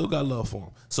 I still got love for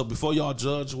them. So before y'all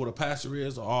judge what a pastor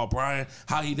is, or oh, Brian,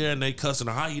 how he there and they cussing,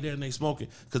 or how he there and they smoking,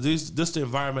 because this the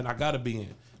environment I got to be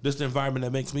in. This the environment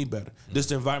that makes me better. This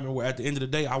the environment where at the end of the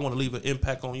day, I want to leave an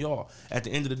impact on y'all. At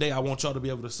the end of the day, I want y'all to be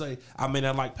able to say, I may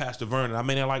not like Pastor Vernon, I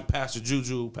may not like Pastor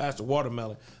Juju, Pastor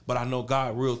Watermelon, but I know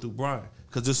God real through Brian.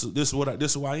 Because this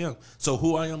is who I am. So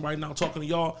who I am right now talking to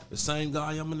y'all, the same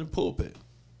guy I am in the pulpit.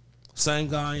 Same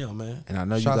guy I am, man. And I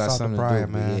know you Shouts got out to something Brian, to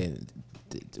do, man. man.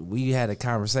 We had a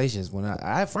conversations when I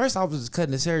at first I was just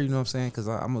cutting his hair, you know what I'm saying? Because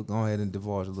I'm gonna go ahead and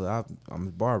divulge a little. I'm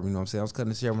a barber, you know what I'm saying? I was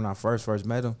cutting his hair when I first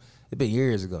met him. It's been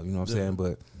years ago, you know what I'm saying?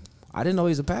 But I didn't know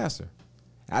he was a pastor.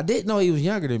 I didn't know he was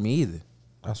younger than me either.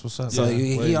 That's what's up. So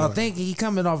man. y'all think he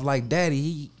coming off like daddy?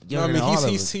 He No, I younger mean than all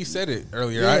of us. he said it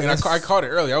earlier. Yeah, And I that's- caught it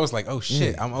earlier. I was like, oh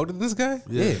shit, I'm older than this guy.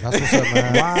 Yeah, That's what's up,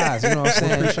 man. wise. You know what I'm We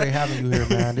saying? appreciate having you here,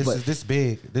 man. This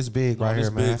big right It's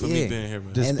here, man. big for me Yeah. being here,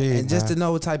 man. This and, big, and just man. to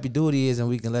know what type of dude he is, and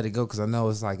we can let it go because I know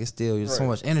it's like it's still there's so Right.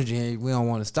 much energy and we don't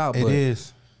want to stop. It but,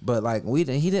 is. But like I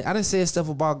didn't say stuff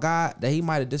about God that he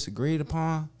might have disagreed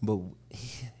upon, but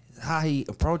how he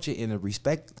approach it in the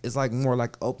respect is like more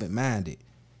like open minded.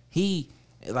 He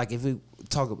like if it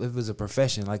was a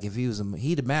profession, like if he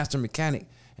the master mechanic,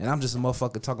 and I'm just a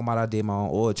motherfucker talking about I did my own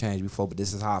oil change before, but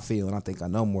this is how I feel, and I think I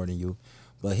know more than you.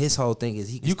 But his whole thing is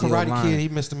he can You still Karate learn. Kid, he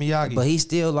Mr. Miyagi. But he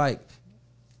still like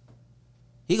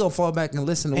he gonna fall back and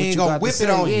listen to He what ain't you gonna got whip to say. it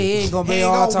on Yeah, you. he ain't gonna He be ain't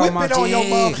all gonna talking whip about it on your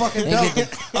yeah,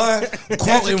 motherfucking and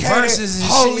quoting verses and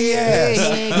holy shit. ass.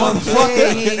 Yeah, he ain't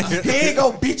Motherfucker. He ain't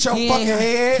gonna beat your he fucking ain't-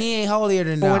 head. He ain't holier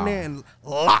than Go in thou. there and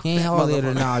lock He ain't that holier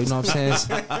than motherfucker. thou. You know what I'm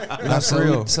saying? That's so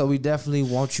real. So we definitely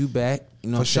want you back.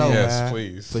 You know For what sure, I'm saying? Yes, man.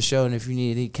 please. For sure. And if you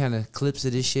need any kind of clips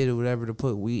of this shit or whatever to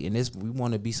put, we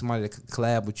want to be somebody that could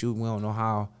collab with you. We don't know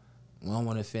how. We don't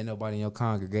want to offend nobody in your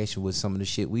congregation with some of the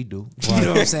shit we do. You know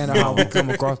what I'm saying? Or how we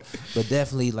come across. But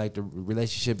definitely, like, the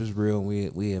relationship is real.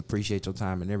 And we appreciate your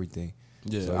time and everything.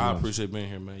 Yeah, So, you I know. appreciate being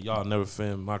here, man. Y'all never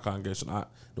offend my congregation.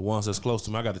 The ones that's close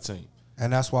to me, I got a team.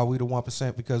 And that's why we the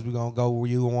 1%, because we gonna go where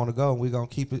you want to go, and we gonna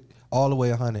keep it all the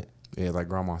way 100. Yeah, like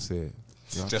Grandma said.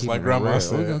 Y'all Just keeping like it Grandma real.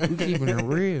 said. We keeping it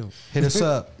real. Hit us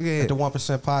up Yeah. at the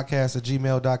 1% podcast at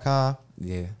gmail.com.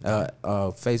 Yeah.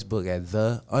 Facebook at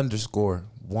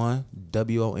 _1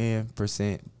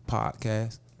 WON%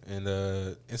 podcast. And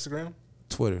Instagram,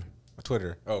 Twitter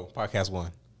Twitter. Oh, podcast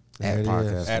one. There at it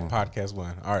podcast. is. At one. podcast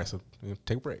one. All right, so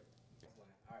take a break.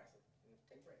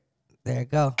 There you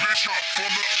go.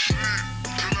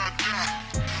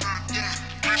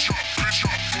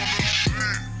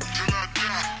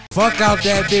 Fuck out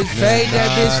that bitch. Fade that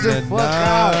bitch the fuck nah.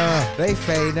 out. They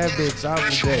fade that bitch out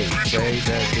today. Fade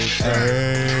that bitch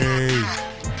out.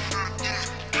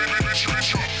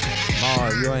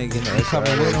 No, you ain't getting no extra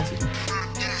coming with royalty.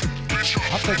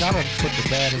 I think I done put the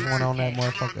baddest one on that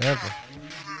motherfucker ever.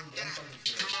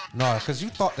 No, because you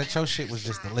thought that your shit was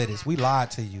just the littest. We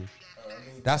lied to you.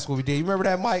 That's what we did. You remember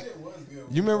that, Mike?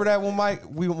 You remember that one, Mike?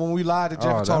 When we lied to Jeff, Oh,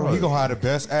 and that told him he was- gonna have the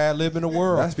best ad lib in the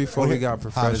world. That's before we got How does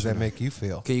that professional. make you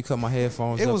feel? Can you cut my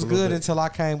headphones It up was a little good bit? until I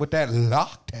came with that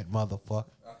lock that motherfucker.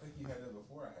 I think you had that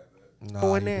before I had that. Nah,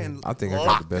 Go in you there didn't. and I think I got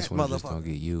lock the best that one. Just don't motherfucker.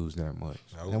 get used that much.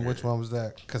 And which one was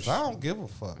that? Because I don't give a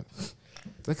fuck.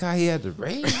 Look how he had to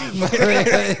rage. Because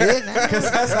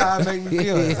that's how it make me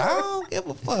feel. I don't give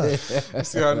a fuck.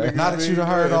 See how niggas Now that you done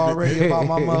heard already about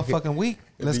my motherfucking week,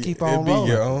 let's keep on It be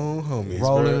your rolling. own homies,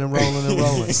 Rolling bro. and rolling and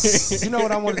rolling. You know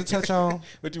what I wanted to touch on?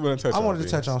 What you want to touch I on? wanted to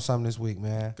Beans? touch on something this week,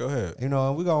 man. Go ahead. You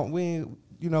know,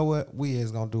 you know what? We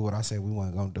is gonna do what I said we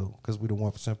wasn't gonna do because we the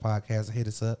 1% podcast that hit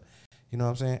us up. You know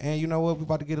what I'm saying? And you know what? We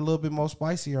about to get a little bit more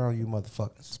spicier on you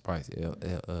motherfuckers. Spicy,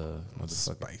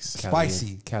 motherfucker.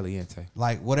 Spicy. Caliente.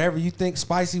 Like whatever you think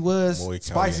spicy was, Muy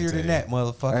spicier caliente. than that,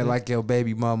 motherfucker. Hey, like your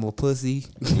baby mama pussy.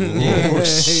 Yeah.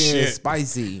 shit.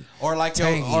 Spicy. Or like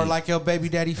Tangy. your baby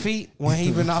daddy feet when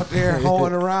he been out there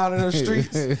hoeing around in the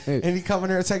streets and he come in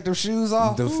there and take them shoes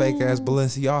off. The fake ass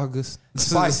Balenciagas.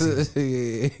 Spicy.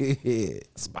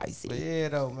 Spicy. But yeah,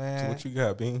 though, So man. what you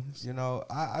got, Beans? You know,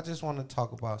 I just want to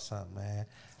talk about something, man.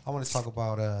 I want to talk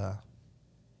about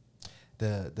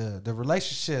the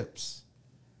relationships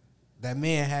that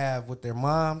men have with their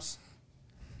moms.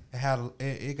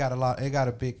 It got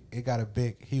a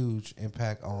big huge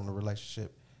impact on the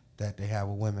relationship that they have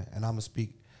with women. And I'm gonna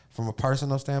speak from a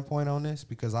personal standpoint on this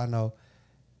because I know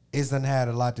it's done had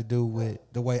a lot to do with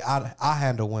the way I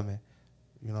handle women.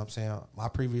 You know what I'm saying?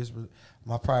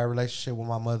 My prior relationship with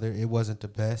my mother, it wasn't the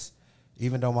best.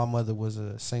 Even though my mother was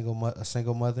a single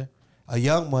mother, a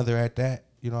young mother at that,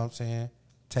 you know what I'm saying,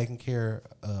 taking care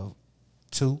of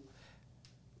two.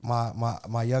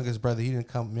 My youngest brother, he didn't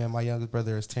come. Me and my youngest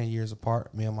brother is 10 years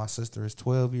apart. Me and my sister is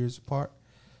 12 years apart.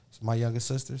 It's my youngest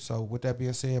sister. So with that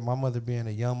being said, my mother being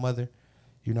a young mother,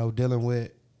 you know, dealing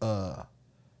with an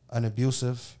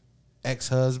abusive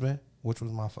ex-husband, which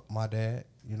was my dad,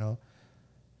 you know,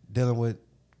 dealing with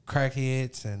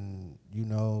crackheads and, you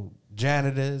know,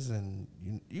 janitors and,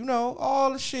 you know,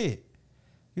 all the shit.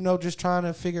 You know, just trying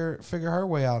to figure her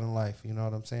way out in life. You know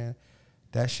what I'm saying?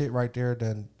 That shit right there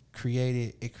done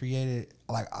created,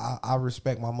 like, I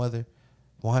respect my mother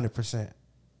 100%.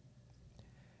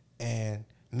 And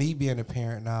me being a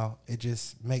parent now, it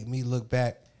just make me look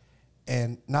back.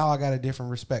 And now I got a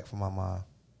different respect for my mom.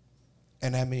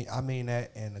 And I mean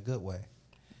that in a good way.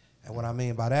 And what I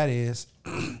mean by that is,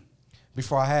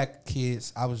 before I had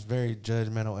kids, I was very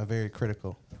judgmental and very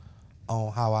critical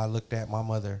on how I looked at my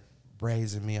mother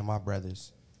raising me and my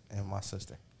brothers and my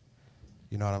sister.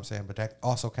 You know what I'm saying? But that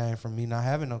also came from me not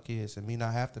having no kids and me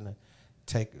not having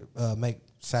to make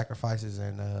sacrifices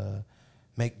and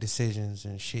make decisions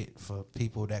and shit for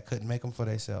people that couldn't make them for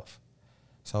themselves.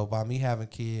 So by me having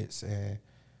kids and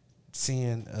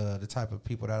seeing the type of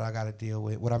people that I got to deal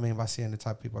with, what I mean by seeing the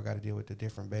type of people I got to deal with, the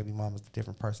different baby mamas, the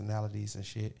different personalities and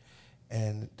shit,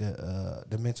 and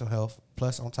the mental health,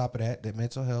 plus on top of that, the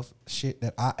mental health shit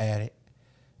that I added,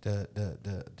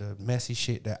 the messy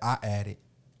shit that I added,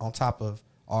 on top of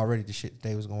already the shit that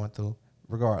they was going through,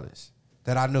 regardless.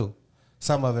 That I knew.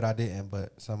 Some of it I didn't,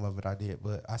 but some of it I did.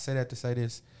 But I say that to say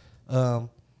this. As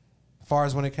far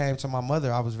as when it came to my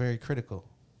mother, I was very critical.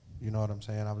 You know what I'm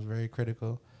saying? I was very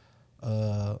critical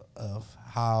of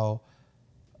how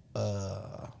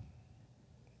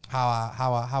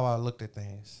I looked at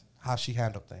things, how she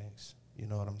handled things. You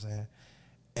know what I'm saying?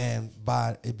 And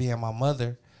by it being my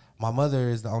mother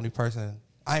is the only person.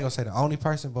 I ain't gonna say the only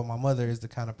person, but my mother is the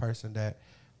kind of person that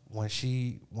when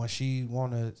she want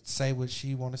to say what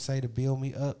she want to say to build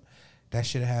me up, that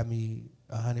should have had me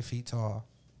 100 feet tall.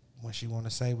 When she want to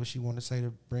say what she want to say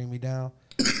to bring me down,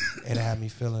 it had me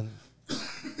feeling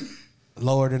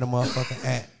lower than a motherfucking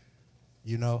ant,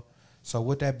 you know? So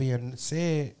with that being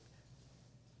said,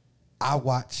 I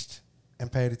watched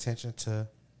and paid attention to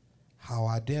how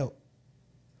I dealt,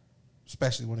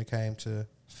 especially when it came to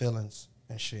feelings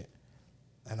and shit.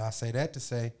 And I say that to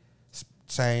say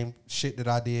same shit that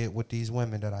I did with these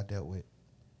women that I dealt with.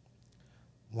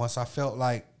 Once I felt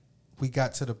like we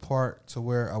got to the part to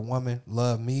where a woman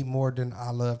loved me more than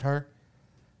I loved her,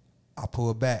 I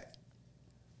pulled back.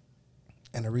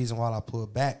 And the reason why I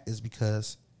pulled back is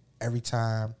because every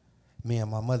time me and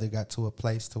my mother got to a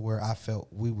place to where I felt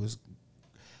we was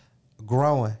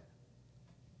growing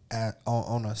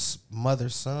on a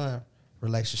mother-son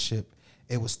relationship,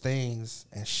 it was things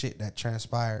and shit that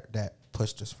transpired that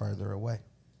pushed us further away.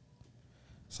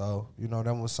 So, you know,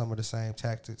 them was some of the same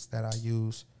tactics that I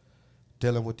use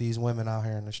dealing with these women out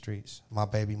here in the streets, my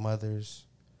baby mothers,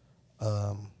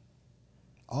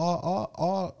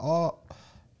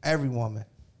 every woman,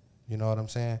 you know what I'm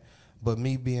saying? But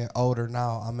me being older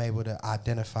now, I'm able to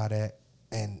identify that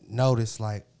and notice,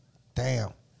 like,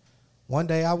 damn, one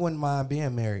day I wouldn't mind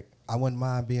being married. I wouldn't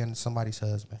mind being somebody's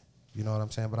husband. You know what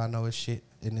I'm saying? But I know it's shit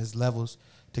and there's levels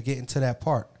to get into that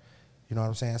part. You know what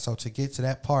I'm saying? So to get to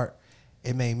that part,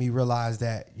 it made me realize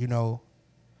that, you know,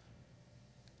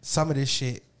 some of this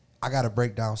shit, I got to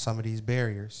break down some of these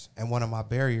barriers. And one of my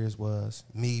barriers was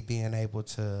me being able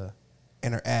to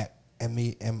interact and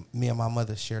me and my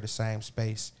mother share the same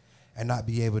space and not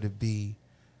be able to be,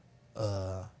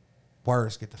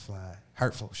 words get to flying,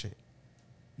 hurtful shit.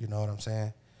 You know what I'm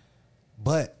saying?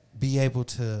 But be able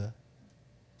to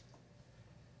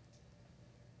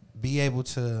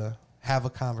have a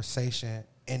conversation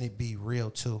and it be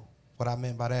real too. What I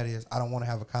meant by that is I don't want to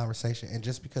have a conversation, and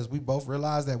just because we both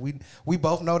realize that we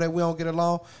both know that we don't get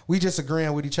along, we just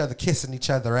agreeing with each other, kissing each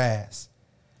other ass.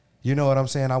 You know what I'm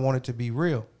saying? I want it to be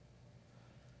real.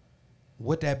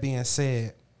 With that being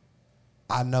said,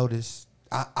 I know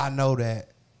that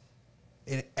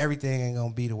everything ain't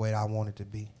gonna be the way I want it to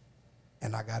be,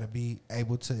 and I gotta be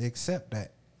able to accept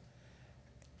that.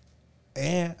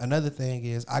 And another thing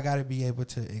is I gotta be able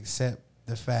to accept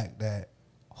the fact that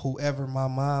whoever my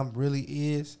mom really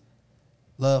is,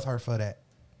 love her for that.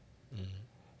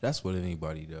 That's what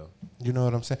anybody do. You know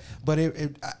what I'm saying? But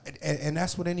and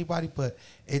that's what anybody. But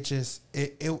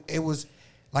it was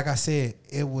like I said,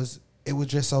 it was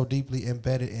just so deeply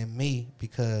embedded in me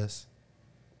because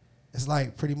it's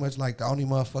like pretty much like the only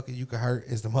motherfucker you can hurt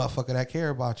is the motherfucker that care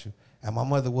about you. And my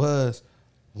mother was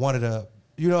one of the,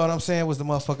 you know what I'm saying, was the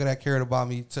motherfucker that cared about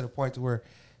me to the point to where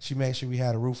she made sure we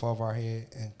had a roof over our head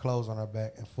and clothes on our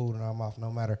back and food in our mouth, no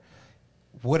matter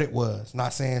what it was.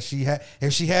 Not saying if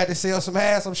she had to sell some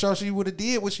ass, I'm sure she would have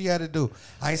did what she had to do.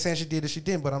 I ain't saying she did or she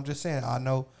didn't, but I'm just saying I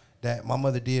know that my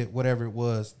mother did whatever it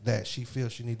was that she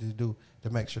feels she needed to do to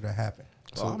make sure that happened.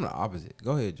 So I'm the opposite.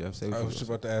 Go ahead, Jeff. Say I was just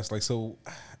about to ask, like, so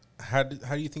how do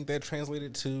you think that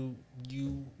translated to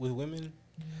you with women?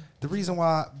 The reason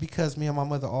why, because me and my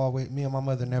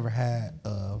mother never had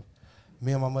a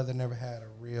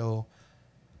real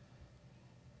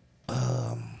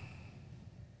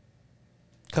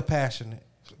compassionate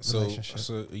relationship.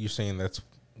 So you're saying that's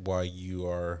why you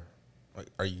are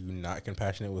you not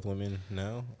compassionate with women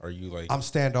now? Are you like, I'm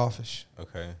standoffish.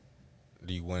 okay.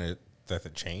 Do you want that to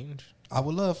change? I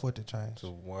would love for it to change.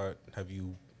 So what have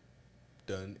you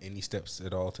done any steps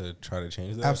at all to try to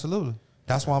change that? Absolutely.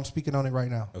 That's why I'm speaking on it right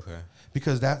now. Okay.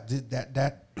 Because that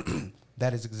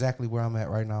that is exactly where I'm at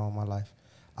right now in my life.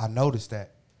 I noticed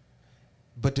that.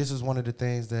 But this is one of the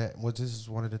things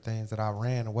that I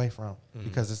ran away from.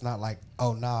 Because it's not like,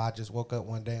 oh, nah, I just woke up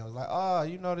one day and was like, oh,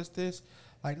 you noticed this?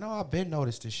 Like, no, I've been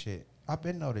noticed this shit. You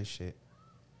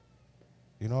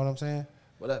know what I'm saying?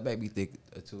 Well, that made me think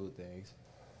of two things.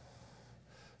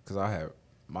 Because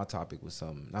my topic was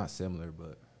something not similar,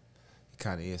 but it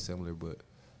kind of is similar. But,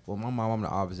 well, my mom, I'm the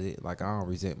opposite. Like, I don't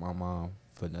resent my mom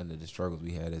for none of the struggles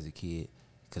we had as a kid.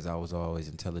 Because I was always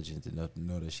intelligent enough to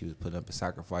know that she was putting up a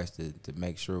sacrifice to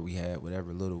make sure we had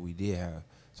whatever little we did have.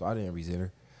 So I didn't resent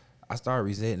her. I started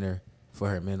resenting her for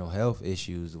her mental health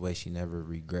issues, the way she never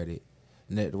regretted,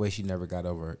 the way she never got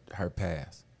over her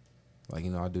past. Like,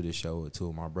 you know, I do this show with two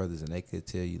of my brothers, and they could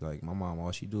tell you, like, my mom,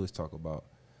 all she do is talk about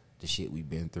the shit we've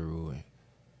been through and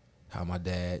how my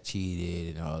dad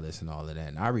cheated and all this and all of that.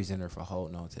 And I resent her for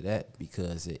holding on to that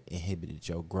because it inhibited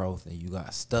your growth and you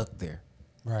got stuck there.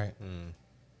 Right.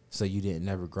 So you didn't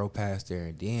never grow past there.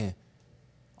 And then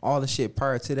all the shit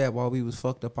prior to that while we was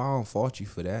fucked up, I don't fault you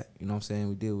for that. You know what I'm saying?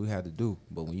 We did what we had to do.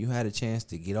 But when you had a chance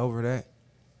to get over that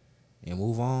and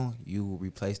move on, you will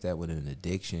replace that with an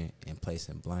addiction and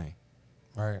placing blame.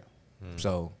 Right.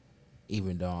 So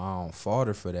even though I don't fault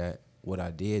her for that, what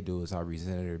I did do is I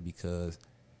resented her because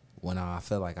when I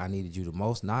felt like I needed you the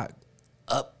most, not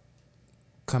up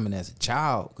coming as a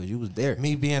child, because you was there.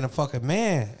 Me being a fucking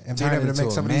man and being Turning able to make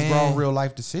into some a of these man. grown real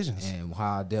life decisions. And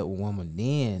how I dealt with women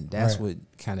then, that's Right. what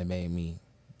kind of made me,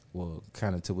 well,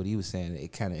 kind of to what he was saying,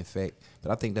 it kind of affect.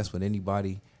 But I think that's what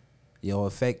anybody, your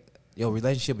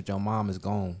relationship with your mom is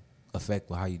going to affect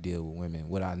with how you deal with women.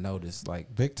 What I noticed,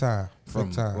 like, Big time. from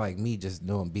Big time. like me just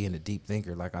knowing, being a deep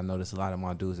thinker, like I noticed a lot of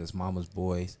my dudes as mama's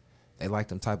boys, they like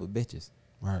them type of bitches.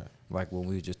 Right. Like when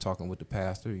we were just talking with the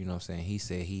pastor, you know what I'm saying, he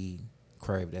said he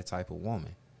craved that type of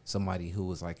woman. Somebody who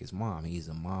was like his mom. He's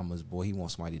a mama's boy. He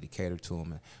wants somebody to cater to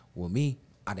him. And with me,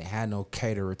 I didn't have no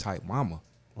caterer type mama.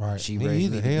 Right. She Me raised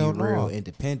either. me to Hell be no. real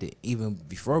independent, even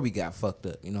before we got fucked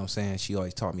up. You know what I'm saying? She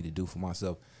always taught me to do for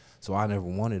myself. So I never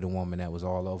wanted a woman that was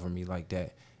all over me like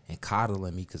that and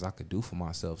coddling me because I could do for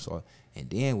myself. So, and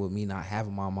then with me not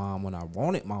having my mom when I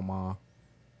wanted my mom,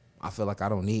 I feel like I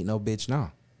don't need no bitch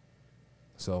now.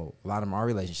 So a lot of my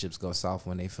relationships go south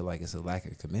when they feel like it's a lack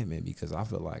of commitment because I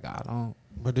feel like I don't.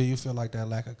 But do you feel like that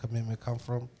lack of commitment come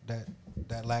from that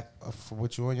lack of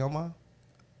with you and your mom?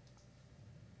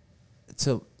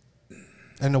 To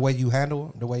And the way you handle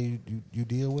them, the way you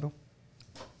deal with them?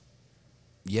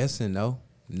 Yes and no.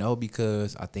 No,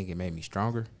 because I think it made me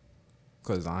stronger.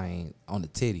 Because I ain't on the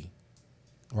titty.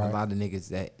 Right. A lot of niggas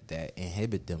that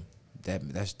inhibit them,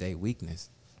 that's their weakness.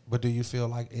 But do you feel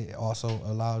like it also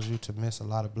allows you to miss a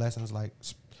lot of blessings? Like,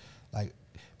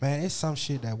 man, it's some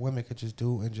shit that women could just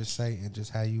do and just say and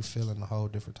just have you feel in a whole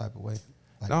different type of way.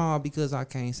 Like, No, because I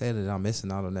can't say that I'm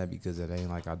missing out on that because it ain't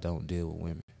like I don't deal with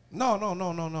women.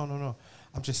 No.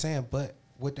 I'm just saying, but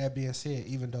with that being said,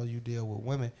 even though you deal with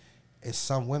women, it's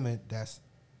some women that's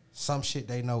some shit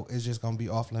they know is just gonna be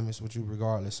off limits with you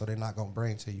regardless, so they're not gonna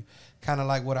bring to you. Kind of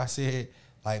like what I said,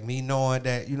 like me knowing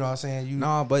that, you know what I'm saying?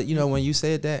 No, but you know when you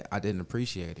said that, I didn't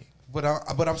appreciate it. But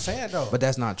I'm saying though. But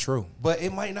that's not true. But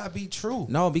it might not be true.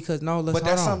 No, because no, let's But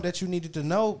that's hold on. something that you needed to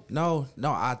know. No,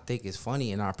 I think it's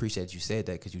funny, and I appreciate you said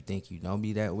that because you think you know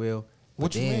me that well.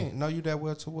 What you mean? Know you that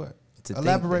well to what? To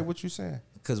Elaborate what you saying.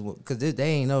 Because they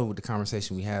ain't know with the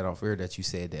conversation we had off air that you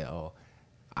said that, oh,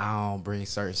 I don't bring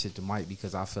certain shit to Mike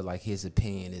because I feel like his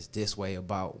opinion is this way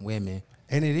about women.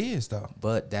 And it is though.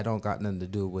 But that don't got nothing to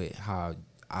do with how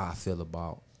I feel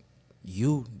about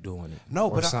you doing it. No,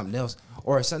 or but something else.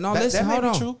 Or so, no, That- listen, that may hold be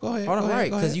on. true. Go ahead, Hold on, go ahead, right?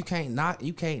 go Because ahead. you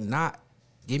can't not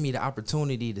give me the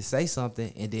opportunity to say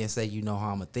something and then say you know how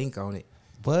I'm gonna think on it.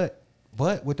 But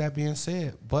with that being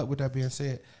said,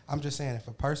 I'm just saying if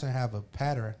a person have a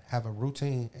pattern, have a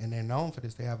routine, and they're known for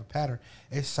this, they have a pattern.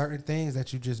 It's certain things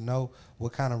that you just know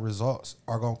what kind of results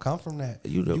are gonna come from that.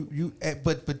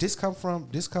 But this come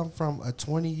from a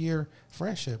 20-year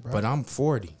friendship, bro. But I'm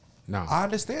 40 now. I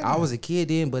understand. I that. was a kid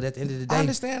then, but at the end of the day, I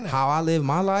understand that. how I live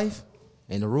my life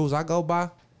and the rules I go by,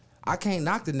 I can't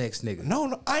knock the next nigga.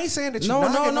 No, I ain't saying that you No.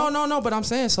 knocking them. But I'm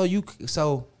saying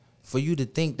so for you to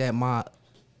think that my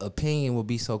opinion will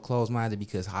be so close-minded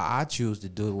because how I choose to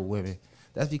do it with women,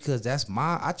 that's because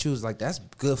I choose like that's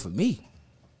good for me.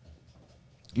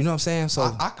 You know what I'm saying?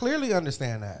 So I clearly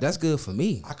understand that. that's good for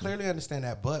me. I clearly understand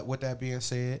that. But with that being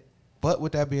said,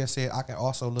 I can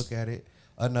also look at it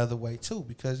another way too,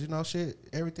 because you know, shit,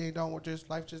 everything don't work.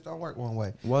 Life just don't work one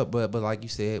way. What? But like you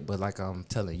said, but like I'm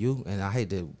telling you, and I hate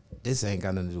that this ain't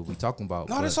got nothing to do with what we talking about.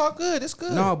 No, but- that's all good. It's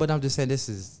good. No, but I'm just saying this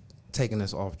is taking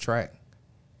us off track.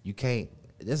 You can't.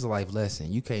 This is a life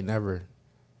lesson. You can't never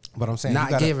but I'm saying not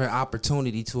you gotta, give an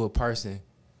opportunity to a person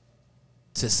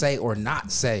to say or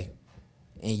not say,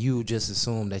 and you just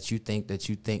assume that you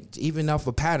think even though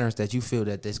for patterns that you feel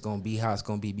that this gonna be how it's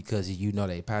gonna be because you know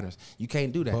they patterns. You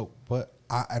can't do that. But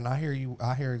I hear you.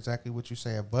 I hear exactly what you're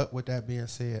saying. But with that being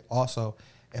said, also,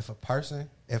 if a person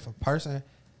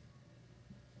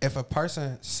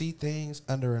see things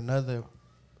under another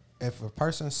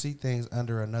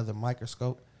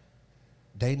microscope,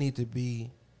 they need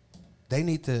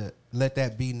to let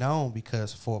that be known,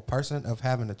 because for a person of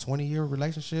having a 20-year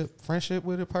friendship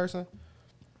with a person,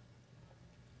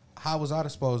 how was I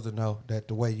supposed to know that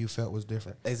the way you felt was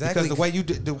different? Exactly. Because the way you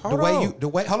did Hold on.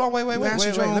 hold on, wait. You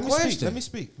answered your own question. Let me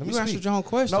speak. You answered your own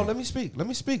question. No, let me speak.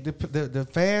 The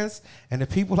fans and the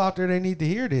people out there, they need to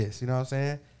hear this. You know what I'm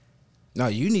saying? No,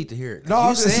 you need to hear it. No, You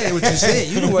I'm just said what you said.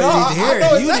 You the one No, need to hear I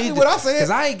know it. You exactly need what I said. Because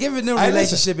I ain't giving them Hey,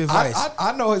 relationship listen, advice.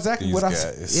 I know exactly These what I'm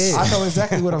guys. saying. Yeah. I know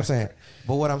exactly what I'm saying.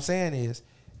 But what I'm saying is,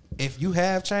 if you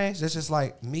have changed, that's just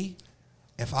like me.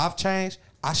 If I've changed,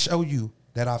 I show you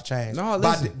that I've changed. No,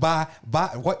 listen. By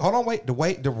wait, hold on, wait. The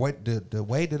way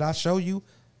that I show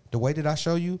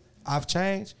you, I've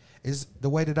changed is the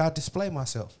way that I display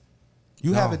myself.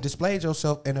 You No. haven't displayed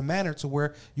yourself in a manner to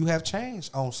where you have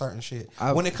changed on certain shit.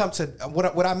 I- When it comes to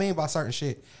what I mean by certain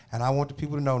shit, and I want the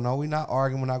people to know, no, we're not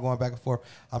arguing, we're not going back and forth.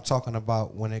 I'm talking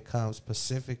about when it comes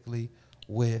specifically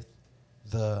with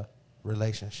the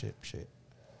relationship shit.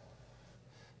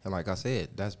 And like I said,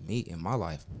 that's me in my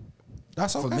life.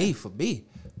 That's okay. For me.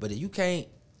 But if you can't,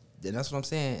 then that's what I'm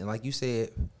saying. And like you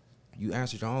said, you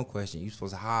answered your own question. You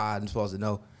supposed to hide and supposed to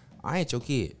know. I ain't your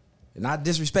kid. And not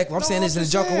disrespectful. I'm No, saying this I'm in a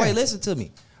just joking saying. way. Listen to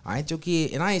me. I ain't your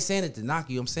kid. And I ain't saying it to knock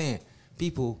you. I'm saying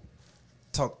people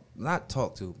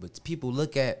but people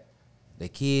look at the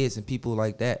kids and people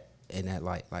like that and that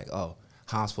like, oh,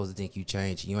 how I'm supposed to think you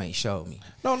changed and you ain't showed me.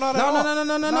 No, not at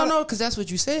all. No, because that's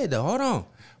what you said though. Hold on.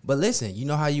 But listen, you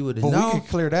know how you would have But known. we can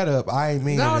clear that up. I ain't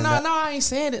mean it. I ain't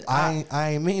saying it. I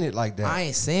ain't mean it like that. I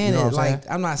ain't saying You know it what I'm like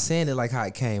saying? I'm not saying it like how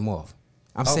it came off.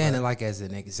 I'm Okay. saying it like as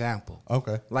an example.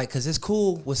 Okay. Like, cause it's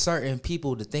cool with certain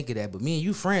people to think of that, but me and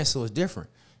you friends, so it's different.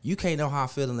 You can't know how I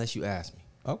feel unless you ask me.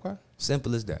 Okay.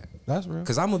 Simple as that. That's real.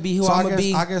 Cause I'm gonna be who I'm gonna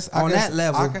be on that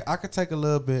level. I could take a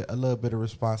little bit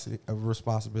of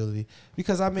responsibility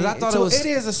because I mean, I thought it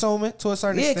is assuming to a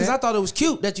certain extent. Because I thought it was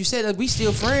cute that you said that we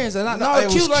still friends, and No, it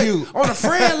was cute. on a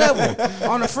friend level.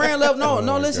 On a friend level,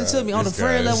 no, listen God. to me. On This a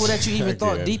friend guy's- level that you even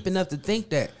thought Again. deep enough to think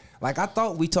that. Like I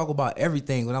thought we talk about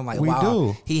everything, but I'm like, We wow,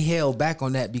 do. he held back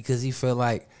on that because he felt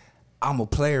like I'm a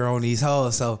player on these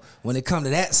hoes. So when it come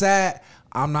to that side,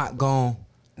 I'm not going.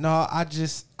 No, I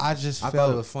just felt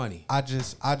thought it was funny. I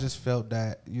just felt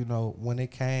that, you know, when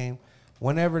it came,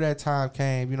 whenever that time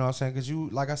came, you know what I'm saying? Because you,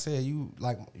 like I said,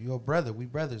 you're a brother. We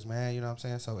brothers, man. You know what I'm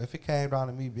saying? So if it came down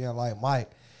to me being like, Mike,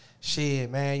 shit,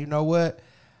 man, you know what?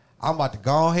 I'm about to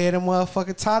go ahead and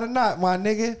motherfucking tie the knot, my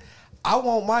nigga. I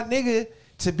want my nigga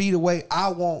to be the way I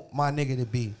want my nigga to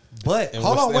be. But And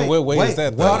hold what's- on, wait. and what way wait, is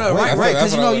that, wait, though? Hold on, wait, right, wait.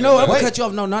 because that's you know what? I'm wait. gonna cut you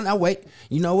off. No, now wait.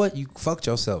 You know what? You fucked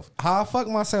yourself. How I fuck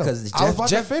myself? Because I was about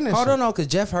to finish. Hold on, no, because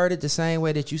Jeff heard it the same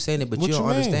way that you saying it, but What you don't you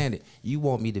mean? understand it. You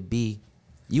want me to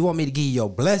give you your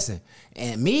blessing,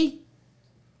 and me,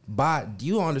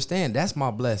 you don't understand. That's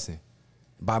my blessing.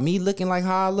 By me looking like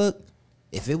how I look,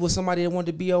 if it was somebody that wanted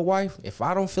to be your wife, if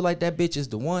I don't feel like that bitch is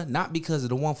the one, not because of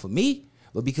the one for me,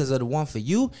 but because of the one for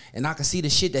you, and I can see the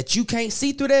shit that you can't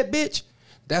see through that bitch.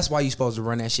 That's why you supposed to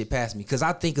run that shit past me, because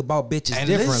I think about bitches And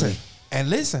differently.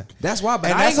 listen. That's why,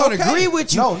 but And I ain't that's gonna okay. agree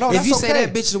with you. No, if that's you say okay.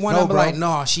 that bitch is the one, No, I'm bro. like,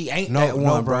 no, she ain't that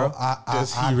one, bro.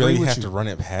 Does I he agree really with have you. to run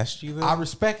it past you, though? I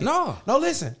respect it. No.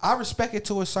 Listen. I respect it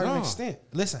to a certain No. extent.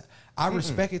 Listen, I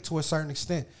respect it to a certain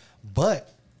extent. But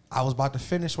I was about to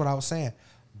finish what I was saying.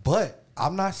 But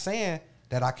I'm not saying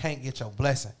that I can't get your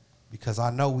blessing, because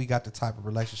I know we got the type of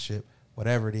relationship,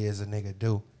 whatever it is a nigga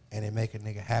do, and it make a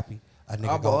nigga happy, a nigga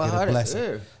Oh, gonna get boy, a blessing.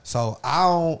 yeah. So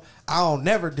I don't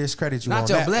never discredit you on Not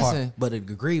your that blessing, part. but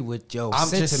agree with your I'm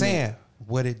sentiment. just saying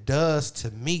what it does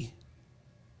to me.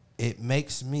 It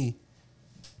makes me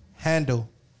handle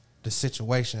the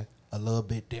situation a little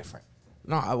bit different.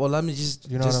 No, well, let me just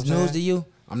You know what I'm news saying? to you.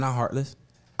 I'm not heartless.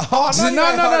 Oh,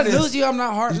 No, news to you. I'm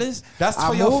not heartless. That's I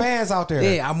for your move- fans out there.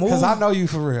 Yeah, I move. Because I know you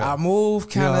for real. I move You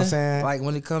know kind what I'm of saying? like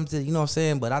when it comes to, you know what I'm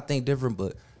saying, but I think different,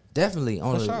 but definitely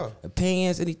on For the sure.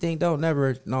 opinions, anything, don't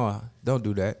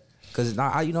do that. Cause you know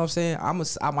what I'm saying,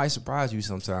 I might surprise you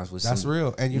sometimes with That's some,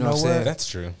 real. And you know what I'm what? saying? That's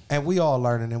true. And we all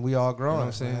learning and we all growing. You know what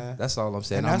I'm saying? man. That's all I'm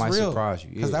saying. And I that's might real. surprise you.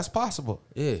 Because Yeah. that's possible.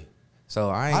 Yeah. So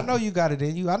I I know you got it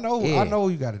in you. I know Yeah.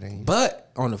 you got it in you.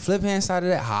 But on the flip hand side of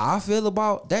that, how I feel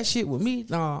about that shit with me,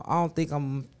 no, I don't think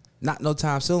I'm not no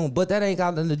time soon. But that ain't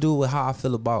got nothing to do with how I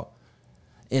feel about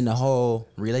in the whole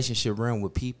relationship realm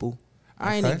with people.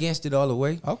 I ain't Okay. against it all the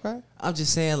way. Okay. I'm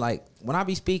just saying, like, when I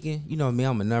be speaking, you know me,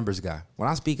 I'm a numbers guy. When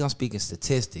I speak, I'm speaking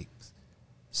statistics.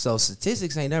 So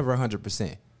statistics ain't never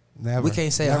 100%. Never. We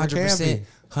can't say Never 100%.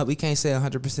 can We can't say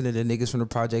 100% of the niggas from the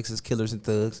projects is killers and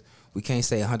thugs. We can't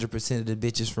say 100% of the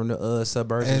bitches from the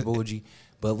suburbs is And- bougie.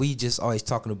 But we just always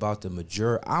talking about the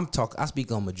majority. I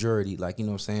speak on majority, like, you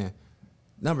know what I'm saying?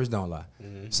 Numbers don't lie.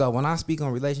 So when I speak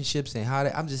on relationships and how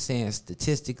I'm just saying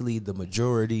statistically the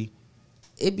majority,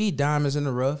 it be diamonds in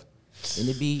the rough. And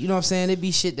it be, you know what I'm saying? It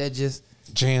be shit that just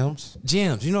Gems.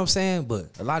 gems, you know what I'm saying? But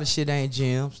a lot of shit ain't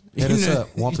gems. Hit us You know?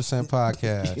 up. 1%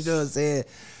 podcast. You know what I'm saying?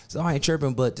 So I ain't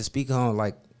tripping, but to speak on,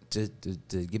 like, to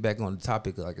get back on the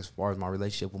topic, like, as far as my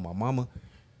relationship with my mama,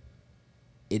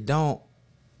 it don't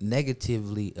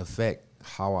negatively affect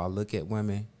how I look at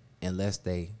women unless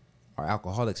they are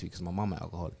alcoholics, because my mama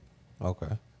alcoholic.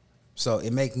 Okay. So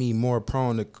it make me more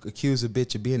prone to accuse a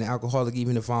bitch of being an alcoholic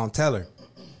even if I don't tell her.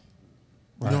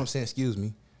 You know what I'm saying? Excuse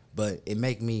me. But it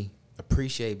make me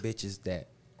appreciate bitches that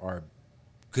are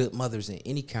good mothers in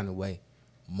any kind of way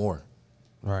more.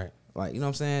 Right. Like, you know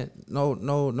what I'm saying? No,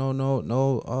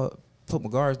 put my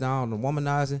guards down. The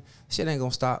womanizing, shit ain't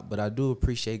gonna stop. But I do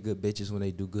appreciate good bitches when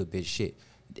they do good bitch shit.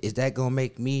 Is that gonna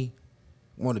make me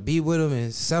want to be with them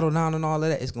and settle down and all of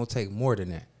that? It's gonna take more than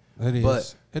that. It is.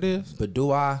 But- it is. But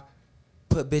do I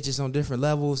put bitches on different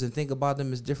levels and think about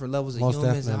them as different levels of Most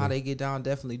humans and how definitely. they get down?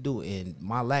 Definitely do. And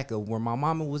my lack of where my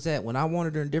mama was at when I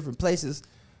wanted her in different places,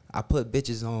 I put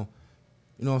bitches on,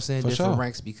 you know what I'm saying, For different sure.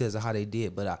 ranks because of how they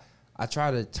did. But I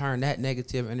try to turn that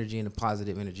negative energy into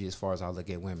positive energy as far as I look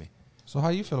at women. So how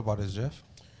you feel about this, Jeff?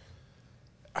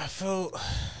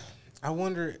 I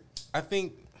wonder, I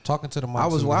think, Talking to the mic. I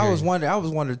was so we hear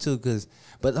you. wondering too, cause.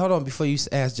 But hold on, before you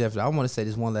ask Jeff, I want to say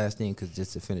this one last thing, cause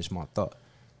just to finish my thought.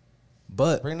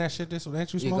 But Bring that shit this way.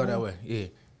 Ain't you you smoking? go that way, yeah.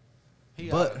 he-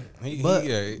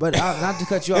 But yeah. not to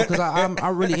cut you off, because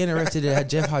I'm really interested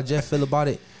in how Jeff feel about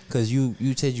it, because you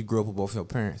said you grew up with both your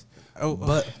parents. oh,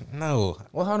 but- no.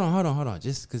 Well, hold on.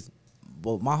 Just because,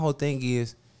 well, my whole thing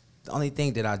is the only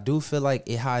thing that I do feel like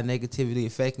how it negatively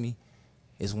affect me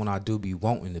is when I do be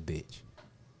wanting the bitch.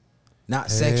 Not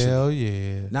sexually. Hell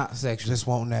yeah. Not sexually. Just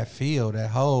wanting that feel, that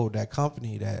hold, that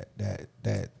company, that.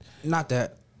 Not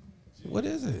that. What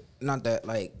is it? Not that,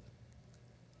 like,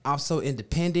 I'm so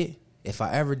independent. If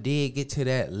I ever did get to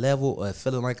that level of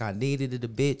feeling like I needed it a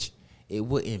bitch, it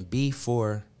wouldn't be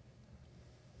for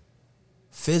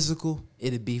physical.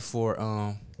 It'd be for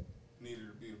Needed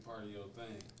to be a part of your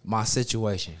thing. my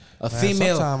situation. A Man,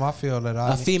 female. sometimes I feel that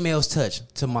A female's touch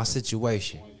to my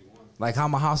situation. Like how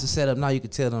my house is set up now, you can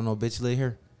tell don't no bitch live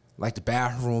here. Like the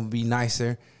bathroom be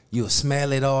nicer. You'll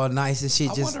smell it all nice and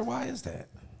shit. I Just wonder why is that?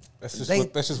 That's just They-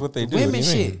 that's just what they do. women What do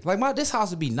you mean? shit. Like this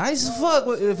house would be nice as fuck.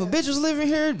 If a bitch was living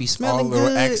here, it'd be All smelling little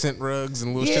good. accent rugs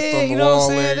and little shit Yeah, on the you know what I'm wall.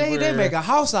 saying? They everywhere. make a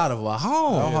house out of a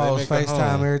home. Them they hoes make a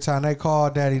FaceTime home. every time they call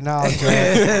daddy now.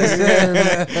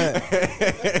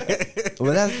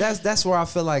 Well, that's where I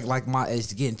feel like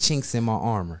it's getting chinks in my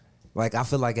armor. Like I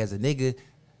feel like as a nigga,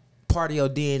 part of your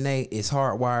DNA is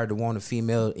hardwired to want a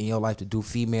female in your life to do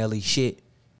female-y shit.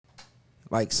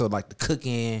 Like so, like the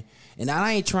cooking, and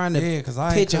I ain't trying to Yeah, 'cause I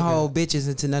ain't pigeonhole bitches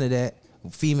into none of that.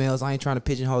 Females, I ain't trying to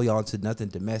pigeonhole y'all into nothing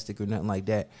domestic or nothing like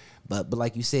that. But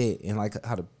like you said, and like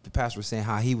how the pastor was saying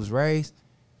how he was raised,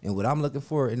 and what I'm looking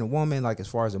for in a woman, like as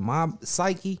far as in my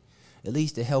psyche, at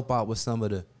least to help out with some of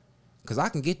the, because I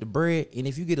can get the bread, and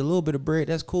if you get a little bit of bread,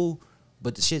 that's cool.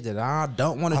 But the shit that I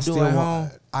don't want to do at home,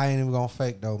 I ain't even gonna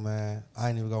fake though, man. I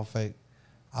ain't even gonna fake.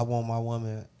 I want my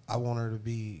woman. I want her to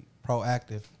be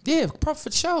proactive. yeah, for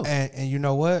sure. And you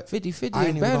know what? 50-50 I is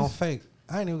ain't even better. gonna fake.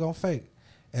 I ain't even gonna fake.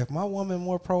 If my woman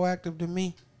more proactive than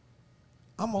me,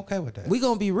 I'm okay with that. We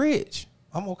gonna be rich.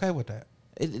 I'm okay with that.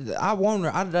 I want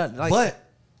her. Like,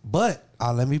 But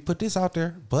let me put this out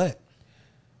there. But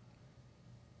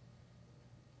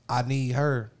I need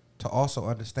her to also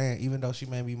understand, even though she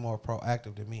may be more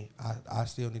proactive than me, I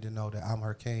still need to know that I'm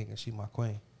her king and she my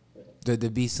queen. to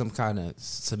be some kind of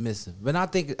submissive. But I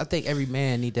think every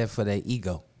man need that for their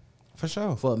ego. For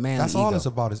sure. For a manly That's all ego. it's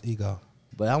about is ego.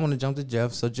 But I want to jump to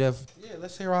Jeff. So Jeff, Yeah,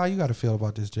 let's hear how you got to feel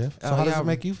about this, Jeff. So Oh, how does yeah, it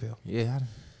make you feel? yeah,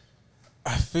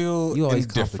 I feel you always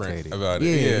indifferent complicated about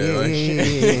Yeah,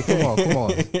 it. yeah. Come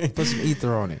on. Put some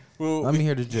ether on it. Well, Let me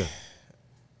hear the Jeff.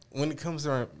 When it comes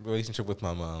to our relationship with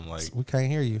my mom, like We can't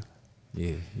hear you.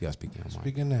 Yeah, you gotta speak your mind.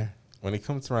 Speak in there. when it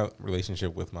comes to my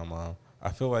relationship with my mom, I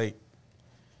feel like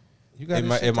You got it this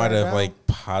might shit have turned down? like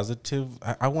positive.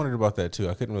 I wondered about that too.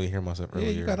 I couldn't really hear myself Yeah,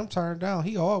 earlier. you got him turned down.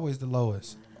 He always the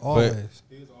lowest. Always.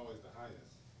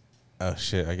 Oh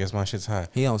shit! I guess my shit's high.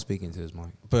 He don't speak into his mic.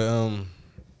 But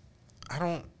I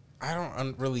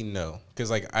don't really know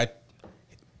because like I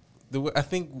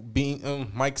think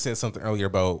being Mike said something earlier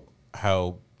about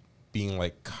how being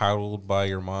like coddled by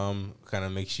your mom kind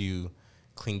of makes you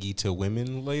clingy to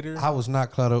women later. I was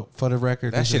not cluttered for the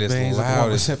record. That this shit is Beans loud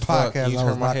of as the fuck. podcast. You I turn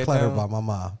was my not head cluttered down? by my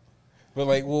mom. But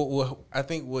like, well, I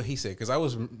think what he said because I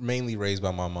was mainly raised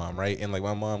by my mom, right? And like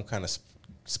my mom kind of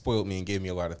spoiled me and gave me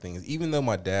a lot of things. Even though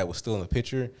my dad was still in the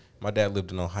picture, my dad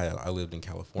lived in Ohio. I lived in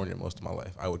California most of my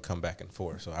life. I would come back and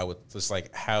forth. So I would just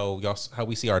like how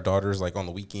we see our daughters like on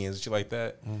the weekends and shit like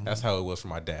that. Mm-hmm. That's how it was for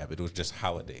my dad. But it was just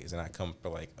holidays, and I come for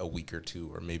like a week or two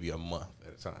or maybe a month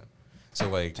at a time. So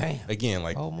like again,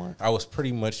 like Whole month? I was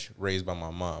pretty much raised by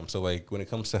my mom. So like when it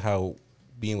comes to how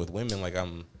being with women, like I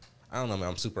don't know, man,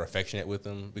 I'm super affectionate with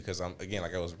them because I'm again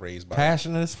like I was raised by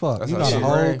Passionate as fuck. That's You how got a shit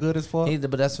whole right. good as fuck.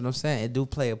 But that's what I'm saying. It do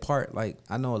play a part. Like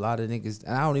I know a lot of niggas,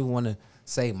 and I don't even want to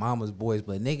say mama's boys,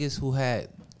 but niggas who had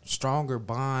stronger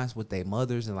bonds with their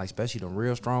mothers, and like especially the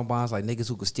real strong bonds, like niggas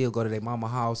who could still go to their mama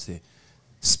house and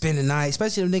spend the night.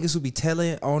 Especially the niggas who be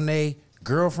telling on their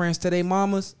girlfriends to their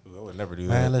mamas. I would never do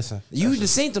Man, that. listen. You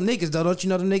just seen them niggas though, don't you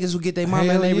know them niggas who get their mama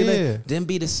Hell and they yeah. them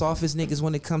be the softest niggas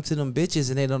when it come to them bitches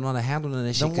and they don't know how to handle none of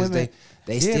that shit Them because women,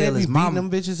 they yeah, still they be is beating mama.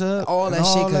 them bitches up. All and that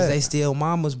shit because that. they still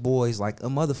mama's boys like a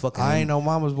motherfucker. I ain't no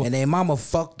mama's boy. And they mama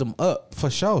fucked them up.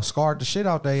 For sure. Scarred the shit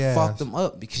out they ass. Fucked them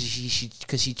up because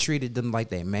she treated them like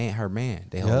they man, her man.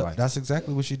 They whole Yep, life. that's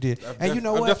exactly what she did. And you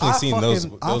know I've what? definitely seen those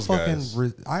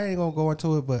guys. I ain't gonna go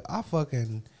into it, but I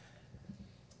fucking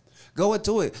Go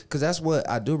into it because that's what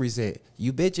I do resent.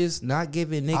 You bitches not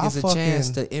giving niggas I a chance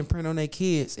fucking- to imprint on their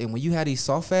kids. And when you have these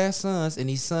soft ass sons and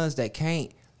these sons that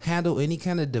can't handle any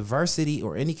kind of diversity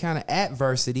or any kind of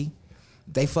adversity,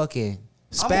 they fucking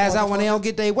spaz out when they don't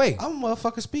get their way. I'm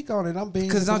motherfucking speak on it. I'm being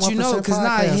 'Cause don't you know? 'Cause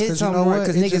now it hit somewhere,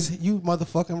 'cause niggas- you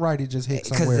motherfucking right. It just hit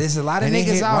 'Cause somewhere. there's a lot of And it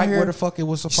niggas hit out right here where the fuck it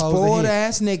was supposed spoiled to hit.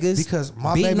 ass niggas Because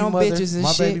my beating baby on mother, bitches and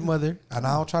my shit. baby mother, and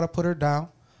I don't try to put her down.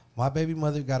 My baby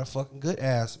mother got a fucking good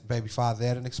ass baby father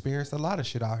that and experienced a lot of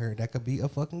shit out here that could be a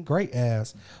fucking great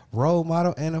ass role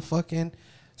model and a fucking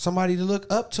somebody to look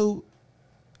up to,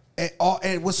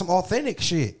 and with some authentic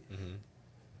shit.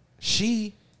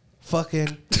 She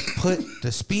fucking put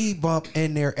the speed bump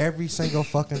in there every single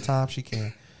fucking time she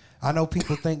can. I know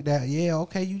people think that, yeah,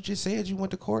 okay, you just said you went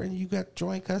to court and you got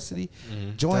joint custody.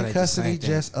 That Joint ain't the custody same thing.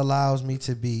 just allows me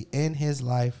to be in his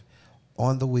life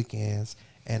on the weekends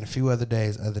and a few other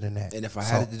days other than that. And if I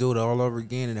had to do it all over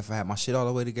again, and if I had my shit all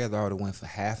the way together, I would have went for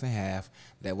half and half.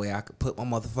 That way I could put my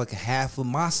motherfucking half of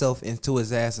myself into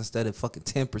his ass instead of fucking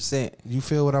 10%. You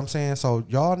feel what I'm saying? So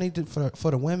y'all need to, for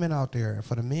the women out there,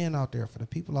 for the men out there, for the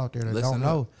people out there that Listen don't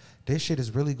know, this shit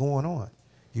is really going on.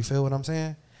 You feel what I'm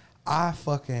saying?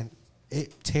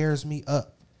 It tears me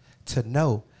up to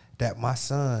know that my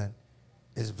son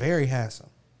is very handsome.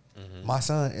 My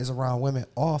son is around women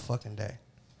all fucking day.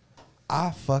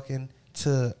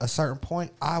 To a certain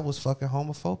point, I was fucking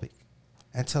homophobic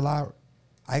until I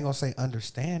ain't gonna say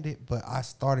understand it, but I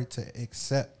started to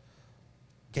accept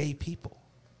gay people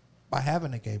by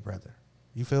having a gay brother.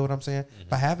 You feel what I'm saying?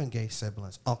 By having gay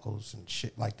siblings, uncles, and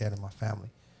shit like that in my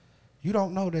family. You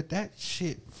don't know that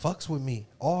shit fucks with me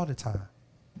all the time.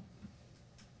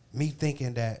 Me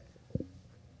thinking that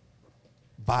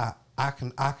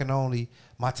I can only,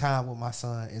 my time with my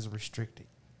son is restricted.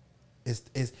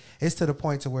 It's to the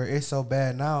point to where it's so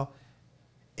bad now.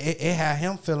 It had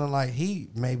him feeling like he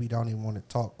maybe don't even want to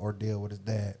talk or deal with his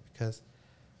dad because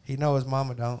he know his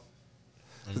mama don't.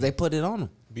 Cause they put it on him.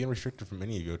 Being restricted from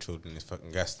any of your children is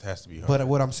fucking has to be hard. But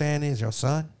what I'm saying is, your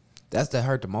son. That's that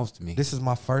hurt the most to me. This is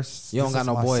my first. You don't this got is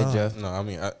no my boy, son. Jeff. No, I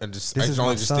mean, I This can is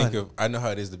only my just son. think of. I know how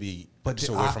it is to be just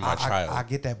away from my child. I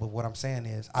get that, but what I'm saying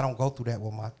is, I don't go through that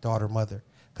with my daughter mother,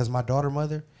 because my daughter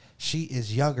mother, she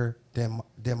is younger than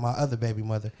my other baby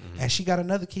mother, and she got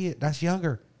another kid that's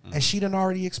younger, and she done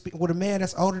already with a man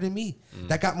that's older than me,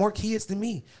 that got more kids than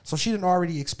me, so she done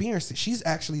already experienced it. She's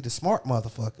actually the smart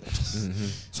motherfucker,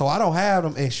 so I don't have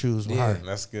them issues with her.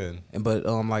 That's good. And but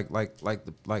like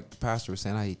the pastor was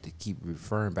saying, I hate to keep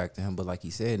referring back to him, but like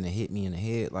he said, and it hit me in the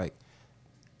head, like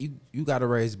you got to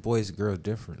raise boys and girls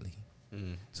differently.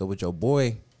 So with your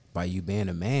boy, by you being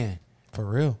a man, For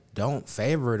real, don't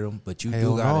favor them, but you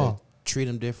Hell do gotta no. treat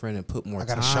them different and put more I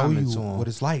gotta time show you into them what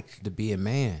it's like. to be a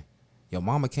man. Your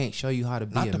mama can't show you how to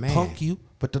be Not a to man. punk you,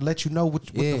 but to let you know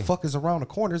what Yeah. the fuck is around the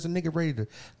corner. There's a nigga ready to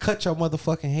cut your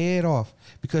motherfucking head off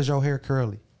because your hair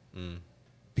curly.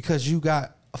 Because you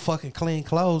got a fucking clean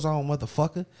clothes on,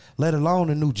 motherfucker. Let alone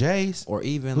the new J's. Or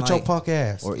even with like, your punk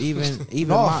ass. Or even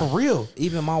No, my, for real.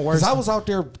 Even my Because worst. I was out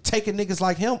there taking niggas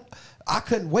like him. I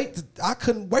couldn't wait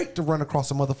to run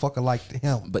across a motherfucker like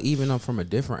him. But even from a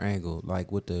different angle, like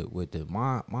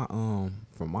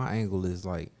from my angle is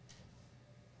like,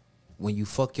 when you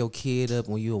fuck your kid up,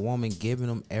 when you a woman giving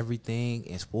them everything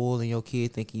and spoiling your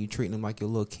kid, thinking you treating him like your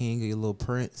little king or your little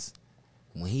prince,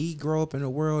 when he grow up in the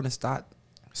world and start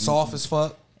Soft as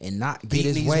fuck. and not get Beating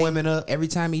his these way, women up. every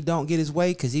time he don't get his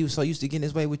way, because he was so used to getting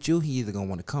his way with you, he either gonna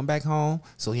want to come back home,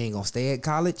 so he ain't gonna stay at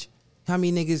college. How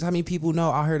many people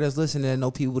know out here that's listening that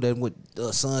know people that went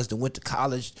sons that went to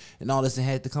college and all this and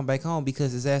had to come back home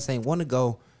because his ass ain't want to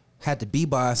go, had to be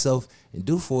by himself and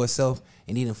do for himself,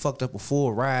 and he done fucked up a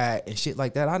full ride and shit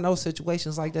like that. I know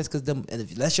situations like that because them, and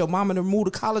if you let your mama to move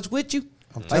to college with you,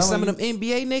 like telling some of them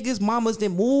NBA niggas, mamas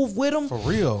didn't move with them. For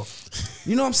real.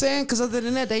 You know what I'm saying? Because other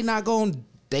than that, they not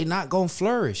gonna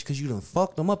flourish because you done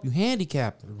fucked them up. You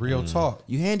handicapped them. Real talk.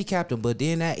 You handicapped them, but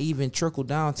then that even trickled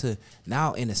down to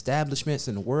now in establishments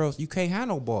in the world, you can't have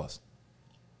no boss.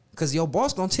 Because your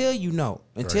boss gonna tell you no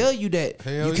and tell you that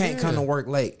Hell you can't yeah. come to work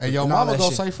late. And your and all mama that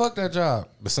gonna shit. say, fuck that job.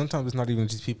 But sometimes it's not even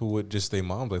just people with just their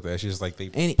mom like that. It's just like they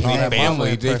Any- their All that mama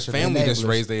family, their impression. family just Enablers.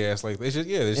 raised their ass like that. It's just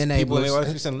there's people in their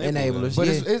life just Enablers. But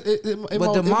Yeah. it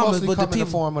But the mamas- mostly but the come in the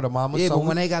people- form of the mamas. Yeah, so but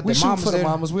when they got we the shoot mamas for the there-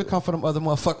 mamas, we'll come for them other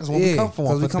motherfuckers when we Yeah, come for 'cause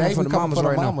them. we But coming today for we the coming mamas for the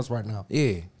right now. mamas right now.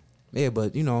 Yeah,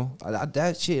 but you know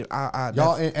that shit.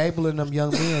 Y'all enabling them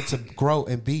young men to grow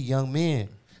and be young men,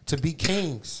 to be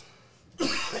kings.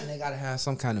 And they gotta have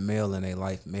some kind of male in their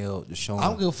life, male to show I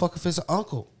don't them. give a fuck if it's an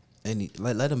uncle. And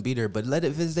let them be there, but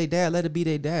if it's their dad, let it be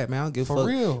their dad, man. I don't give a For fuck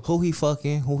real. who he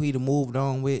fucking, who he done moved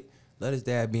on with. Let his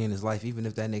dad be in his life, even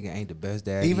if that nigga ain't the best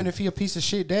dad. Even if he a piece of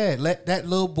shit dad, let that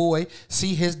little boy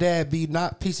see his dad be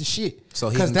not piece of shit. So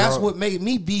he Because can that's grow- what made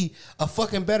me be a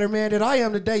fucking better man than I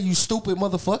am today, you stupid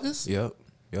motherfuckers.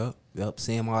 Yep.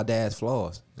 Seeing my dad's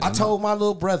flaws. I told my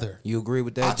little brother. You agree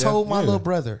with that? I Jeff? told my little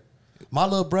brother. My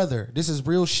little brother, this is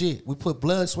real shit. We put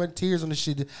blood, sweat, and tears on this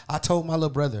shit. I told my little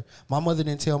brother. My mother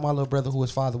didn't tell my little brother who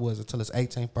his father was until his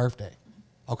 18th birthday.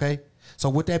 Okay? So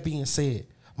with that being said,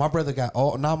 my brother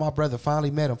now my brother finally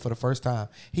met him for the first time.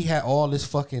 He had all this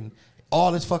fucking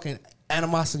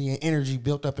animosity and energy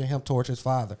built up in him towards his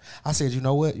father. I said, you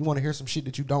know what? You want to hear some shit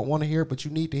that you don't want to hear, but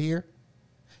you need to hear?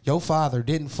 Your father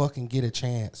didn't fucking get a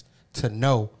chance to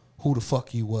know who the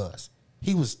fuck you was.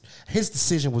 His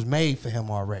decision was made for him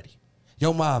already.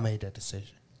 Your mom made that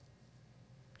decision.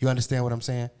 You understand what I'm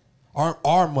saying?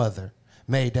 Our mother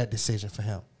made that decision for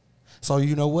him. So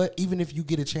you know what? Even if you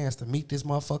get a chance to meet this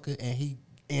motherfucker and he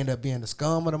end up being the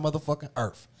scum of the motherfucking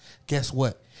earth, guess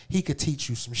what? He could teach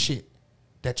you some shit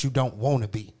that you don't want to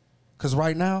be. Because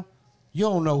right now, you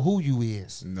don't know who you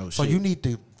is. No so shit. you need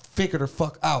to figure the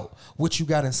fuck out what you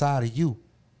got inside of you.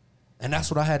 And that's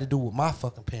what I had to do with my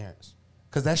fucking parents.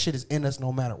 Because that shit is in us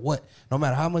no matter what. No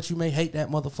matter how much you may hate that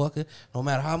motherfucker, no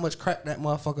matter how much crack that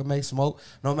motherfucker may smoke,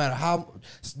 no matter how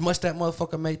much that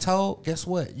motherfucker may told, guess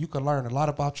what? You can learn a lot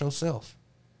about yourself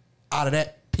out of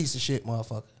that piece of shit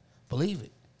motherfucker. Believe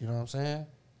it. You know what I'm saying?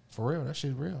 For real. That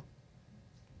shit's real.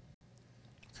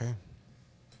 Okay.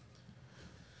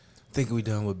 Think we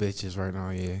done with bitches right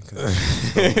now, yeah.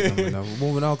 We're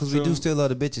moving on because we do still love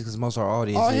the bitches because most of our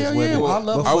audience Oh, is hell women. yeah. I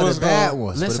love But for was the bad gonna-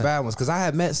 ones, for listen. the bad ones, because I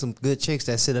have met some good chicks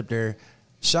that sit up there.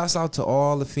 Shouts out to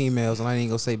all the females, and I ain't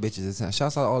gonna say bitches this time.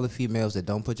 Shouts out to all the females that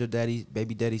don't put your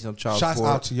baby daddies on child Shouts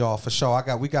support. out to y'all for sure.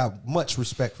 We got much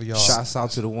respect for y'all. Shouts out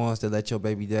to the ones that let your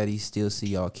baby daddy still see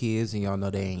y'all kids and y'all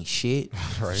know they ain't shit.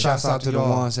 Right. Shouts out to the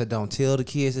y'all. ones that don't tell the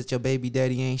kids that your baby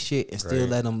daddy ain't shit and still Right.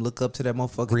 let them look up to that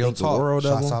motherfucker. Real think talk. the world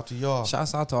of Shouts them. out to y'all.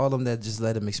 Shouts out to all them that just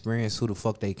let them experience who the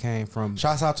fuck they came from.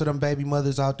 Shouts out to them baby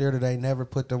mothers out there that ain't never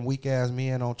put them weak ass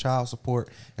men on child support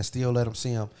and still let them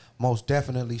see them. Most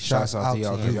definitely shouts out to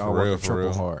y'all, you. 'cause y'all For real, working for real.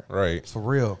 triple hard. Right. For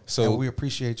real. So- And we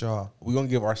appreciate y'all. We're gonna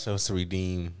give ourselves to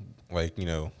redeem, like, you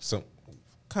know, some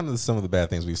of the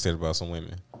bad things we've said about some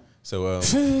women. So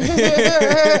It's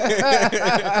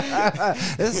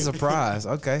a surprise.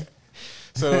 Okay.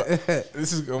 so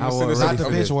this is I'm I gonna send was this Not the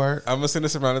ready bitch word. I'm gonna send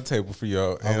this around the table for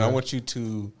y'all, and I Okay. want you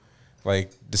to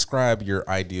like describe your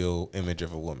ideal image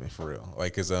of a woman for real.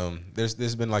 Like, cause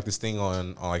there's been like this thing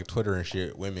on like Twitter and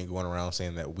shit, women going around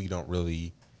saying that we don't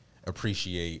really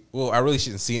appreciate. Well, I really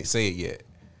shouldn't say it yet.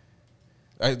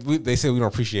 They say we don't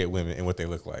appreciate women and what they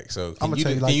look like. So I'ma can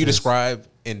tell you you, like can you this. describe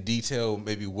in detail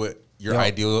maybe what your Yeah.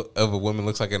 ideal of a woman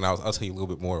looks like, and I'll tell you a little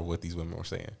bit more of what these women were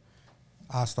saying.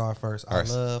 I'll start first. All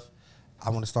right. I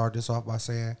want to start this off by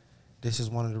saying this is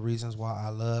one of the reasons why I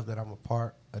love that I'm a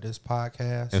part of this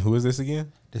podcast. And who is this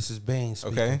again? This is Bean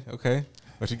speaking. Okay.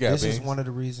 What you got? This is Beans? one of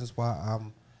the reasons why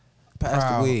I'm Pass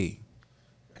proud. the weed.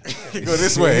 Go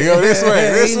this way. Go this way.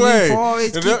 This He way.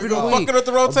 always You're keeping the weed. fucking up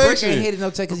the A brick rotation. ain't hitting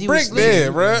no take because he Brick was asleep.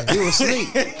 dead, bruh. He was asleep.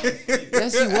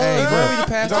 Yes, he was. Hey, You want me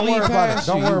to pass the don't weed worry about it. past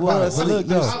Don't you? worry He about it. was But look,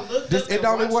 asleep. though, it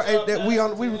don't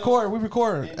work. We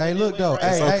record. Hey, look though.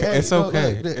 Hey, okay. hey, It's look,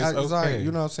 okay. look, It's all right, okay.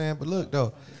 you know what I'm saying? But look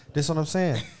though, this is what I'm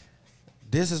saying.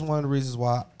 This is one of the reasons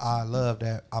why I love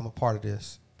that I'm a part of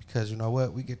this, because you know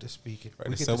what? We get to speak it. Right,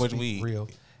 We there's get so to much speak weed. real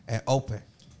and open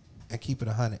and keep it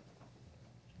 100.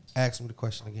 Ask me the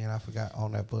question again. I forgot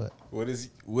on that, but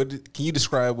Can you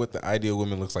describe what the ideal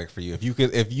woman looks like for you? If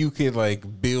you could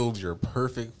like build your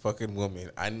perfect fucking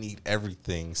woman, I need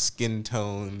everything, skin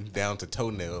tone down to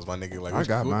toenails, my nigga. Like, I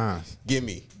got mine. Give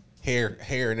me hair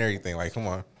and everything. Like, come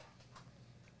on,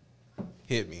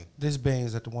 hit me. this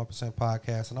Beans at the 1%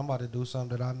 podcast, and I'm about to do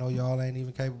something that I know y'all ain't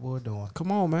even capable of doing.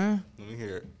 Come on, man. Let me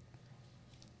hear it.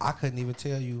 I couldn't even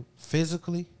tell you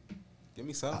physically, Give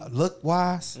me something. look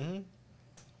wise. Mhm.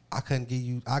 I couldn't give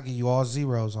you. I give you all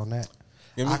zeros on that.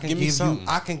 Give me- I can give me give you. something.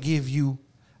 I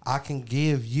can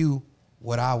give you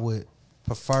what I would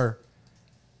prefer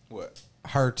What?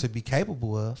 her to be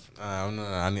capable of. I don't know.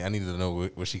 I need to know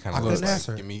what she kind I of looks couldn't like.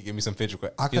 answer. Give me some physical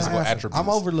I couldn't answer. attributes. I'm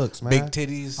over looks, man. Big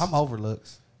titties. I'm over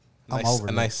looks. I'm over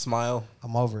a nice smile.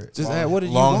 I'm over it. Just Long- add, what did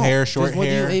you long want? hair, Just short what do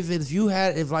you- hair. if you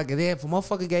had, if a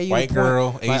motherfucker gave you White the point,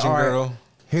 girl, like, Asian all right, girl.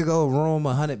 Here go a room,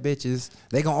 100 bitches.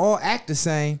 They gonna all act the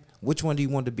same. Which one do you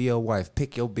want to be your wife?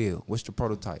 Pick your bill. What's the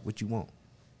prototype? What you want?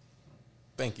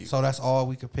 Thank you. So that's all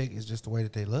we could pick is just the way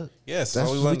that they look. Yes, That's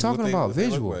all what we want is talking about, what they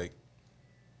look visual. like.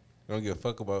 We don't give a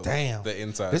fuck about Damn. the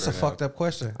inside. This a right fucked now. up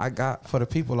question I got. for the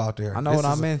people out there. I know This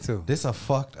what is I'm a- into. This a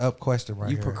fucked up question right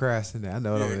You here. procrastinate. I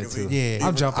know what Yeah, I'm 'cause into. yeah.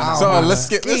 I'm jumping I out. So Oh, let's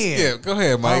man. skip. Let's skip. Go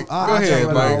ahead, Mike. I'm Go ahead,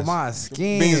 jumping out Mike. my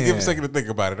skin. Beans, give me a second to think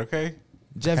about it, okay?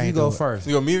 Jeff, Can't you go do it. first.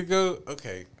 You want me to go?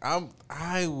 Okay.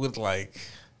 I would like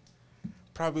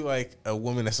probably like a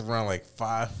woman that's around like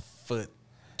 5'2",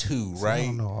 I right?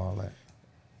 don't know all that.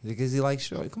 Because he likes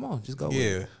short. Come on, just go. with Yeah,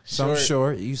 it. Some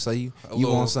short. You say you A you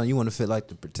little- want something. You want to fit like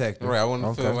the protector. Right, I want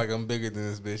to feel like I'm bigger than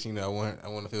this bitch. You know, I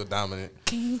want to feel dominant.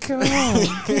 King Kong,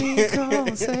 King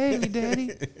Kong, save me,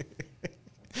 daddy.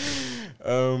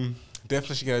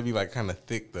 Definitely she gotta be like kind of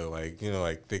thick though, like, you know,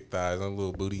 like thick thighs and a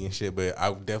little booty and shit. But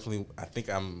I think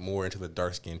I'm more into the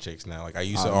dark skinned chicks now. Like I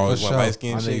used to Oh, always for want sure. light I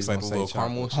skinned knew you chicks, was like the gonna little say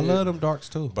caramel chocolate. shit. I love them darks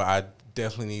too. But I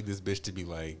definitely need this bitch to be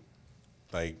like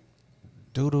like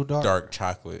Doodle dark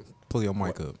chocolate. Pull your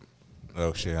mic up.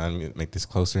 Oh shit! I need to make this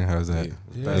closer. How's that?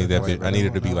 Yeah. I need that. I need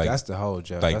it to be like That's the whole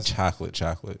joke. like That's,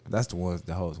 chocolate. that's the ones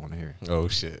the hoes want to hear. Oh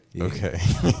shit! Yeah. Okay.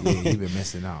 Yeah, you been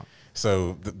missing out.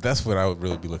 So that's what I would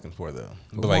really be looking for, though.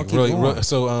 But Well, like keep really, going.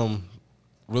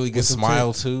 really good What's the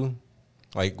smile too,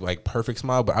 like perfect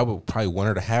smile. But I would probably want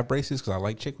her to have braces because I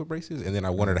like chick with braces, and then I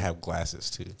want her to have glasses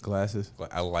too. Glasses.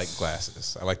 Like, I like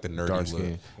glasses. I like the nerdy Dark look.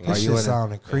 skin. You This know? Are you shit in a-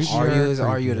 sounding creepier.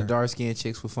 Are you and the creepier. dark skinned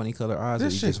chicks with funny color eyes, or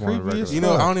This you shit just want a creepy regular? as You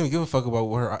know, I fuck. don't even give a fuck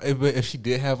about her. But if she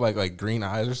did have like green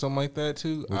eyes or something like that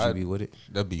too, Would you be with it?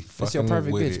 that'd be fucking That's your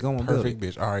perfect with bitch. it. Go on, build Perfect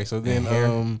bitch. All right, so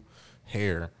then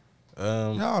hair.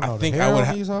 Y'all know I think the I hair would.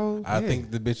 on these hoes? I Yeah.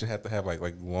 think the bitch would have to have like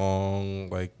long,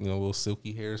 like little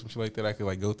silky hair or some shit like that. I could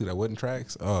like go through that wooden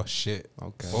tracks. Oh shit.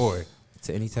 Okay. Boy,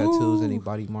 To any tattoos, any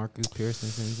body markers,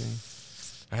 piercings, anything?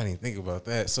 I didn't even think about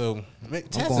that. So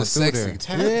Tats going is through sexy. there.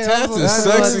 Tats Yeah, Tats I'm is going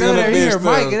sexy through on a there. bitch. Here, though.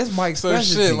 Mike, this Mike's So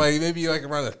specialty. shit, like maybe like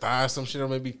around the thigh, some shit, or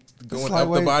maybe going up the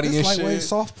lightweight- body this and lightweight shit.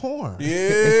 soft porn.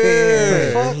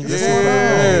 Yeah, Fuck, yeah. this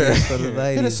is For the Hit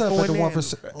ladies. us up at the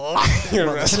 1%. Hit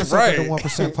That's us up at the right.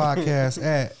 1% podcast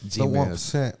at the Gmail.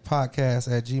 1% podcast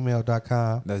at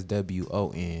gmail.com. That's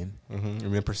WON. And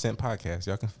then percent podcast.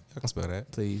 Y'all can spell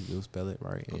that. Please do spell it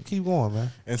right. And Keep going,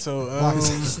 man. And so Lock it.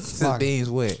 since Lock it. beans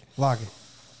wet. Lock it.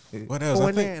 what else?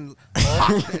 I think,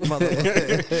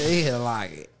 Yeah,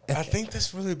 like it. I think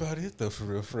that's really about it though. For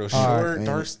real. All right, Short, man.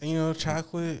 dark,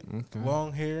 chocolate,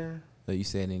 long hair. So you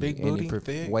said any, Big any booty,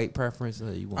 thick. weight preference?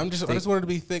 You want I just thick? wanted to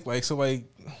be thick. Like so, like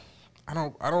I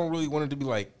don't really want it to be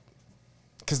like,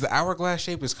 because the hourglass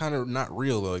shape is kind of not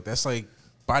real though. Like that's like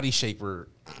body shaper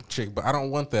chick, but I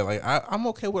don't want that. Like I'm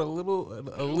okay with a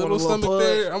little stomach push.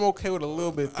 there. I'm okay with a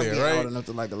little bit there, Old right? enough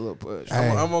to like a little push. Hey.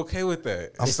 I'm okay with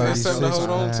that. I'm It's something to 36, hold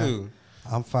on man. to.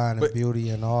 I'm finding But- beauty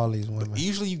in all these women.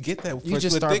 Usually you get that. You with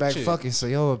just start thick back chick. fucking. So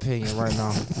your opinion right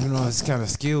now, you know, it's kind of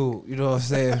skewed. You know what I'm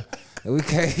saying? We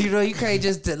can't, you can't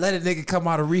just let a nigga come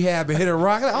out of rehab and hit a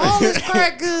rock. Like, all this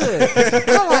crack good.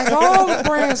 I like all the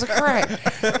brands of crack.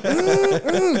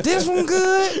 This one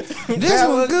good. This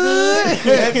one good.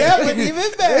 And that one even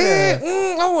better.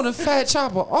 Yeah, I want a fat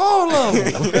chopper. All of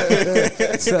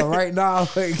them. So right now,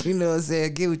 like, you know what I'm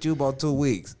saying? Get with you about 2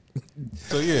 weeks.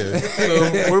 So yeah.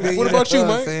 So what about you, know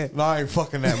what I'm Mike? saying? No, I ain't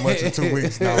fucking that much in 2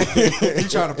 weeks now. He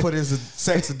trying to put his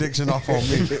sex addiction off on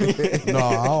me. No,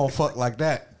 I don't fuck like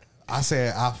that. I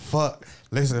said I fuck.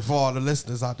 Listen, for all the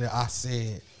listeners out there, I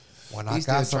said when I He's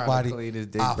got still trying to somebody, clean his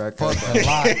dick I back fuck up. a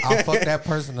lot. I fuck that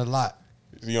person a lot.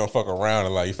 You don't fuck around a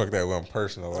lot. You fuck that one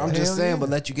person a lot. I'm just Hell saying, yeah. but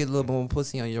let you get a little more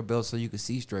pussy on your belt so you can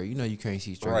see straight. You know you can't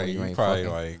see straight right. when you You ain't probably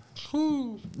fucking. like,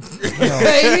 whoo.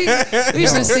 Hey, you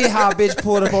should see how a bitch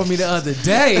pulled up on me the other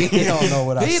day. He don't know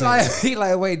what I he said. he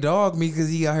like, wait, dog me because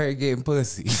he out here getting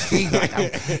pussy. He like,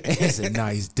 it's a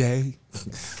nice day.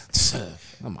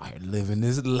 I'm out here living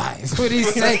this life. What he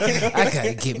say? I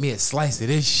gotta get me a slice of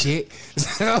this shit.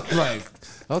 I'm like,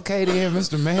 okay then,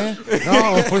 Mr. Man.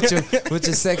 No, with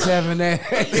your sex having that.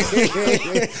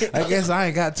 I guess I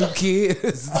ain't got 2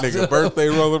 kids. Nigga birthday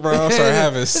roll around, start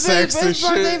having sex and His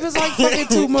birthday shit. was like fucking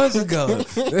 2 months ago.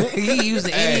 He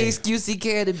using any excuse he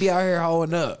can to be out here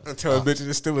holding up. Tell bitches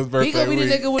it's still his birthday He gonna be the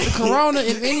week. nigga with the corona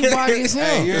if anybody is him.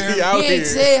 Hey, yeah, he out He ain't here.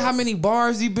 said how many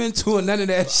bars he been to and none of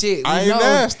that shit. I ain't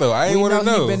asked, though. I ain't we wanna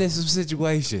know. He been in some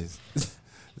situations.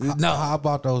 No. How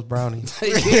about those brownies? How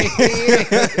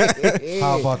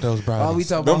How about those Oh, we brownies?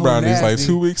 talking Them about brownies who like nasty.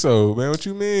 2 weeks old, man. What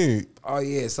you mean? Oh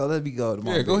yeah, so let me go. To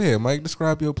my Yeah, go bitch. ahead, Mike.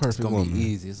 Describe your It's perfect gonna woman. be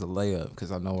easy. It's a layup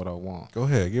because I know what I want. Go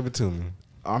ahead, give it to me.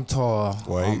 I'm tall.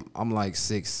 White. I'm like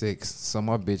 6'6", so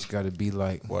my bitch got to be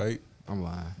like. White. I'm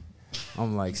lying.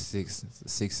 I'm like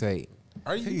 6'8".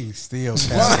 Are you? He still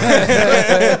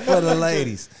capping. For the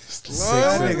ladies.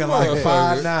 That nigga like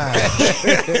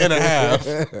 5'9". and a half.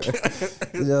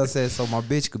 You know what I'm saying? So my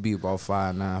bitch could be about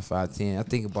 5'9", 5'10". I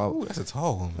think about. Ooh, that's a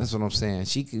tall woman. That's what I'm saying.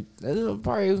 She could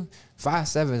probably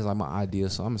 5'7" is like my ideal.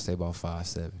 So I'm gonna say about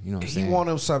 5'7". You know what I'm He saying? want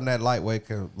him something that lightweight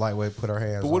put her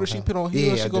hands. But what on if she him. put on Yeah,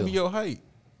 heels? I She gonna do. be your height.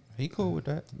 He cool with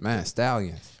that. Man,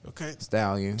 stallion, Okay.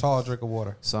 stallion. Tall drink of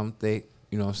water. Some thick.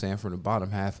 You know what I'm saying? From the bottom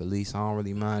half at least. I don't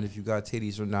really mind if you got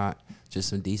titties or not. Just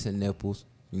some decent nipples.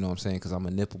 You know what I'm saying? Because I'm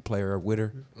a nipple player with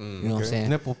her. You know what I'm okay. saying?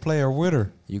 Nipple player with her.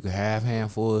 You can have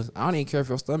handfuls. I don't even care if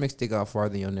your stomach stick out farther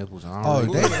than your nipples. I don't Oh,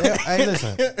 really hey,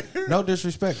 listen. No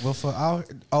disrespect, but for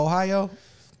Ohio,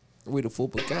 we the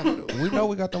football capital. we know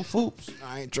we got them foops.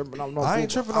 I ain't tripping off no I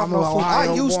ain't football. tripping off I'm no foot. I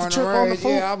Ohio used to born trip and on the raised. foot.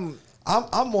 Yeah,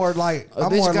 I'm more like A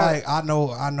bitch got- I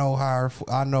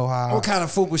know how what kind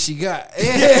of football she got?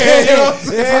 If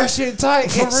If that shit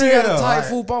tight. For And she got a real, tight right.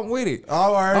 foop. I'm with it. I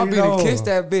already I'll be know. to kiss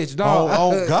that bitch, dog.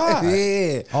 Oh, God.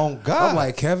 Yeah. On God. I'm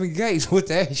like Kevin Gates with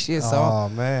that shit. So Oh,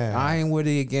 man. I ain't with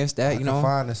it against that, I you can know.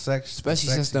 find the sex, Especially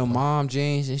the since sexy them part. mom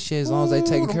jeans and shit. As long as they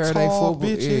taking Ooh, care of them their tall football.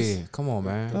 bitches. Yeah, come on,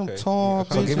 man. Them Okay. tall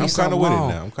So So bitches. give me I'm something kinda with it long.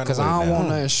 now. I'm kinda Cause with I it don't now. want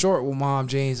nothing short with mom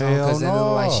jeans on. Hell Cause then it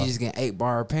look like no. she's just getting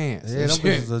 8-bar pants. Yeah, and them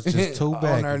shit bitches is just too on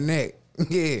her baggy. neck.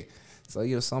 Yeah. So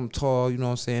you're something tall, you know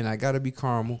what I'm saying? I gotta be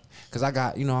caramel. Cause I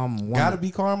got, you know, I'm one. Gotta be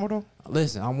caramel though.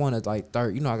 Listen, I'm one of like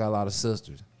third. You know, I got a lot of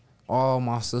sisters. All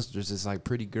my sisters is like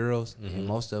pretty girls, and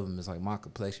most of them is like my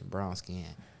complexion, brown skin.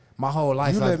 My whole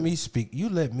life, You like, let me speak. You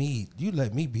let me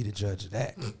be the judge of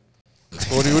that.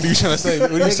 What are you trying to say?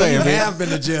 What are you saying, you man? have been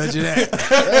the judge of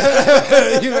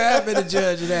that. You have been the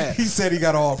judge of that. He said he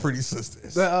got all pretty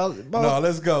sisters. No,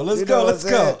 let's go. Let's You go. know Let's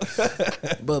what go.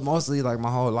 I'm But mostly, like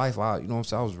my whole life, you know what I'm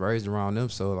saying? I was raised around them,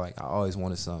 so like I always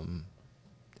wanted something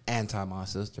anti my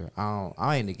sister.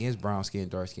 I ain't against brown skin,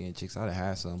 dark skin chicks. I'd have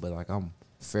had some, but like I'm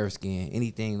fair skin.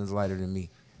 Anything that's lighter than me.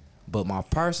 But my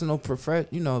personal prefer,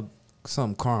 you know,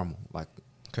 something caramel, like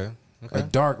Okay. a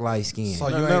dark light skin. So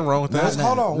Nothing you ain't wrong with that.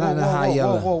 Hold on. Not Whoa, high whoa,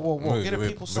 yellow. whoa, whoa, whoa. Look, Get a look,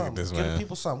 people look at something. this, Get a man.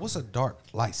 people something. What's a dark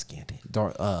light skin?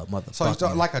 Dark motherfucker. So you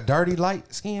talk like a dirty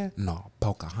light skin? no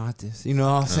Pocahontas. You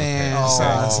know what I'm saying? Okay.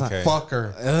 So- Okay.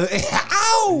 Fucker.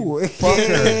 Ow!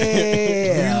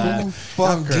 Yeah. You I'm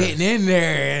fucker. getting in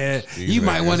there. You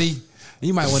might want to.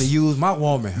 You might want to use my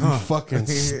woman, huh? You fucking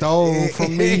stole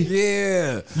from me.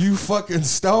 Yeah. You fucking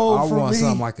stole I from want me.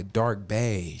 something like a dark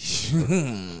beige.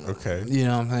 You Okay.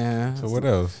 know what I'm saying? So what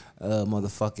else?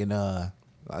 Motherfucking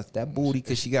that booty,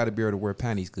 cause she got to be able to wear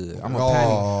panties good. I'm a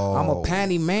Oh.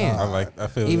 panty man. I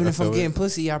feel. Even I if I'm feel getting it.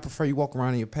 pussy, I prefer you walk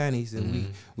around in your panties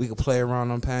and we could play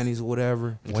around on panties or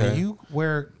whatever. When Okay. you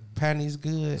wear panties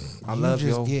good, I you love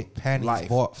just your get panties life.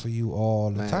 bought for you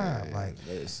all the Man, time. Like,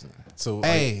 listen. So like,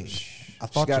 hey, I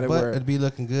thought gotta your butt wear- would be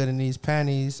looking good in these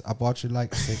panties. I bought you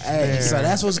like 6 Hey, pairs. so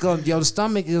that's what's going. The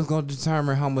stomach is going to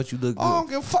determine how much you look good. I don't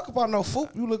give a fuck about no food.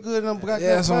 You look good in them goddamn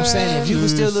Yeah, that's what I'm saying. If you can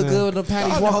still look good with the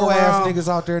panties, y'all walk hoe ass around. niggas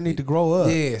out there need to grow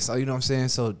up. Yeah, so you know what I'm saying.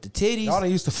 So the titties, Y'all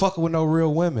ain't used to fucking with no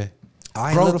real women. I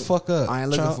ain't grow looking- the fuck up, I ain't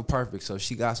looking chump. for perfect. So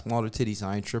she got smaller titties.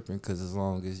 I ain't tripping because as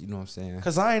long as you know what I'm saying.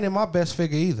 Cause I ain't in my best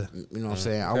figure either. You know what I'm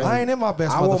saying. I ain't in my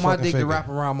best. I want my motherfucking dick figure. to wrap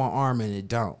around my arm and it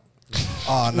don't.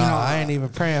 Oh no, know, I ain't even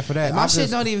praying for that. And my I shit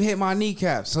just, don't even hit my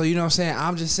kneecaps. So you know what I'm saying.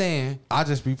 I'm just saying. I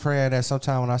just be praying that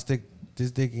sometime when I stick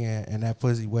this dick in and that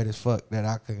pussy wet as fuck that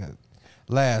I can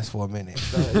last for a minute.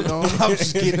 You know, I'm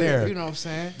just getting there. You know what I'm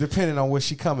saying. Depending on what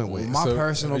she coming with. My so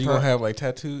personal. You gonna have like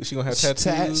tattoos? She gonna have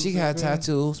tattoos? She got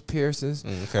tattoos, piercings.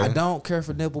 Okay. I don't care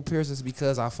for nipple piercings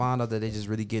because I found out that they just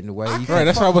really get in the way. You Right. can't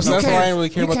That's why I was. You That's why I can't- ain't really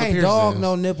care about the You piercings. can't dog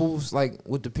no nipples like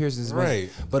with the piercings. Right.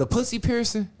 But a pussy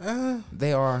piercing,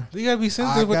 they are. You gotta be I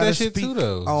sensitive with gotta that shit too, speak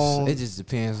though. on- It just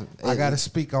depends. I gotta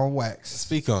speak on wax.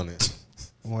 Speak on it.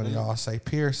 One of y'all say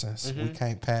piercings. We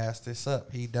can't pass this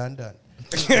up. He done.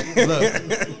 Look,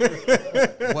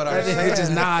 what I'm He saying,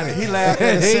 just nodded. He laughed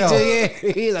at He himself.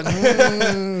 He's like,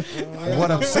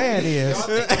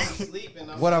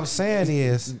 What I'm saying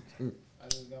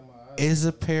is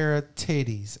a pair of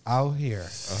titties out here.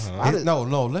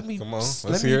 No, let me Come on, let's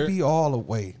let hear me it. be all the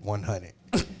way 100.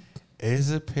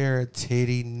 Is a pair of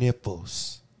titty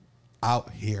nipples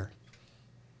out here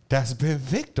that's been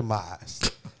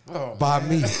victimized by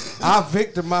me. I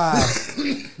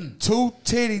victimized 2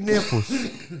 titty nipples,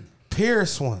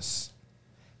 pierced ones,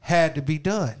 had to be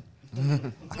done.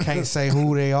 I can't say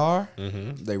who they are.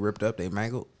 they ripped up, they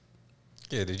mangled.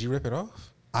 Yeah. Did you rip it off?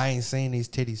 I ain't seen these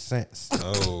titties since.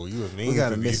 Oh, you was mean. We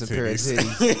got a to these missing pair of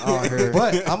titties. titties out here.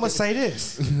 But I'm gonna say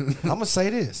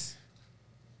this.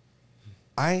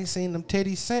 I ain't seen them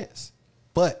titties since,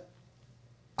 but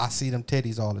I see them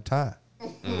titties all the time.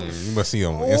 You must see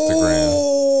on Instagram.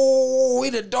 Oh, we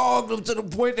the dog them to the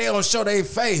point they don't show their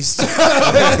face.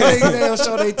 They don't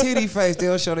show their titty face. They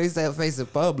don't show their face in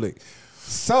public.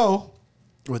 So,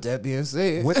 With that being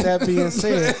said, with that being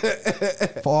said,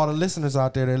 for all the listeners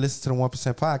out there that listen to the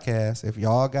 1% podcast,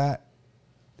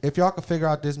 if y'all can figure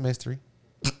out this mystery,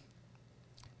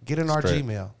 get in our Straight.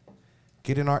 Gmail,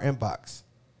 get in our inbox.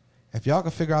 If y'all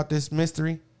can figure out this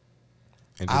mystery,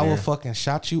 I will fucking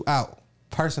shout you out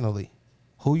personally,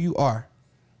 who you are.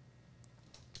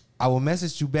 I will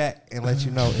message you back and let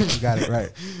you know if you got it right.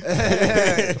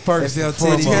 First, If your and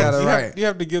titties foremost. got it right. You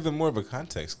have to give them more of a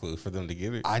context clue for them to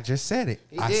get it. I just said it.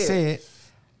 He I did. said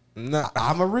No,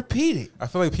 I'm gonna repeat it. I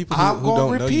feel like people who, I'm who gonna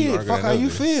don't know repeat you it. are Fuck gonna how know you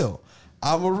this. feel.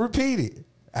 I'm gonna repeat it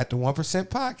at the 1%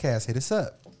 podcast. Hit us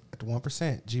up at the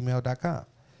 1% gmail.com.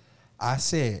 I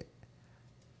said,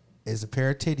 is a pair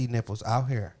of titty nipples out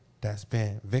here that's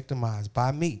been victimized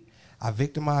by me. I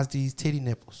victimized these titty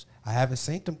nipples. I haven't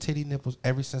seen them titty nipples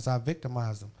ever since I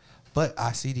victimized them. But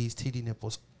I see these titty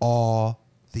nipples all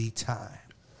the time.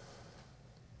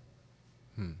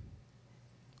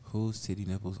 Whose titty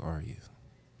nipples are you?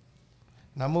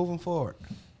 Now moving forward.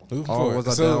 Moving Oh, forward.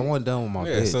 was I done? I wasn't done with my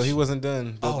Yeah, bitch. so he wasn't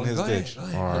done building his go ahead, bitch. go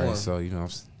ahead. All Come right, on. so you know,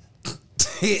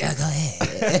 yeah, go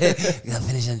ahead. Gotta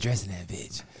finish undressing that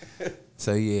bitch.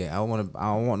 So yeah, I don't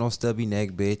want no stubby neck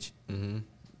bitch. Mm-hmm.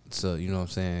 So you know what I'm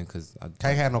saying? Cause I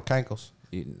Can't have no cankles.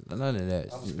 none of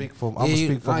that. I'm speak for. Yeah, I'm you-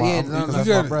 speak for nah, my. yeah, I'm- no, no, that's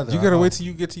You my gotta, brother. you I gotta know. wait till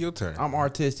you get to your turn. I'm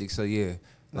artistic, so yeah.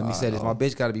 Let me Nah, say this: no. my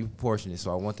bitch got to be proportionate. So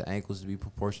I want the ankles to be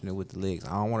proportionate with the legs.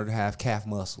 I don't want her to have calf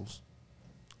muscles.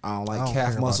 I don't like I don't calf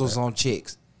care about muscles that. on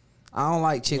chicks. I don't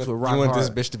like chicks with rock You want hard. this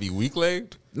bitch to be weak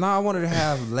legged? No, I want her to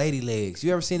have lady legs.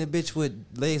 You ever seen a bitch with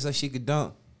legs like she could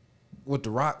dunk with the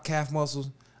rock calf muscles?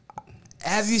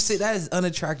 Have you seen that? Is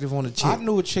unattractive on a chick. I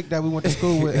knew a chick that we went to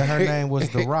school with, and her name was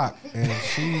The Rock, and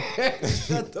she.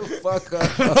 Shut the fuck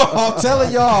up. I'm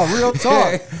telling y'all, real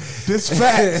talk. This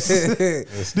facts.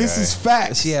 This This guy. is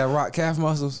facts. She had rock calf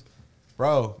muscles.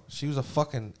 Bro, she was a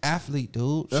fucking athlete,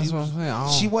 dude. That's she what was, I'm saying. I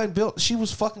don't- She wasn't built. She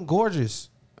was fucking gorgeous.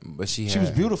 But she She was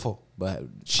had- beautiful. But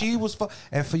She was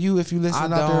and for you, if you listen I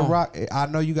out there, don't. Rock, I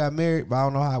know you got married, but I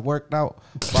don't know how it worked out.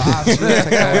 But I still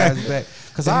take your ass back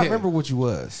because I remember what you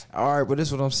was. all right, but this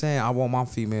is what I'm saying. I want my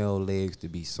female legs to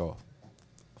be soft.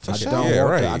 For I sure. don't Yeah,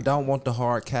 want right. I don't want the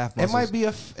hard calf It muscles. might be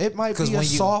a 'Cause when you-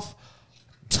 soft,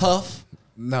 tough.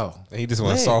 no. And he just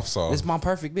went Leg. soft. It's my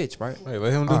perfect bitch, right? Hey,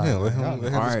 let him do All him. right, Let him. y'all-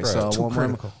 Let him All right, describe. so Too when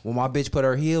critical. my bitch put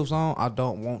her heels on, I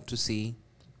don't want to see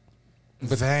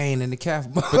vein in the calf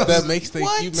muscles. But that makes the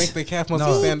What? you make the calf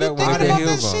muscles No. stand You up when you thinking got about that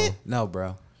heels on. shit? No,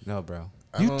 bro. No, bro.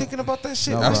 You thinking about that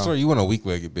shit? No, I bro. swear you want a weak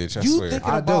legged bitch. I You swear. thinking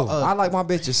I do. about I like my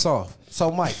bitches soft.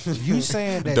 So, Mike, you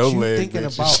saying that Dope you leg thinking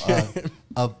bitch.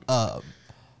 about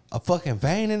a fucking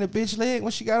vein in a bitch leg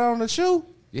when she got on the shoe?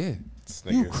 Yeah. This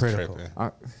You nigga's critical.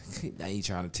 tripping. Now you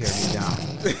trying to tear me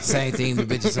down. Same thing the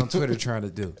bitches on Twitter trying to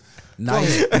do.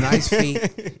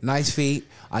 Nice feet.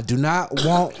 I do not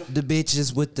want the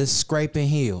bitches with the scraping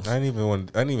heels. I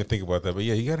didn't even think about that. But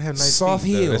yeah, you gotta have nice Soft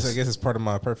feet, though. heels. I guess it's part of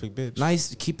my perfect bitch.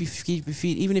 Nice, keep your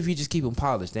feet. Even if you just keep them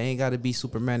polished, they ain't got to be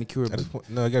super manicured. I But just want-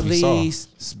 no, it gotta be soft.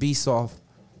 please be soft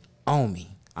on me.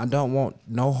 I don't want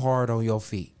no hard on your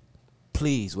feet.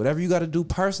 Please, whatever you got to do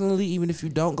personally, even if you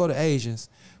don't go to Asians,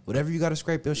 whatever you got to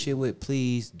scrape your shit with,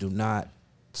 please do not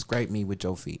scrape me with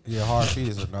your feet Yeah, hard feet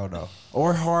is a no.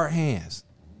 or hard hands.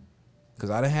 Cause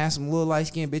I done had some little light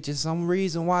skinned bitches. Some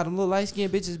reason why them little light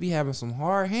skinned bitches be having some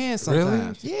hard hands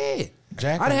sometimes. Yeah.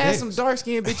 Jack I done and had dicks. some dark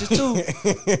skinned bitches too.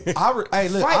 Hey,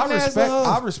 look, Fighting ass hoes.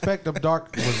 I respect them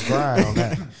dark was grind on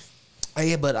that.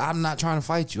 Yeah, but I'm not trying to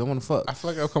fight you. I want to fuck. I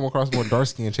feel like I've come across more dark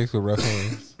skinned chicks with rough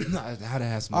hands. I done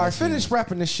had some All right, light skinned- finish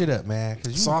wrapping this shit up, man. Cause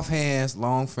you, Soft hands,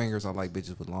 long fingers. I like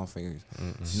bitches with long fingers. You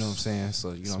know what I'm saying?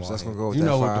 So you know what I'm saying? That's gonna go with you that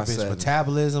know what the 5'7". bitch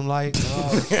metabolism like.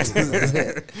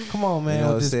 Come on, man, You know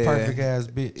what with this I'm saying? perfect ass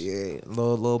bitch. Yeah,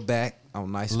 little back on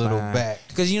nice Little spine. back.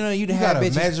 Cause you know you You done had got a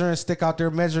bitches. measuring stick out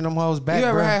there measuring them hoes back. You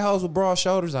ever bruh. had hoes with broad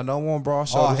shoulders? I don't want broad Oh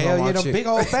shoulders. hell on my yeah, them chick. big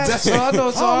old backs. That's what I know.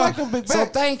 So I don't like them big So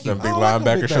backs. thank you. Them big I don't like them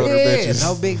linebacker big shoulder Yeah, bitches.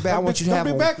 no big back. I want you to have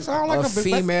big backs. I don't like a them big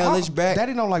backs. female-ish back.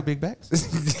 Daddy don't like big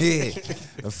backs. Yeah,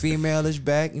 a female-ish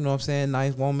back. You know what I'm saying?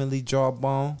 Nice womanly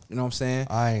jawbone. You know what I'm saying?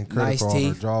 I ain't Nice critical on her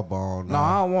teeth. jawbone. No,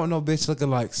 I don't want no bitch looking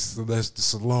like Sylvester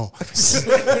Stallone.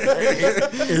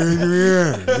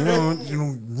 you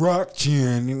know, rock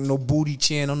chin, no booty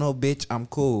chin on no bitch. I'm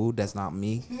cool. That's not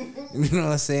me. You know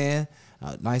what I'm saying?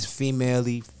 Nice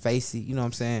female-y, facey. You know what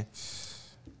I'm saying?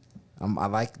 I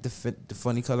like the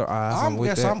funny color eyes. I I'm with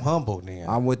guess that. I'm humble then.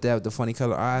 I'm with that. The funny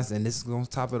color eyes, and this is gonna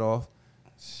top it off.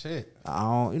 Shit. I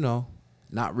don't,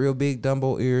 not real big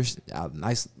Dumbo ears.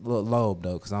 Nice little lobe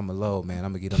though, cause I'm a lobe man.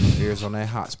 I'm gonna get them ears on that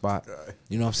hot spot.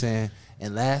 You know what I'm saying?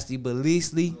 And lastly but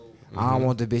leastly, I don't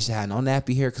want the bitch to have no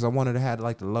nappy hair, cause I want her to have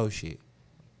like the low shit.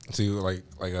 So you like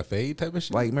a fade type of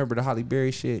shit? Like remember the Holly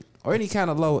Berry shit, or any kind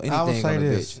of low anything I would say on a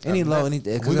this. bitch. Any low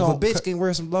anything. Cause We if a gonna bitch cut- can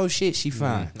wear some low shit, she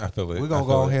fine. I feel it. We're I gonna feel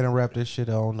go it. ahead and wrap this shit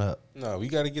on up. No, you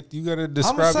gotta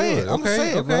describe say it. it. I'ma Okay,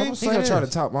 say it, bro. okay. I'ma He gonna Say try to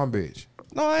this. top my bitch.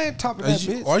 No, I ain't topping Are that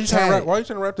you- bitch. Why are you trying Tag. why are you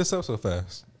trying to wrap this up so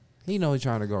fast? He know he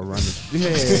trying to go run it. Yeah,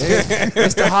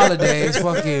 it's the holidays.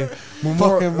 Fucking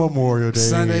Memorial Day.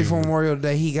 Sunday for Memorial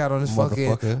Day, he got on his fucking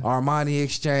Motherfucker. Armani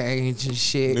exchange and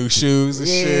shit. New shoes and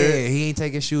yeah, shit. he ain't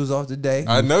taking shoes off today.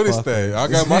 I noticed that. I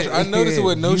got my. I noticed it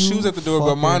with no You shoes at the door,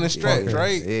 but mine is fucking stretched,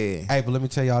 right? Yeah. Hey, but let me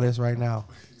tell y'all this right now.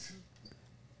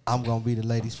 I'm gonna be the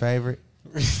lady's favorite.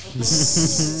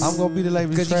 I'm gonna be the lady's favorite.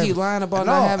 Because you keep lying about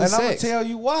No, not having and I'm gonna sex. tell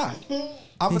you why.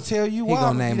 I'm gonna tell you he why. gonna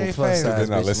I'm name be a their plus favorite. size.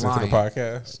 They're not bitch listening to the lying.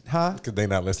 podcast. Huh? Because they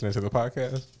not listening to the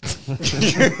podcast.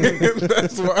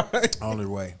 That's why. Only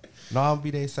way. No, I'm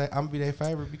gonna be their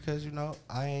favorite because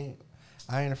I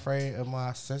ain't afraid of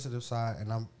my sensitive side,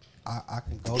 and I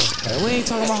can go to Hey, we ain't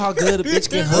talking about how good a bitch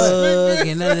can hug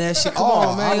and none of that shit. Come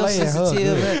on, man. I You're lay and hug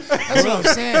sensitive. good. Man. That's what I'm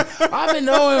saying. I've been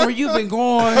knowing where you've been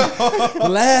going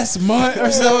last month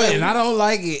or so, and I don't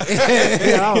like it.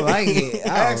 I don't like it. I don't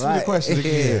Ask me the like question it.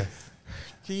 again.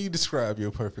 Can you describe your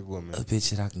perfect woman? A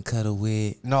bitch that I can cuddle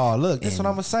with. No, look, that's what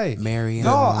I'm gonna say. Marry No,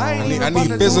 her. I ain't even I about need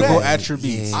to physical do that.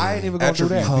 attributes. Yeah. I ain't even gonna do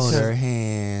that Attributes. Hold because her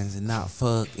hands and not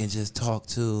fuck and just talk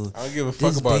to. I don't give a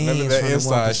fuck This about none of Ben's that from the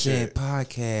inside 1% shit.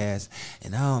 podcast,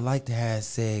 and I don't like to have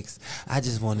sex. I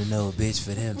just want to know a bitch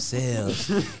for themselves,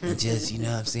 and just what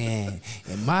I'm saying.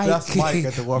 And Mike, That's Mike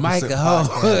at the 1% Mike a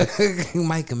hoe,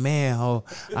 Mike a man hoe.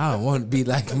 I don't want to be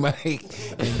like Mike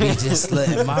and be just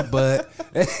slutting my butt.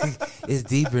 It's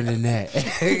deeper than that.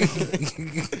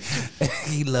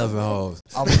 He loving hoes.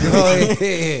 Go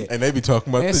ahead. And they be talking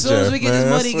about And the as soon as Jeff, we get man,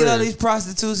 this I money, get all swear. these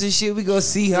prostitutes and shit, we gonna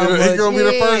see how He much. gonna be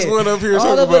the first one up here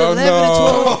All talking of it, about 11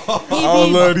 no. to 12. He I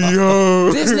be- love these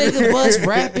hoes. This nigga bust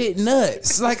rapid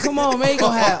nuts. Like, come on, man. He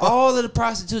gonna have all of the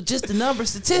prostitutes. Just the number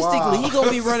statistically, he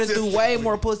gonna be running through way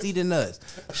more pussy than us.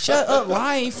 Shut up,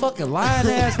 lying, fucking lying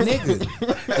ass nigga.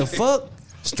 The fuck?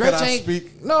 Stretch Can I ain't.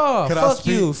 speak? No, Can I fuck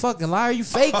speak? you. Fucking liar, you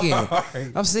faking.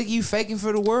 I'm sick of you faking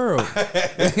for the world.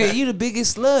 You the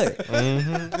biggest slut.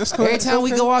 That's cool. Every time we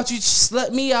go out, you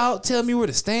slut me out, tell me where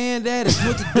to stand at, and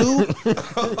what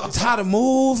to do, how to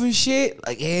move and shit.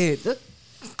 Like, yeah,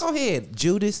 go ahead,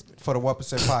 Judas. for the 1%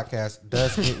 podcast,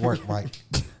 does it work, Mike?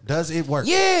 Does it work?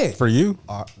 Yeah, For you?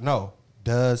 No.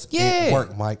 Does yeah. it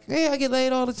work, Mike? Yeah, I get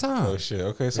laid all the time. Oh shit.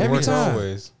 Okay, so Every works time.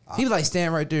 always. He be like,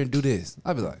 stand right there and do this.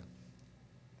 I be like,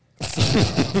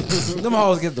 them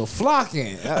hoes get the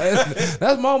flocking.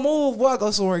 That's my move. Boy, I go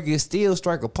somewhere and get steel,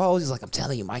 strike a pose. He's like, I'm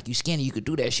telling you, Mike, you skinny, you could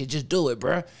do that shit. Just do it,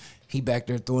 bruh. He back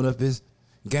there throwing up his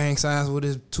gang signs with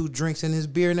his 2 drinks and his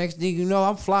beer. Next thing you know,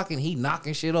 I'm flocking. He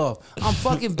knocking shit off. I'm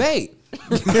fucking bait.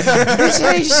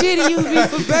 Bitch ain't shitty. You be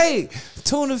for bait.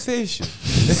 Tuna fish.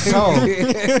 So,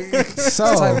 That's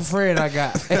the type of friend I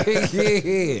got.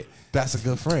 Yeah. that's a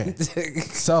good friend.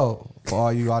 So, for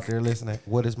all you out there listening,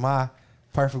 what is my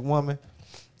perfect woman?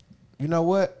 You know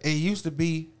what? It used to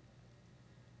be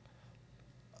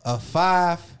a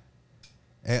 5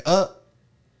 and up,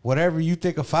 whatever you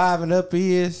think a 5 and up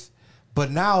is, but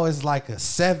now it's like a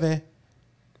 7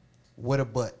 with a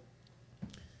butt.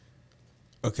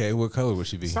 Okay, what color would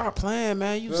she be? Stop playing,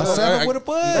 man. You A so 7 with a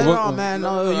butt. no, man.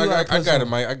 No, you I gotta put got it, some-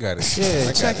 Mike. I got it.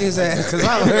 Yeah, check his ass, because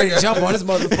I'm ready to jump on this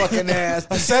motherfucking ass.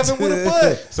 A 7 with a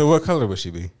butt. So what color would she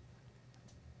be?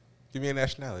 Give me a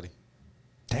nationality.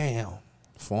 Damn.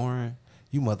 Foreign.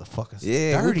 You motherfuckers.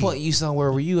 Yeah, dirty. we put you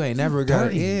somewhere where you ain't never got.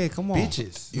 Dirty. Yeah, come on.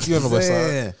 Bitches. You be on the west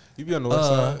Yeah. side. You be on the west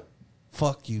side.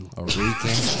 Fuck you. A Rican.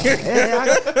 Yeah,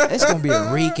 it's going to be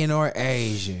a Rican or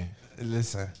Asian.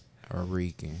 Listen. Or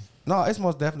Rican. No, it's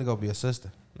most definitely gonna be a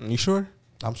sister. You sure?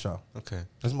 I'm sure. Okay.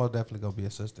 It's most definitely gonna be a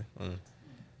sister.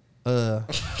 Girl,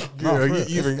 for you real.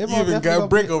 even It most got definitely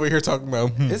Brick gonna over here talking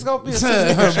about. It's gonna be a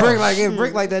sister.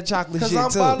 brick like that chocolate Cause shit I'm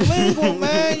too. bilingual,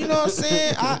 man. You know what I'm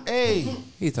saying? Hey,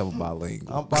 He talking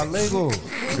bilingual. I'm bilingual. Yeah,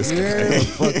 what the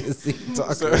fuck is he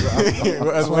talking So, about?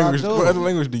 what other what I language? do. What other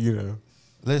language do you know?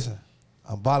 Listen,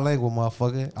 I'm bilingual,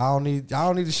 motherfucker. I don't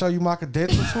need to show you my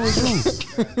credentials. Who is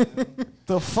you?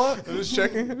 The fuck? I'm just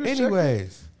checking.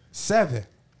 Anyways, 7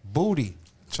 booty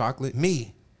Chocolate.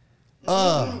 me.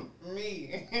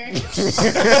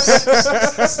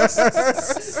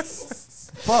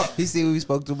 Fuck. He see we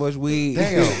spoke too much weed.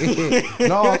 Damn.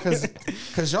 No,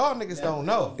 cause y'all niggas don't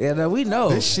know. Yeah, no, we know.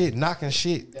 This shit knocking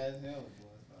shit.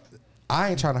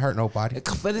 I ain't trying to hurt nobody.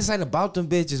 But this ain't about them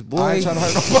bitches, boy. I ain't trying to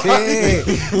hurt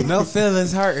nobody. Yeah. No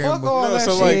feelings hurting. Fuck but- all No, that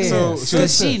so shit. like, so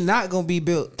Cause she not gonna be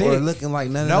built or Thick. looking like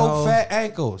none of No those. fat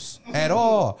ankles at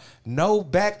all. No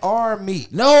back arm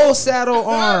meat. No saddle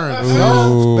arms.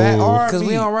 No back arm Cause meat.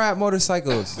 we don't ride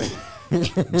motorcycles.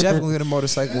 Jeff gonna get a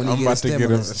motorcycle when he I'm get a about to get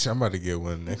stimulus. I'm about to get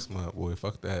one next month, boy.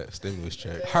 Fuck that stimulus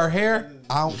check. Her hair,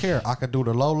 I don't care. I could do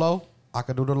the low. I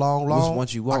could do the long. Which one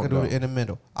you want, I could do though? it in the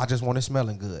middle. I just want it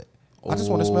smelling good. I just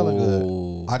want it smelling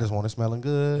Oh. good. I just want it smelling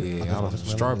good. I just Yeah, want I'm it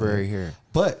smelling strawberry good. here.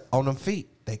 But on them feet,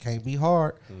 They can't be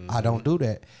hard. I don't do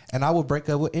that, and I would break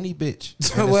up with any bitch.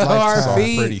 With hard Soft,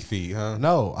 feet? pretty feet, huh?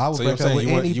 No, I would So you know break what I'm up with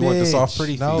saying? any bitch. You want the soft,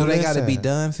 pretty No, Do they got to listen. be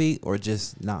done feet or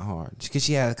just not hard?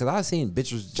 Because I've seen bitches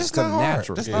just Just come not hard.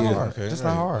 natural. Just not hard. Just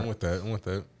not hard. I'm with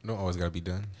that. Don't always gotta be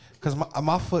done. Because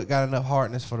my foot got enough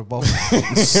hardness for the both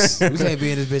of them. We can't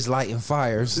be in this bitch lighting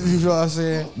fires. You know what I'm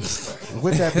saying?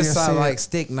 With that It being sound said, like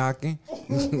stick knocking.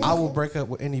 I will break up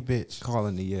with any bitch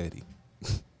Calling the Yeti.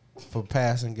 for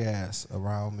passing gas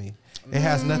around me. It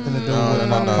has nothing to do No, with no,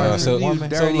 my no. perfect So- woman.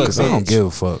 dirty look, bitch. I don't give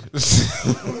a fuck.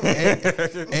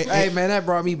 And- Hey man, that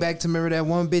brought me back to remember that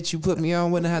one bitch you put me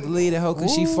on when I had to leave that hoe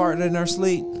because she farted in her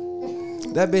sleep.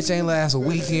 That bitch ain't last a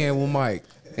weekend with Mike,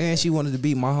 and she wanted to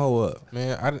beat my hoe up.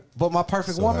 Man, But my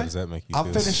perfect So how woman, does that make you I'm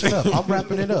feel? finishing up. I'm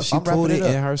wrapping it up. She I'm wrapping pulled it it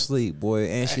in up. her sleep, boy,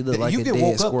 and she looked like You a get dead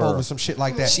woke squirrel. up over some shit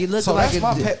like that. She looked so like that's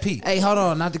my pet peeve. Hey, hold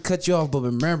on, not to cut you off, but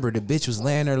remember the bitch was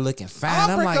laying there looking fine. I'll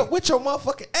I'm break like, up with your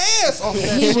motherfucking ass off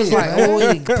that he shit. was like, man.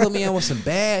 oh, he put me in with some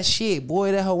bad shit,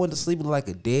 boy. That hoe went to sleep like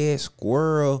a dead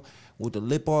squirrel with the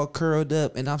lip all curled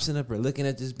up, and I'm sitting up here looking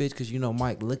at this bitch because you know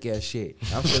Mike look at shit.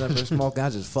 I'm sitting up here smoking. I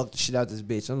just fucked the shit out this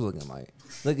bitch. I'm looking like,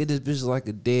 look at this bitch like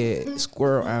a dead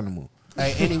squirrel animal.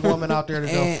 Hey, any woman out there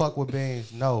that don't And- fuck with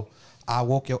beans, no, I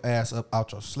woke your ass up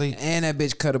out your sleep. And that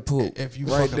bitch cut a poop. If you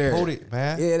right fucking there. pulled it,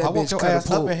 man, Yeah, that I woke bitch your cut a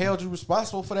ass up poop. and held you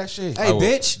responsible for that shit. Hey,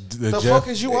 bitch. the fuck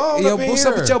is you on Yo, up in what's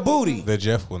up here? with your booty? The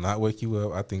Jeff will not wake you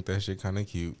up. I think that shit kind of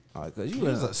cute. Cause you You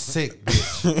was was a sick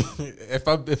bitch. if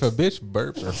a bitch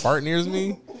burps or fart near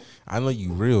me, I know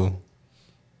you real.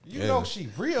 You Yeah. know she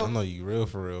I real. know you real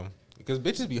for real. Because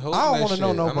bitches be holding I don't that want to shit.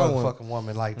 know no I don't want- motherfucking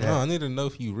woman like that. No, I need to know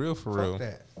if you real for real.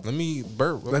 that. Let me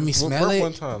burp. Let me smell burp it.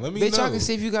 one time. Let me bitch, know. I can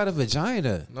see if you got a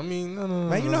vagina. I mean, no.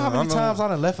 Man, you know how many times I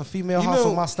done left a female You house know-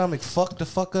 with my stomach fucked the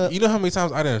fuck up? You know how many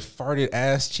times I done farted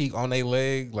ass cheek on their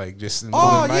leg, like just in the Oh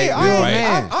middle of the night? yeah, You're a Like,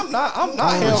 man. I'm not I'm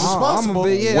held a responsible.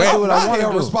 bit- yeah, I'm that's what I not wanna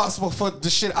held do. responsible for the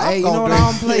shit I'm Hey, you know gonna what? do.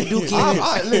 I don't play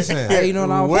dookie. Listen, Hey, you know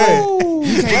what? I Wet. don't.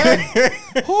 You can't.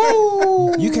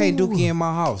 Who? You can't dookie in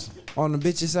my house. On the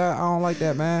bitches side, I don't like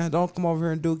that, man. Don't come over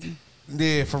here and dookie.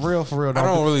 Yeah, for real. I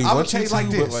don't really I'm want tell you you like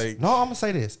to, but, this. like- No, I'm gonna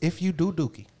say this. If you do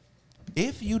dookie,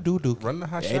 run the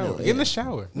hot Yeah, shower. yeah. Get in the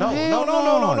shower. no, Hell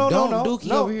no, Don't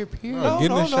dookie over here, period. No,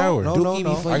 get in the shower. No, Dookie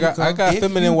no, before no. you I got If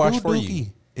feminine you wash do for you.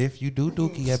 dookie, If you do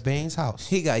dookie at Bane's house,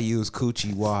 He got used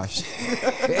coochie wash.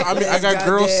 I mean, I got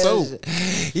girl soap.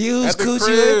 Use At the coochie.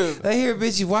 crib. Like here,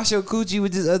 bitch, you wash your coochie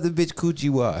with this other bitch coochie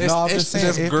wash. No, I'm It's just saying,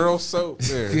 just if- girl soap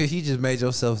there. He just made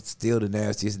yourself still the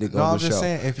nastiest nigga no, on I'm the just show.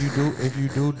 saying if you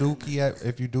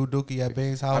do dookie at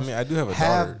Bane's house, mean, I do have a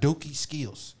have dookie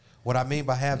skills. What I mean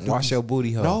by have dookie, Wash your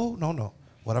booty hole. No.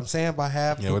 What I'm saying by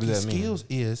have Yeah, what dookie does that mean? skills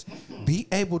is be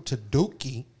able to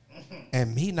dookie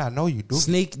and me not know you dookie.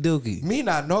 Sneak dookie. Me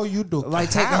not know you dookie. Like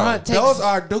take a How? hunt. Take Those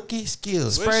are dookie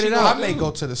skills. Spread it I out. may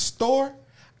go to the store.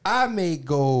 I may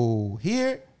go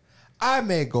here. I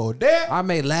may go there. I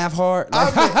may laugh hard. I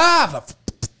Like, may- ha ha.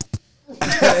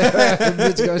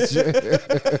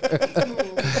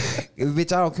 Bitch,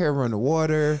 bitch, I don't care. Run the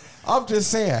water. I'm just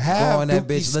saying, Go have on that dookie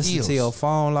bitch. Listen skills. to your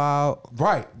phone loud.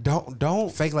 Right.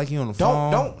 Don't Fake like you on the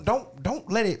phone. don't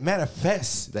let it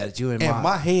manifest That you in in my-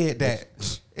 my head that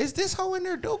is this hoe in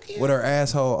there dookie? With her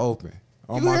asshole open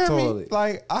on you my hear toilet. me?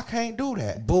 Like I can't do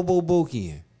that. Boo boo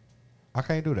bookie. I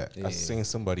can't do that. Yeah. I seen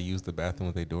somebody use the bathroom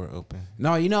with their door open.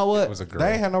 No, you know It what? was a girl.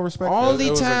 They ain't have no respect. Only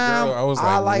It was a time girl. I was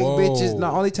I like, like whoa. bitches. The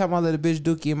only time I let a bitch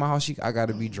dookie in my house, I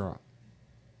gotta be drunk.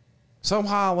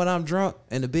 Somehow when I'm drunk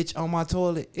and the bitch on my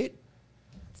toilet, it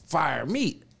fire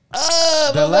me.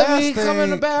 The But let me last come in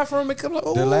the thing- bathroom and come like,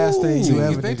 The last thing you Ooh.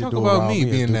 ever They need to talk do about around me me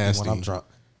is being dookie nasty. when I'm drunk.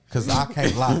 Cause I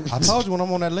can't lie. I told you when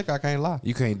I'm on that liquor, I can't lie.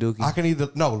 you can't dookie. I can either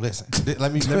listen.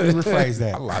 Let me rephrase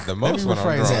that. I lied the Let me most when I'm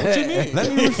rephrase drunk. that.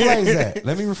 Let me rephrase that.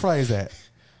 Let me rephrase that.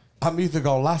 I'm either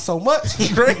gonna lie so much,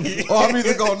 or I'm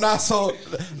either gonna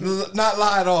not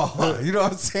lie at all. You know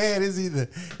what I'm saying? It's either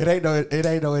it ain't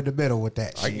no in the middle with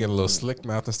that. I Shit. get a little slick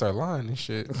mouth and start lying and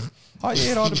shit. Oh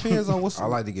yeah, it all depends on what's. I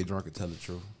like to get drunk and tell the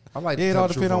truth. I like to Yeah, it tell all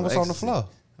the truth depends on what's on the ecstasy. floor.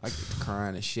 I get to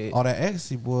crying and shit. All that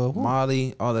ecstasy, boy. woo.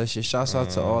 Molly, all that shit. Shouts out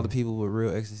to all the people with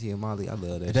real ecstasy and Molly. I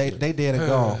love that They shit. they dead and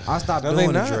gone. I stopped No, they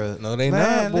doing the not. drug. No, they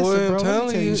Man, not, boy. listen, bro, I'm let me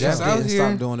telling tell you you, Jeff it's out didn't here.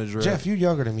 stop doing the drug. Jeff, you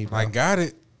younger than me, bro. I got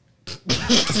it.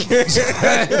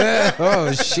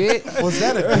 Oh shit! Was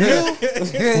that a deal?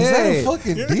 Was that a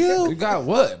fucking deal? You got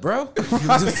what, bro?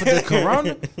 The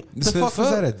corona? The fuck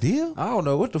was that a deal? I don't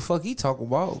know what the fuck he talking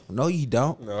about. No, you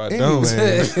don't. No, I don't.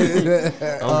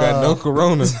 I don't got no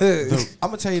corona. I'm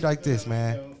gonna tell you like this,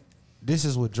 man. This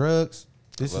is with drugs.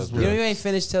 This is You with. know, you ain't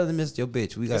finished telling Miss your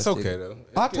bitch. We got. It's okay though.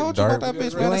 I told you about that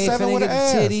bitch, You man. The ain't 7 finna with get the the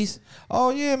ass. titties. Oh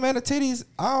yeah, man. The titties.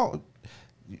 I don't.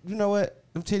 You know what?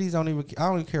 Them titties don't even. I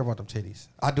don't even care about them titties.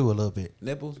 I do a little bit.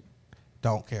 Nipples.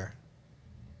 Don't care.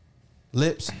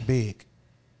 Lips big.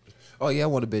 Oh yeah, I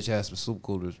want a bitch to have some soup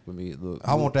coolers for me. Look,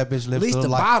 I want that bitch lips. At least to the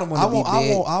look like, bottom one I to be want. I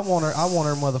big. want. I want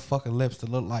her motherfucking lips to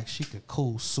look like she could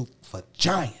cool soup for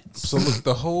giants. So look,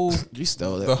 the whole You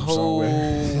stole that the from whole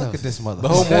somewhere. Look at this motherfucker.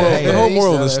 the whole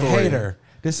moral of the story. Hater.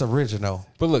 This original.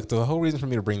 But look, the whole reason for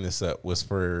me to bring this up was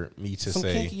for me to Some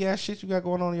say kinky ass shit you got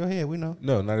going on in your head. We know.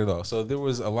 no, not at all. So there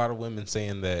was a lot of women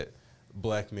saying that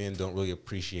black men don't really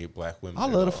appreciate black women. I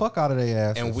at love the all. fuck out of their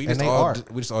ass. And we they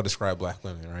just all describe black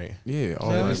women, right? Yeah,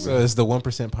 all Yeah, that. So it's the 1%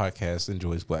 podcast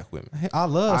enjoys black women. I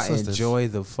love I sisters. enjoy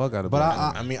the fuck out of But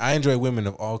black I mean, I enjoy women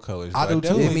of all colors. I but do too.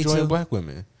 definitely Yeah, me enjoy too. black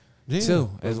women. Yeah. too.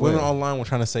 As Women well. online were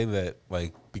trying to say that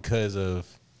like because of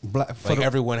Black, for like the-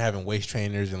 everyone having waist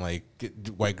trainers and like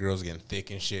white girls getting thick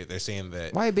and shit. They're saying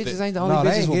that White bitches that- ain't the No, only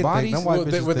they bitches ain't with get thick. bodies. Them white well,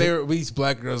 bitches but thick. these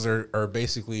black girls are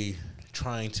basically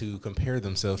trying to compare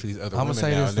themselves to these other I'm women gonna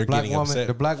say now, this: and the they're black getting woman, upset.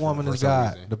 the black woman for is some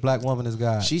God. reason. The black woman is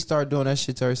God. She started doing that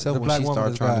shit to herself The when black she woman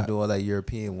started is trying God. to do all that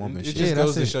European woman It shit. just Yeah,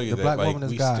 goes that's to it. show you The that black like woman is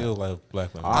we God. still love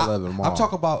black women. I love them all. I'm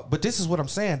talking about, but this is what I'm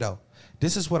saying though.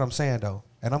 This is what I'm saying though,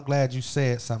 and I'm glad you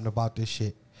said something about this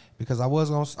shit because I was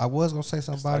gonna say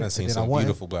something I about done it, seen and then I some wasn't.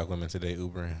 beautiful black women today,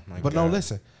 Ubering. My But no, God.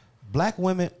 listen, black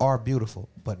women are beautiful,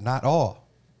 but not all.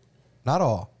 Not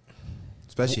all.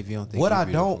 Especially if you don't think What you're I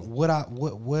don't,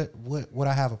 beautiful. what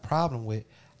I have a problem with,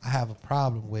 I have a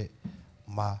problem with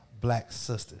my black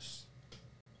sisters.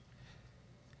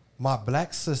 My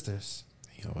black sisters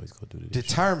You always go do this. shit.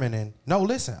 determining. No,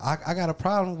 listen, I got a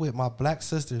problem with my black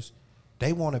sisters.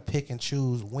 They want to pick and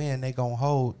choose when they gonna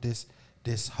hold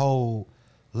this whole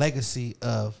legacy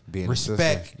of Being a sister,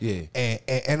 respect, yeah.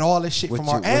 and all this shit from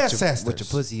our ancestors. With your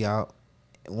pussy out.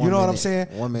 You know what I'm saying?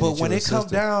 But But when it comes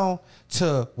down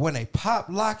to when they pop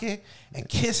locking and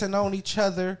kissing on each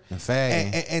other And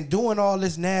fagging. and doing all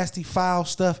this nasty foul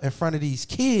stuff in front of these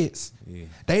kids, Yeah.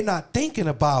 they not thinking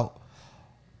about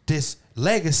this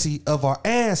legacy of our How we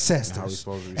ancestors.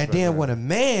 supposed to And respect then that. when a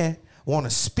man want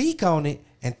to speak on it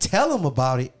and tell them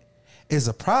about it, is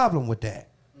a problem with that.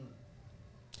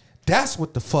 That's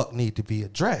what the fuck need to be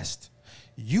addressed.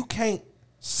 You can't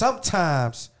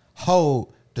sometimes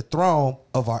hold the throne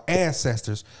of our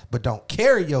ancestors, but don't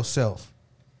carry yourself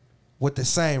with the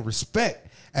same respect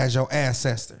as your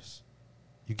ancestors.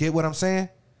 You get what I'm saying?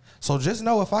 So just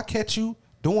know if I catch you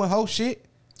doing hoe shit,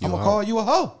 I'm gonna call you a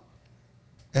hoe.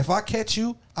 If I catch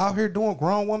you out here doing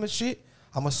grown woman shit,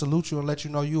 I'm gonna salute you and let you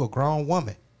know you a grown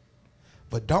woman.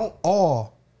 But don't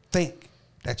all think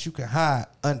that you can hide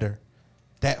under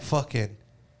that fucking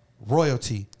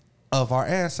royalty of our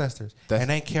ancestors and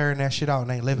ain't carrying that shit out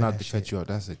and ain't living Not that to shit. cut you off,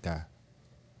 that's a guy.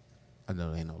 I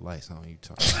know there ain't no lights on you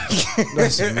talking.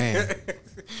 That's a man.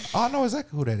 Oh, I know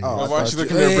exactly who that is. Oh, why she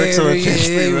looking Yeah, at bricks on the yeah, kids?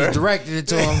 he was directed it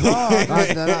to him. No.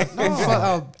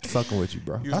 I'm fucking with you,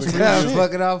 bro. That's looking real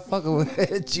at shit. I'm fucking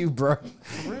with you, bro.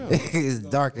 It's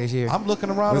dark as here. I'm looking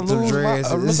around With the them room. dreads.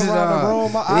 I'm This looking is, around the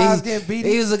room. My he- eyes getting beady.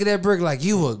 He was looking at Brick like,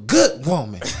 you a good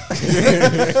woman.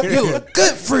 You a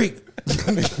good freak.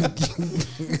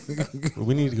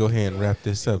 We need to go ahead and wrap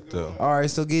this up though. All right,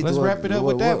 so Let's wrap it up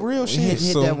with that real shit. Hit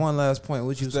So- that one last point.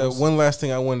 What you The so one last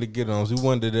thing I wanted to get on is we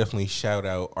wanted to definitely shout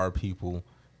out our people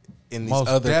in these Most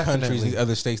other definitely. countries, these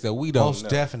other states that we don't Most know.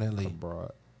 definitely.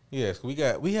 abroad. Yes, we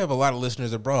have a lot of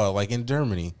listeners abroad, like in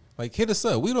Germany. Like hit us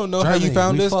up. We don't know how you Germany,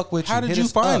 found we us. fuck with How you. did Hit you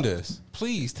us find up. us?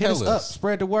 Please Hit tell us up.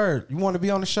 Spread the word. You want to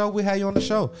be on the show? We have you on the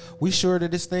show. We sure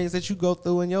that it's things that you go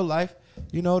through in your life,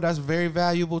 you know, that's very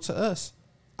valuable to us.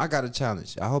 I got a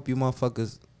challenge. I hope you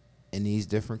motherfuckers in these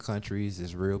different countries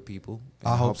is real people. And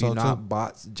I hope you so, not too.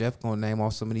 bots. Jeff gonna name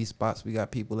off some of these spots. We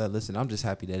got people that listen. I'm just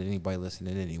happy that anybody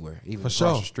listening anywhere, even For across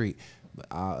sure. the street.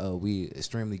 But we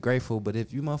extremely grateful. But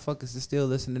if you motherfuckers is still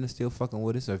listening and still fucking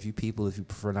with us, or if you people, if you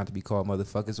prefer not to be called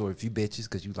motherfuckers, or if you bitches,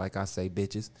 because you like I say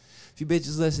bitches, if you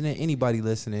bitches listening, anybody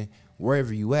listening,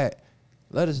 wherever you at,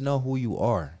 let us know who you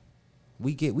are.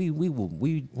 We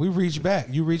reach back.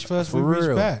 You reach for us. for we real,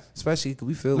 reach back. especially 'cause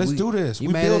we feel. Let's do this. You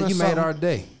We made building you made something. our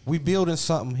day. We building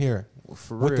something here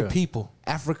For with the real. people.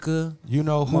 Africa. You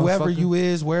know, whoever Motherfucker. you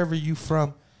is, wherever you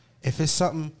from, if it's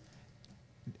something,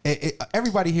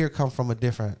 everybody here come from a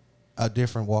different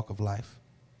walk of life.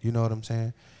 You know what I'm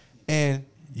saying? And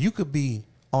you could be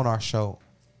on our show,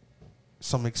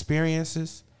 some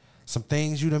experiences, some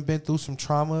things you done been through, some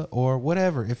trauma or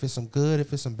whatever. If it's some good,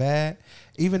 if it's some bad,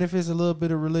 even if it's a little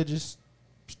bit of religious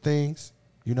things.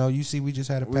 You know, you see, we just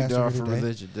had a We pastor down here for today.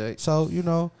 religion day. So, you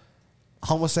know,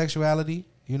 homosexuality,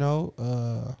 you know,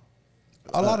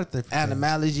 a lot of different things.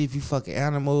 Animology. If you fucking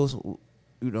animals,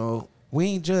 you know, We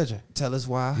ain't judging. tell us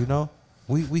why. You know,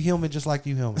 We human just like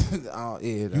you human. Oh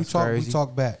yeah, that's You talk, crazy. we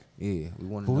talk back. Yeah, we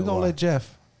want But to. we're gonna let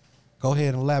Jeff go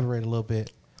ahead and elaborate a little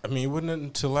bit. I mean, it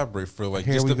wouldn't to elaborate for like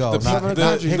Here just we the, go. the, Now,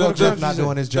 the, here go Jeff not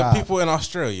doing his job. The people in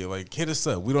Australia, like, hit us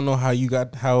up. We don't know how you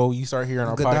start hearing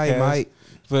our Good podcast, night, Mike.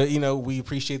 but we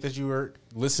appreciate that you were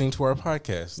listening to our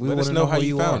podcast. We Let us wanna know how who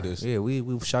you found us. Yeah, we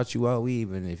shout you out. We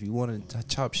even if you want to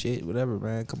chop shit, whatever,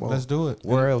 man. Come on, Let's do it.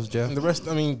 Where else, Jeff? And the rest,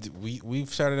 I mean,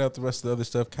 we've shouted out the rest of the other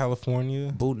stuff: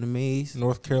 California, Vietnamese,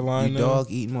 North Carolina, you dog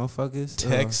eating motherfuckers,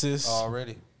 Texas,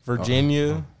 Already.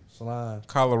 Virginia, Slime.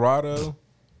 Colorado,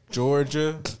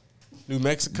 Georgia, New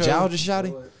Mexico. Georgia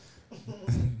shouting.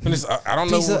 And I don't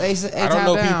know. Piece of ace- I don't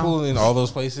know A-Town down. people in all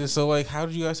those places. So like, how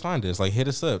did you guys find us? Like, hit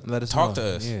us up. Let us talk know.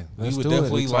 to us. Yeah, we Let's would do it.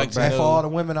 definitely We like talk to back for all know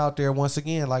the women out there once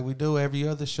again, like we do every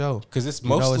other show. because it's You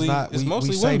know, mostly we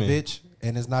mostly say women. bitch,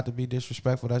 and it's not to be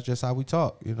disrespectful. That's just how we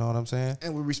talk. You know what I'm saying?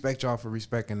 And we respect y'all for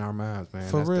respecting our minds, man.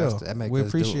 For real. that make We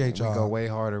us do it. appreciate We y'all. go way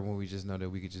harder when we just know that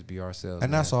we could just be ourselves.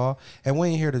 And that's all. And we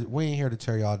ain't here to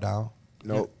tear y'all down.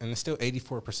 Nope. And it's still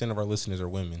 84% of our listeners are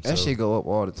women. That so shit go up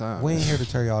all the time. We ain't here to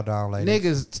tear y'all down, ladies.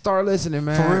 Niggas, start listening,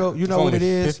 man. For real, you know It's what it only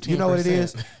is. You know what it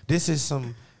is.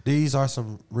 15%. These are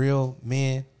some real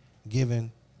men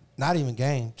giving, not even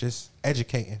game, just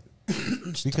educating.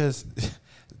 Because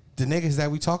the niggas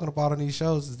that we talking about on these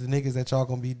shows is the niggas that y'all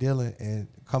gonna be dealing and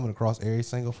coming across every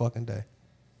single fucking day.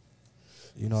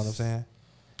 You know what I'm saying?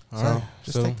 All So right.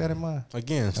 just So, take that in mind.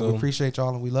 again, And so we appreciate y'all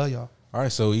and we love y'all. all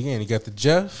right. So again, you got the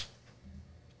Jeff.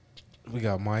 We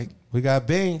got Mike. We got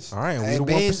Beans. All right, and Hey, we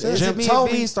the Beans, 1%. Jim Jim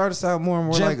Tomey. Beans started to sound more and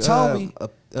more Jim like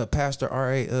Tomey. Pastor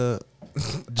R.A. Jim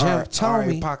R.A.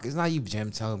 Tomey. Pockets. Not you,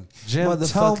 Jim Tomey. Jim Tomey,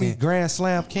 Motherfucking, Grand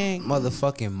Slam King,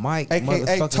 motherfucking Mike. aka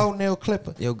Motherfucking, Toenail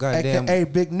Clipper, Yo, goddamn. aka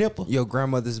Big Nipple. Your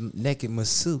grandmother's naked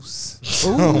masseuse.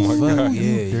 Oh my God.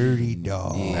 Yeah. Dirty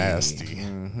dog. Yeah. Nasty.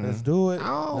 Mhm. Let's do it. Oh,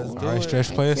 All right,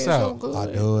 Stretch, play us out. I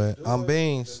do it. I'm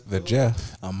Beans, The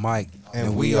Jeff. I'm Mike,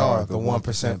 and we are the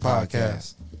 1%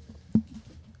 Podcast.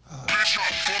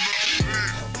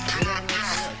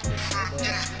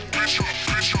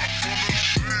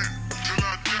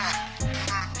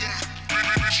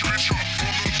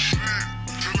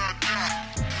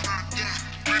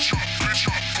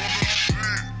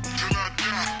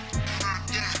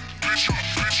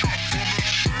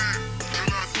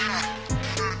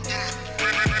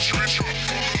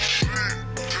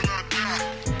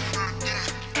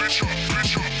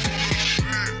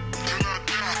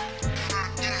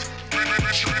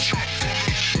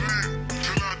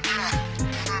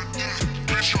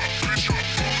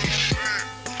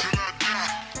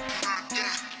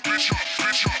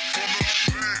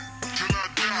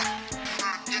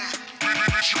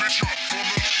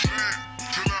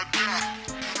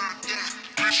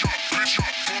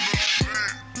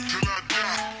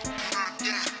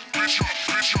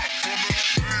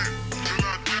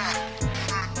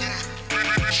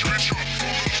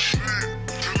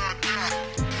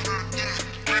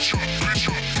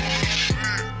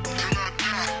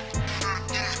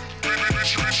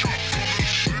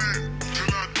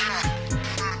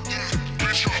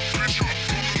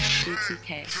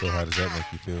 BTK. So how does that make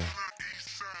you feel?